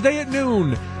Thursday at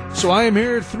noon. So I am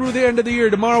here through the end of the year.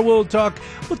 Tomorrow we'll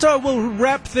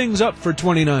wrap things up for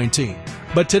 2019.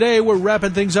 But today we're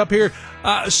wrapping things up here.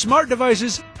 Smart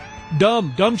devices,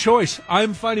 dumb choice.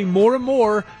 I'm finding more and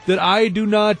more that I do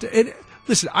not...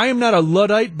 Listen, I am not a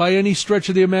Luddite by any stretch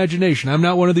of the imagination. I'm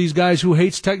not one of these guys who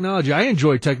hates technology. I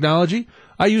enjoy technology.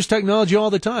 I use technology all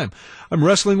the time. I'm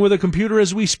wrestling with a computer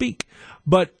as we speak.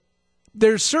 But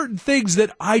there's certain things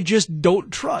that I just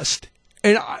don't trust.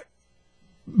 And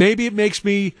maybe it makes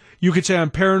me, you could say I'm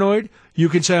paranoid, you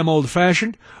could say I'm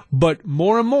old-fashioned, but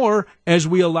more and more, as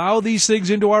we allow these things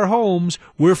into our homes,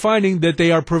 we're finding that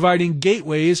they are providing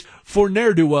gateways for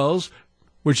ne'er-do-wells,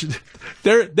 which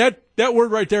that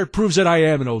word right there proves that I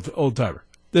am an old-timer.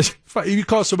 You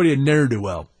call somebody a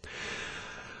ne'er-do-well.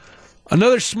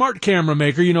 Another smart camera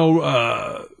maker,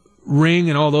 Ring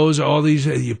and all these,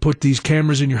 you put these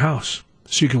cameras in your house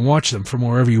so you can watch them from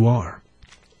wherever you are.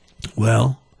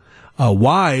 Well,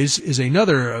 Wise is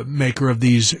another maker of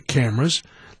these cameras.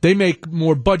 They make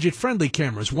more budget-friendly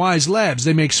cameras. Wise Labs,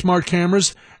 they make smart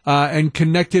cameras and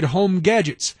connected home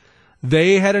gadgets.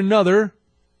 They had another.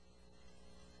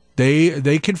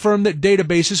 They confirmed that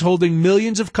databases holding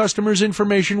millions of customers'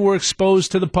 information were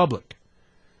exposed to the public.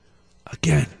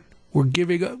 Again, we're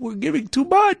giving too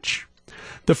much.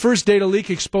 The first data leak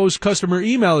exposed customer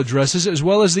email addresses as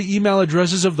well as the email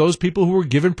addresses of those people who were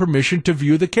given permission to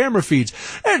view the camera feeds.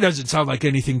 And it doesn't sound like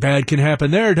anything bad can happen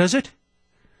there, does it?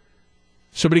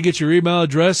 Somebody gets your email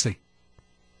address, they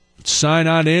sign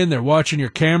on in, they're watching your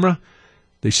camera,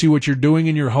 they see what you're doing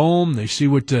in your home, they see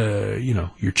what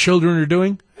your children are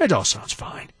doing. It all sounds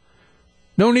fine.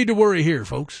 No need to worry here,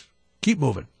 folks. Keep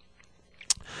moving.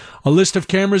 A list of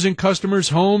cameras in customers'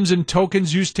 homes and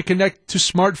tokens used to connect to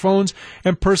smartphones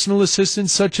and personal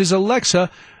assistants such as Alexa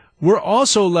were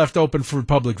also left open for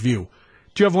public view.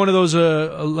 Do you have one of those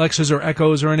Alexas or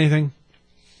Echoes or anything?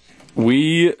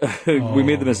 We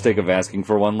made the mistake of asking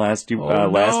for one last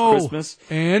Christmas.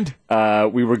 And?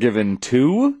 We were given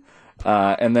two.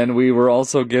 And then we were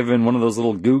also given one of those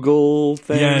little Google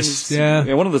things. Yes,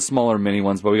 yeah. One of the smaller mini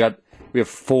ones, but we have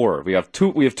four. We have two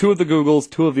of the Googles,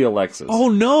 two of the Alexas. Oh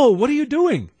no, what are you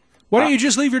doing? Why don't you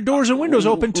just leave your doors and windows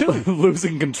open too?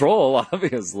 Losing control,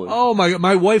 obviously. Oh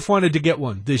my wife wanted to get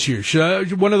one this year.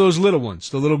 One of those little ones,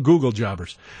 the little Google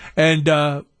jobbers.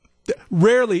 And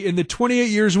rarely in the 28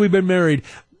 years we've been married,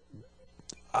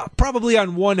 probably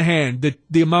on one hand,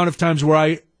 the amount of times where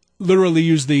I literally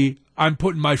use the I'm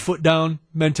putting my foot down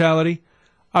mentality,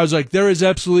 I was like, there is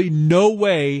absolutely no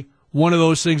way one of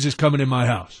those things is coming in my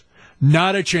house.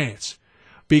 Not a chance.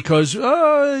 Because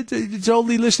it's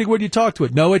only listening when you talk to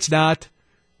it. No, it's not.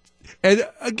 And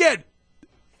again,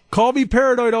 call me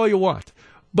paranoid all you want.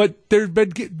 But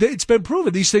it's been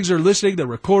proven. These things are listening, they're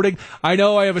recording. I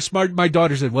know I have my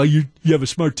daughter said, well, you have a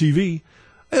smart TV.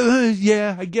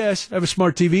 Yeah, I guess I have a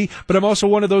smart TV. But I'm also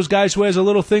one of those guys who has a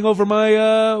little thing over my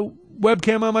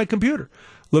webcam on my computer.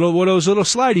 One of those little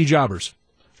slidey jobbers.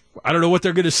 I don't know what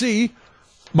they're going to see.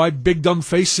 My big dumb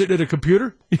face sitting at a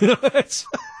computer.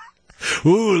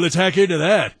 Ooh, let's hack into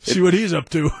that. See what he's up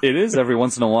to. It is every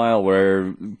once in a while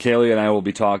where Kaylee and I will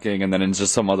be talking, and then in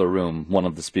just some other room, one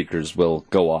of the speakers will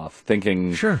go off,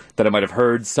 thinking that I might have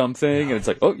heard something, and it's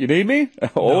like, oh, you need me?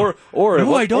 Or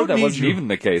that wasn't even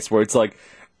the case, where it's like,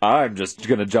 I'm just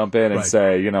going to jump in and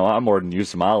say, I'm ordering you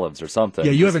some olives or something.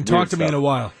 Yeah, you haven't talked to me in a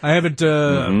while. I haven't,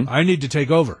 I need to take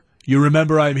over. You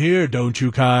remember I'm here, don't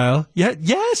you, Kyle? Yeah,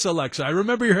 yes, Alexa, I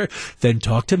remember you're here. Then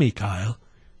talk to me, Kyle.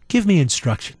 Give me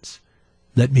instructions.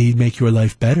 Let me make your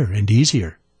life better and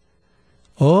easier.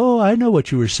 Oh, I know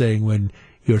what you were saying when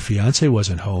your fiancé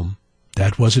wasn't home.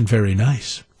 That wasn't very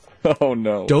nice. Oh,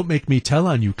 no. Don't make me tell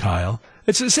on you, Kyle.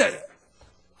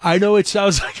 I know it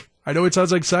sounds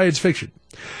like science fiction.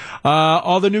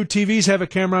 All the new TVs have a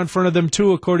camera in front of them,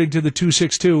 too, according to the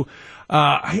 262.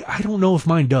 I don't know if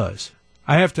mine does.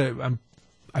 I have to.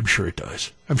 I'm sure it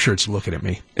does. I'm sure it's looking at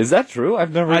me. Is that true?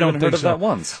 I've never even heard of that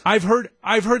once. I've heard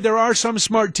there are some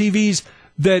smart TVs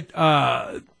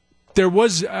that there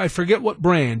was, I forget what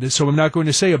brand, so I'm not going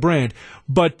to say a brand,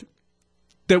 but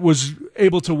that was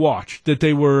able to watch, that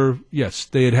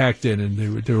they had hacked in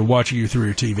and they were watching you through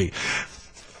your TV.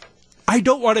 I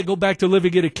don't want to go back to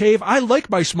living in a cave. I like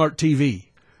my smart TV.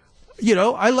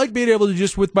 I like being able to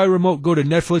just with my remote go to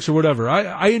Netflix or whatever.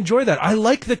 I enjoy that. I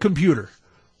like the computer.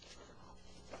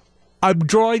 I'm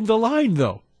drawing the line,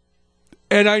 though.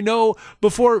 And I know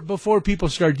before people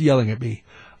start yelling at me,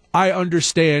 I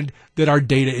understand that our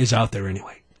data is out there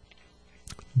anyway.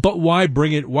 But why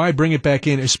bring it back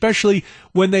in, especially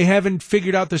when they haven't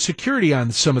figured out the security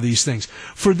on some of these things?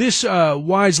 For this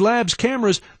Wise Labs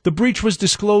cameras, the breach was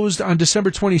disclosed on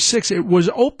December 26th. It was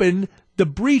open. The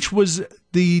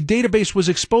database was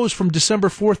exposed from December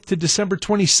 4th to December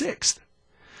 26th.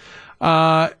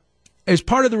 As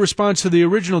part of the response to the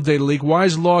original data leak,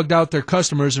 Wise logged out their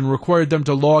customers and required them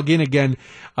to log in again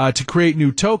to create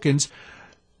new tokens.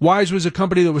 Wise was a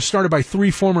company that was started by 3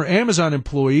 former Amazon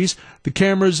employees.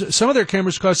 Some of their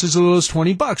cameras cost as little as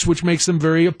 $20, which makes them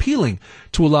very appealing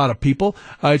to a lot of people.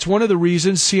 It's one of the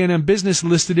reasons CNN Business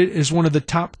listed it as one of the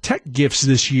top tech gifts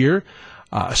this year.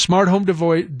 Smart home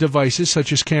devices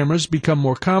such as cameras become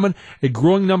more common. A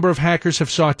growing number of hackers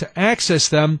have sought to access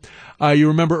them. You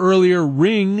remember earlier,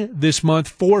 Ring this month,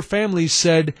 4 families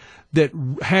said that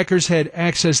hackers had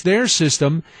accessed their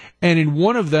system, and in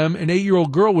one of them, an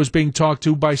 8-year-old girl was being talked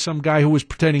to by some guy who was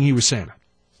pretending he was Santa.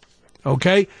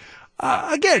 Okay?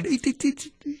 Again,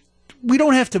 we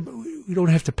don't have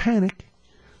to panic.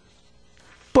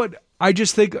 But I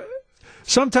just think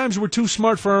sometimes we're too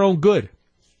smart for our own good.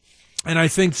 And I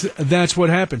think that's what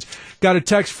happens. Got a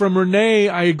text from Renee.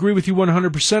 I agree with you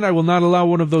 100%. I will not allow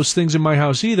one of those things in my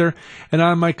house either. And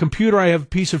on my computer, I have a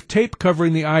piece of tape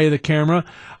covering the eye of the camera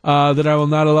that I will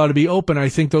not allow to be open. I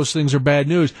think those things are bad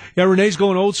news. Yeah, Renee's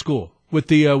going old school with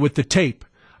the tape.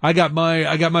 I got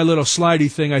my little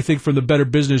slidey thing, I think, from the Better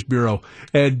Business Bureau.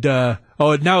 And now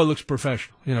it looks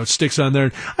professional. It sticks on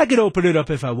there. I can open it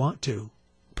up if I want to,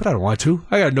 but I don't want to.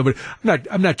 I got nobody.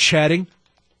 I'm not chatting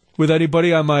with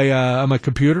anybody on my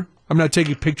computer. I'm not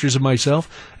taking pictures of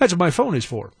myself. That's what my phone is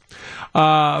for.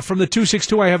 From the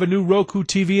 262, I have a new Roku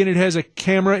TV, and it has a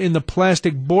camera in the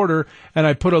plastic border, and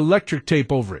I put electric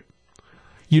tape over it.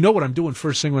 You know what I'm doing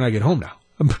first thing when I get home now.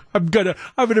 I'm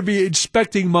gonna be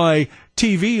inspecting my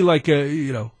TV like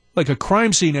a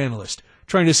crime scene analyst,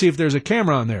 trying to see if there's a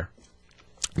camera on there.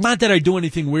 Not that I do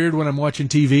anything weird when I'm watching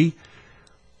TV.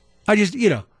 I just,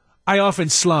 I often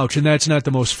slouch, and that's not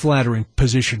the most flattering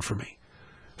position for me.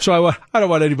 So I don't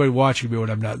want anybody watching me when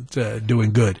I'm not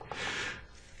doing good.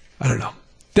 I don't know.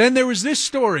 Then there was this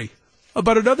story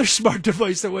about another smart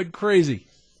device that went crazy.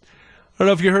 I don't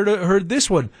know if you heard this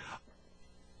one.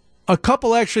 A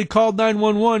couple actually called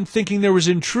 911 thinking there was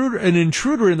an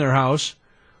intruder in their house,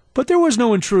 but there was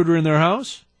no intruder in their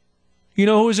house. You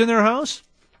know who was in their house?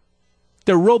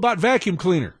 Their robot vacuum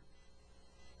cleaner.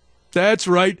 That's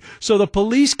right. So the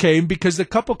police came because the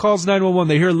couple calls 911.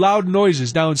 They hear loud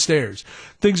noises downstairs.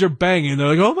 Things are banging. They're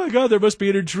like, oh, my God, there must be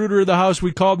an intruder in the house.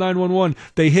 We called 911.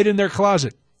 They hid in their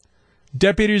closet.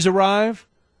 Deputies arrive.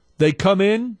 They come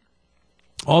in.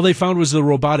 All they found was the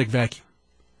robotic vacuum.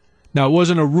 Now, it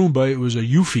wasn't a Roomba. It was a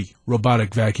Eufy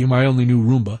robotic vacuum. I only knew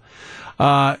Roomba.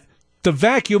 The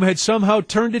vacuum had somehow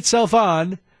turned itself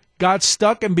on, got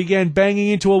stuck, and began banging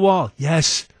into a wall.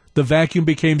 Yes, the vacuum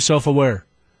became self-aware.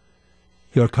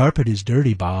 Your carpet is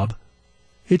dirty, Bob.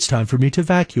 It's time for me to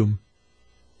vacuum.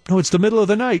 No, it's the middle of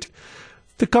the night.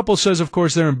 The couple says, of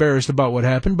course, they're embarrassed about what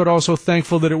happened, but also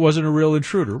thankful that it wasn't a real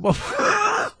intruder. Well,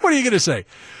 what are you going to say?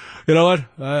 You know what?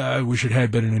 I wish it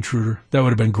had been an intruder. That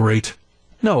would have been great.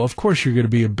 No, of course you're going to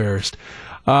be embarrassed.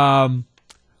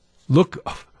 Look,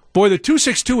 boy, the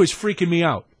 262 is freaking me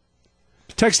out.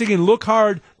 Texting in, look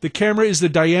hard. The camera is the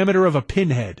diameter of a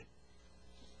pinhead.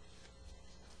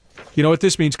 You know what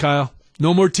this means, Kyle?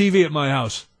 No more TV at my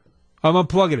house. I'm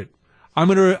unplugging it.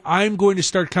 I'm going to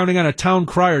start counting on a town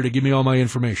crier to give me all my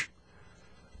information.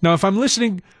 Now, if I'm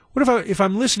listening, if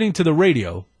I'm listening to the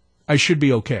radio, I should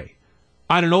be okay.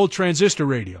 On an old transistor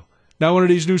radio, not one of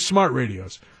these new smart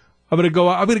radios. I'm going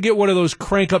to get one of those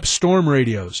crank up storm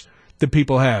radios that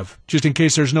people have, just in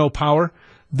case there's no power.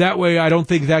 That way, I don't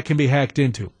think that can be hacked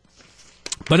into.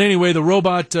 But anyway, the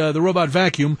robot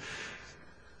vacuum,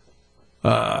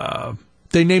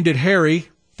 they named it Harry.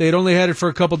 They had only had it for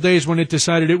a couple days when it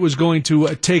decided it was going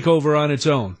to take over on its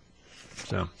own.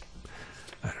 So,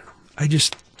 I don't know.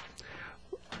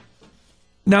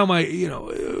 Now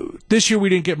this year we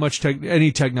didn't get much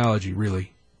any technology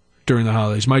really during the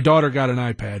holidays. My daughter got an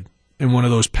iPad and one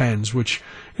of those pens, which,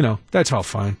 that's all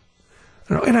fine.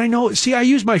 And I know, I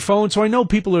use my phone, so I know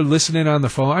people are listening on the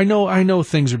phone. I know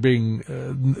things are being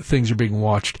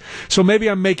watched. So maybe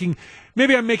I'm making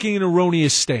an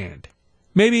erroneous stand.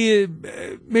 Maybe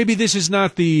this is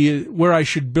not where I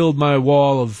should build my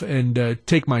wall and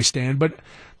take my stand. But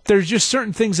there's just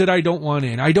certain things that I don't want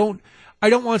in. I don't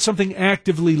want something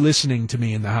actively listening to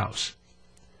me in the house.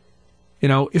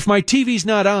 If my TV's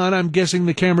not on, I'm guessing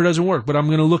the camera doesn't work. But I'm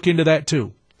going to look into that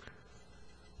too.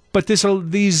 But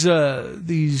these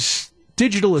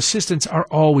digital assistants are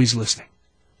always listening,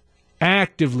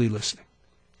 actively listening.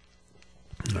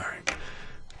 All right.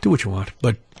 Do what you want,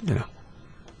 but,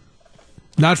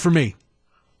 not for me.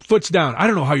 Foot's down. I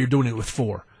don't know how you're doing it with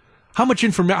 4. How much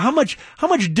how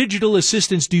much digital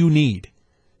assistance do you need?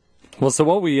 Well, so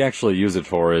what we actually use it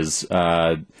for is with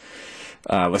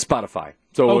Spotify.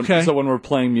 So when we're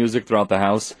playing music throughout the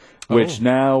house, which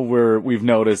now we've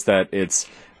noticed that it's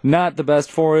not the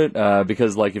best for it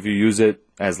because, like, if you use it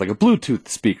as like a Bluetooth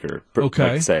speaker,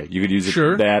 like say, you could use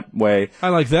it that way. I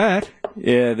like that.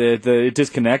 Yeah, it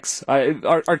disconnects.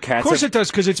 Our cats. Of course it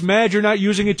does, because it's mad you're not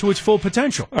using it to its full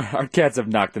potential. Our cats have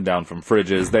knocked them down from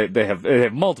fridges. They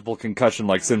have multiple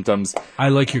concussion-like symptoms. I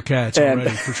like your cats already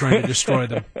for trying to destroy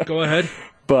them. Go ahead.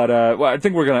 But I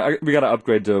think we got to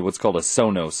upgrade to what's called a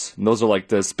Sonos. And those are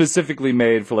like specifically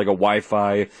made for like a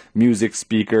Wi-Fi music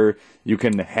speaker. You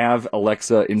can have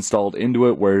Alexa installed into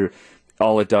it, where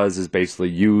all it does is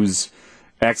basically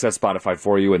access Spotify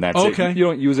for you, and that's it. You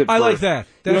don't use it. I like that.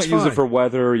 That's you don't use it for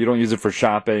weather. You don't use it for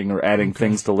shopping or adding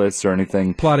things to lists or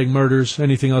anything. Plotting murders,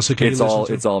 anything else that can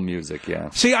it's all music. Yeah.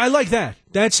 See, I like that.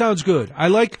 That sounds good. I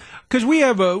like, because we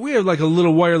have like a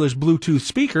little wireless Bluetooth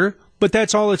speaker, but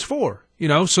that's all it's for.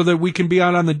 So that we can be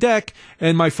out on the deck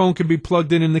and my phone can be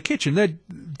plugged in the kitchen.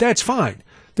 That's fine.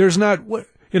 There's not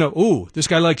this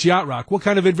guy likes yacht rock. What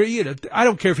kind of I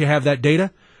don't care if you have that data.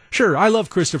 Sure, I love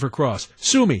Christopher Cross.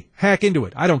 Sue me. Hack into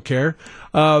it. I don't care.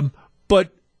 But I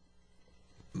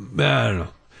don't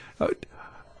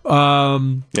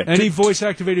know. Any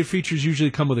voice-activated features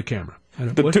usually come with a camera.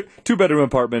 The two-bedroom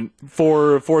apartment,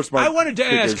 four smart. I wanted to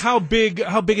ask how big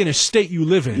an estate you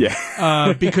live in.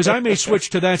 Yeah. Because I may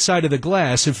switch to that side of the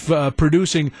glass if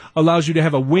producing allows you to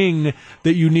have a wing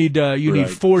that you need. You need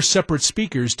 4 separate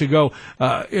speakers to go.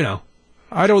 I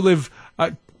don't live.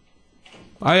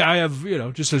 I have,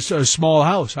 just a small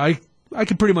house. I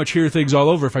can pretty much hear things all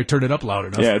over if I turn it up loud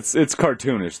enough. Yeah, it's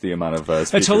cartoonish, the amount of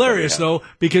speakers. It's hilarious, though,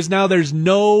 because now there's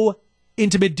no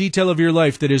intimate detail of your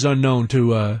life that is unknown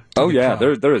to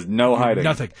there is no hiding.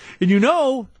 Nothing.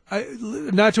 And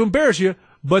not to embarrass you,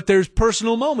 but there's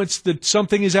personal moments that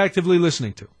something is actively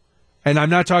listening to. And I'm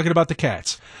not talking about the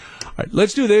cats. All right,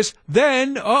 let's do this.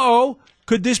 Then,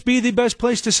 could this be the best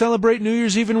place to celebrate New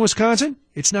Year's Eve in Wisconsin?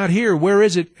 It's not here. Where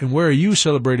is it? And where are you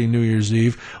celebrating New Year's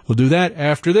Eve? We'll do that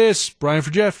after this. Brian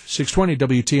for Jeff,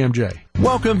 620 WTMJ.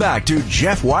 Welcome back to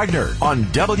Jeff Wagner on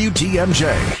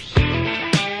WTMJ.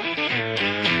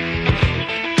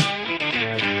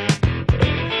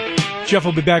 Jeff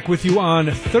will be back with you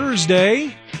on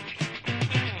Thursday.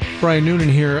 Brian Noonan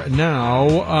here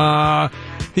now.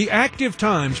 The Active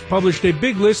Times published a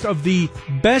big list of the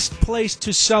best place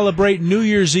to celebrate New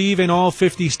Year's Eve in all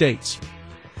 50 states.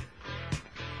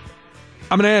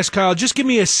 I'm going to ask Kyle, just give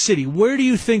me a city. Where do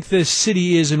you think this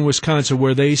city is in Wisconsin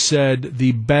where they said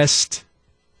the best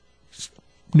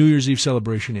New Year's Eve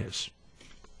celebration is?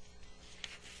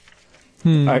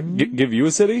 Give you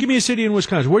a city? Give me a city in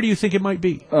Wisconsin. Where do you think it might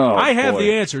be? I have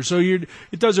the answer, so it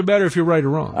doesn't matter if you're right or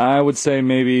wrong. I would say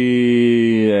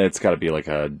maybe it's got to be like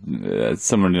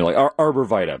somewhere near like Arbor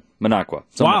Vitae, Minocqua.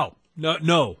 Wow.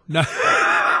 No.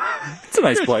 It's a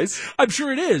nice place. I'm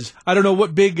sure it is. I don't know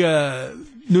what big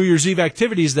New Year's Eve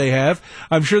activities they have.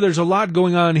 I'm sure there's a lot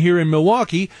going on here in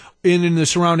Milwaukee in the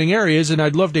surrounding areas, and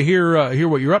I'd love to hear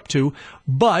what you're up to.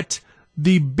 But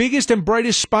the biggest and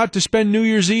brightest spot to spend New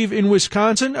Year's Eve in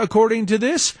Wisconsin, according to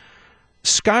this,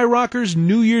 Skyrockers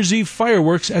New Year's Eve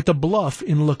fireworks at the Bluff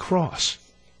in La Crosse.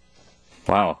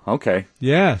 Wow, okay.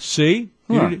 Yeah, see?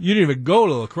 You didn't even go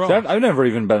to La Crosse. See, I've never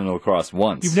even been to La Crosse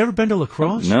once. You've never been to La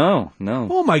Crosse? No.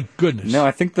 Oh, my goodness. No,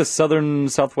 I think the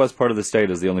southwest part of the state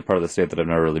is the only part of the state that I've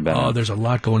never really been in. Oh, there's a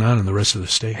lot going on in the rest of the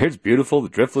state. It's beautiful, the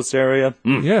Driftless area.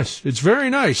 Yes, it's very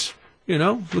nice.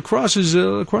 La Crosse is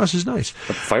nice.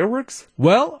 But fireworks?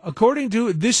 Well, according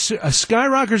to this,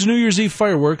 Skyrockers New Year's Eve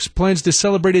fireworks plans to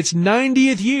celebrate its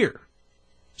 90th year.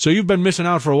 So you've been missing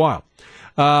out for a while.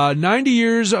 90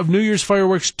 years of New Year's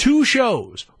fireworks, 2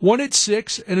 shows, one at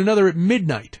 6 and another at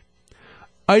midnight.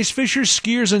 Ice fishers,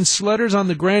 skiers, and sledders on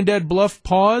the Grandad Bluff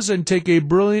pause and take in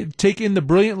the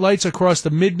brilliant lights across the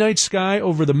midnight sky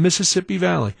over the Mississippi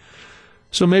Valley.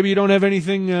 So maybe you don't have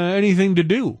anything to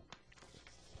do.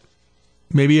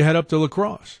 Maybe you head up to La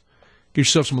Crosse. Get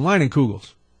yourself some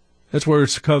Leinenkugels. That's where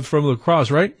it's come from, La Crosse,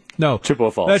 right? No. Chippewa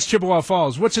Falls. That's Chippewa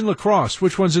Falls. What's in La Crosse?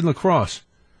 Which one's in La Crosse?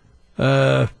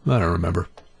 I don't remember.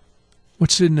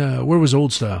 What's in, where was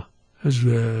Old Style?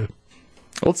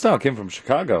 Old Style came from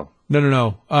Chicago.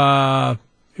 No.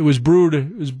 It was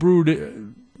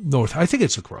brewed north. I think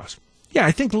it's La Crosse. Yeah,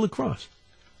 I think La Crosse.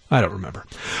 I don't remember.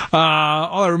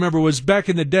 All I remember was back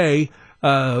in the day,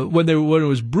 when it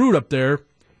was brewed up there,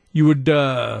 you would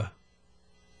go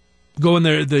in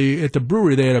there at the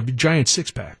brewery. They had a giant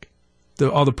 6-pack.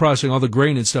 all the processing, all the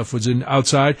grain and stuff was in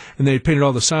outside, and they painted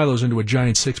all the silos into a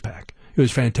giant 6-pack. It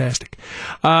was fantastic.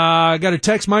 I got a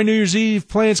text. My New Year's Eve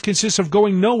plans consist of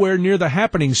going nowhere near the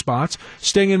happening spots,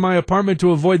 staying in my apartment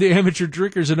to avoid the amateur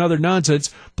drinkers and other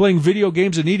nonsense, playing video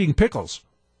games and eating pickles.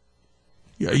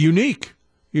 Yeah, unique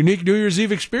New Year's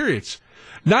Eve experience.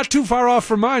 Not too far off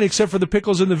from mine, except for the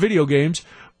pickles and the video games.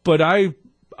 But I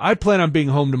plan on being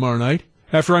home tomorrow night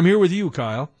after I'm here with you,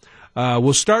 Kyle.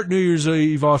 We'll start New Year's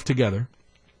Eve off together.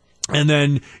 And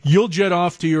then you'll jet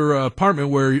off to your apartment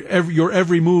where your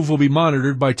every move will be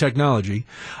monitored by technology.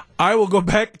 I will go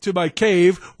back to my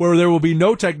cave where there will be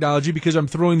no technology because I'm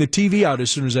throwing the TV out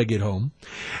as soon as I get home.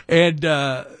 And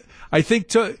I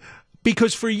think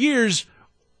because for years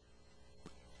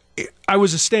I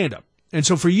was a stand-up. And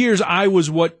so for years I was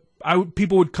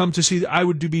people would come to see. I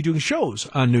would be doing shows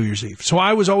on New Year's Eve. So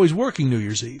I was always working New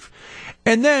Year's Eve.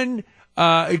 And then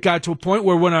it got to a point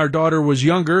where when our daughter was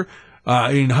younger,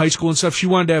 in high school and stuff, she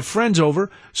wanted to have friends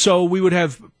over, so we would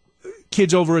have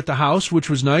kids over at the house, which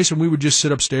was nice, and we would just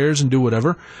sit upstairs and do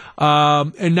whatever.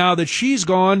 And now that she's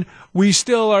gone, we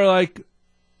still are like,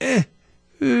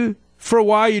 for a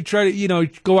while you try to,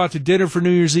 go out to dinner for New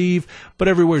Year's Eve, but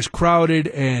everywhere's crowded,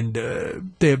 and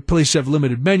places have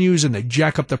limited menus, and they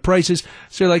jack up the prices.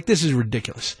 So they're like, this is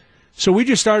ridiculous. So we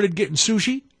just started getting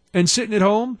sushi and sitting at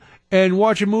home and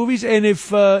watching movies, and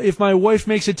if my wife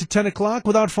makes it to 10 o'clock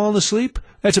without falling asleep,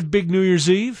 that's a big New Year's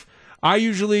Eve. I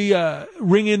usually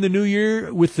ring in the New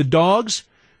Year with the dogs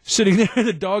sitting there.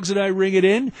 The dogs and I ring it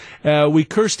in. We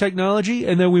curse technology,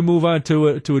 and then we move on to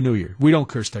a New Year. We don't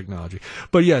curse technology,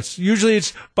 but yes, usually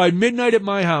it's by midnight at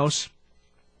my house.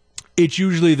 It's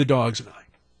usually the dogs and I.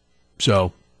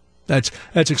 So that's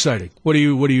exciting. What are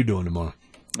you doing tomorrow?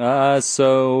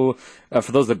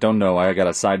 For those that don't know, I got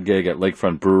a side gig at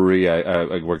Lakefront Brewery.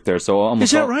 I work there. So almost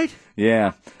is that right?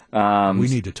 Yeah. We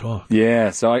need to talk. Yeah,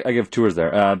 so I give tours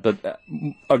there. But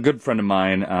a good friend of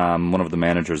mine, one of the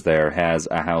managers there, has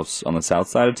a house on the south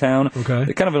side of town. Okay.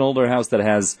 It's kind of an older house that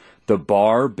has the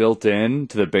bar built in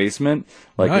to the basement.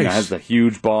 Like, nice. It has the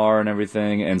huge bar and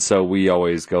everything. And so we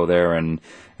always go there and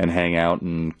hang out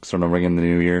and sort of ring in the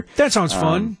new year. That sounds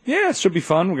fun. Yeah, it should be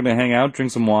fun. We're going to hang out,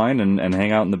 drink some wine, and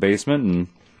hang out in the basement and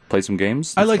play some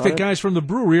games. I like that guys from the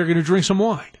brewery are going to drink some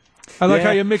wine. I like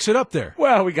how you mix it up there.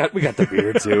 Well, we got the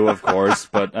beer too, of course,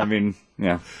 but I mean,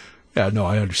 yeah. Yeah, no,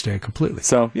 I understand completely.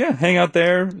 So, yeah, hang out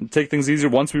there, take things easier.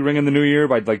 Once we ring in the new year,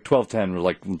 by like 12:10, we're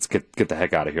like, let's get the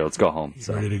heck out of here. Let's go home.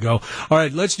 So. Ready to go. All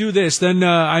right, let's do this. Then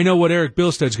I know what Eric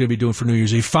Bilstead's going to be doing for New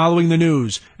Year's Eve, following the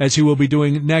news, as he will be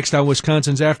doing next on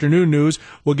Wisconsin's Afternoon News.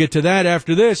 We'll get to that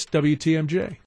after this, WTMJ.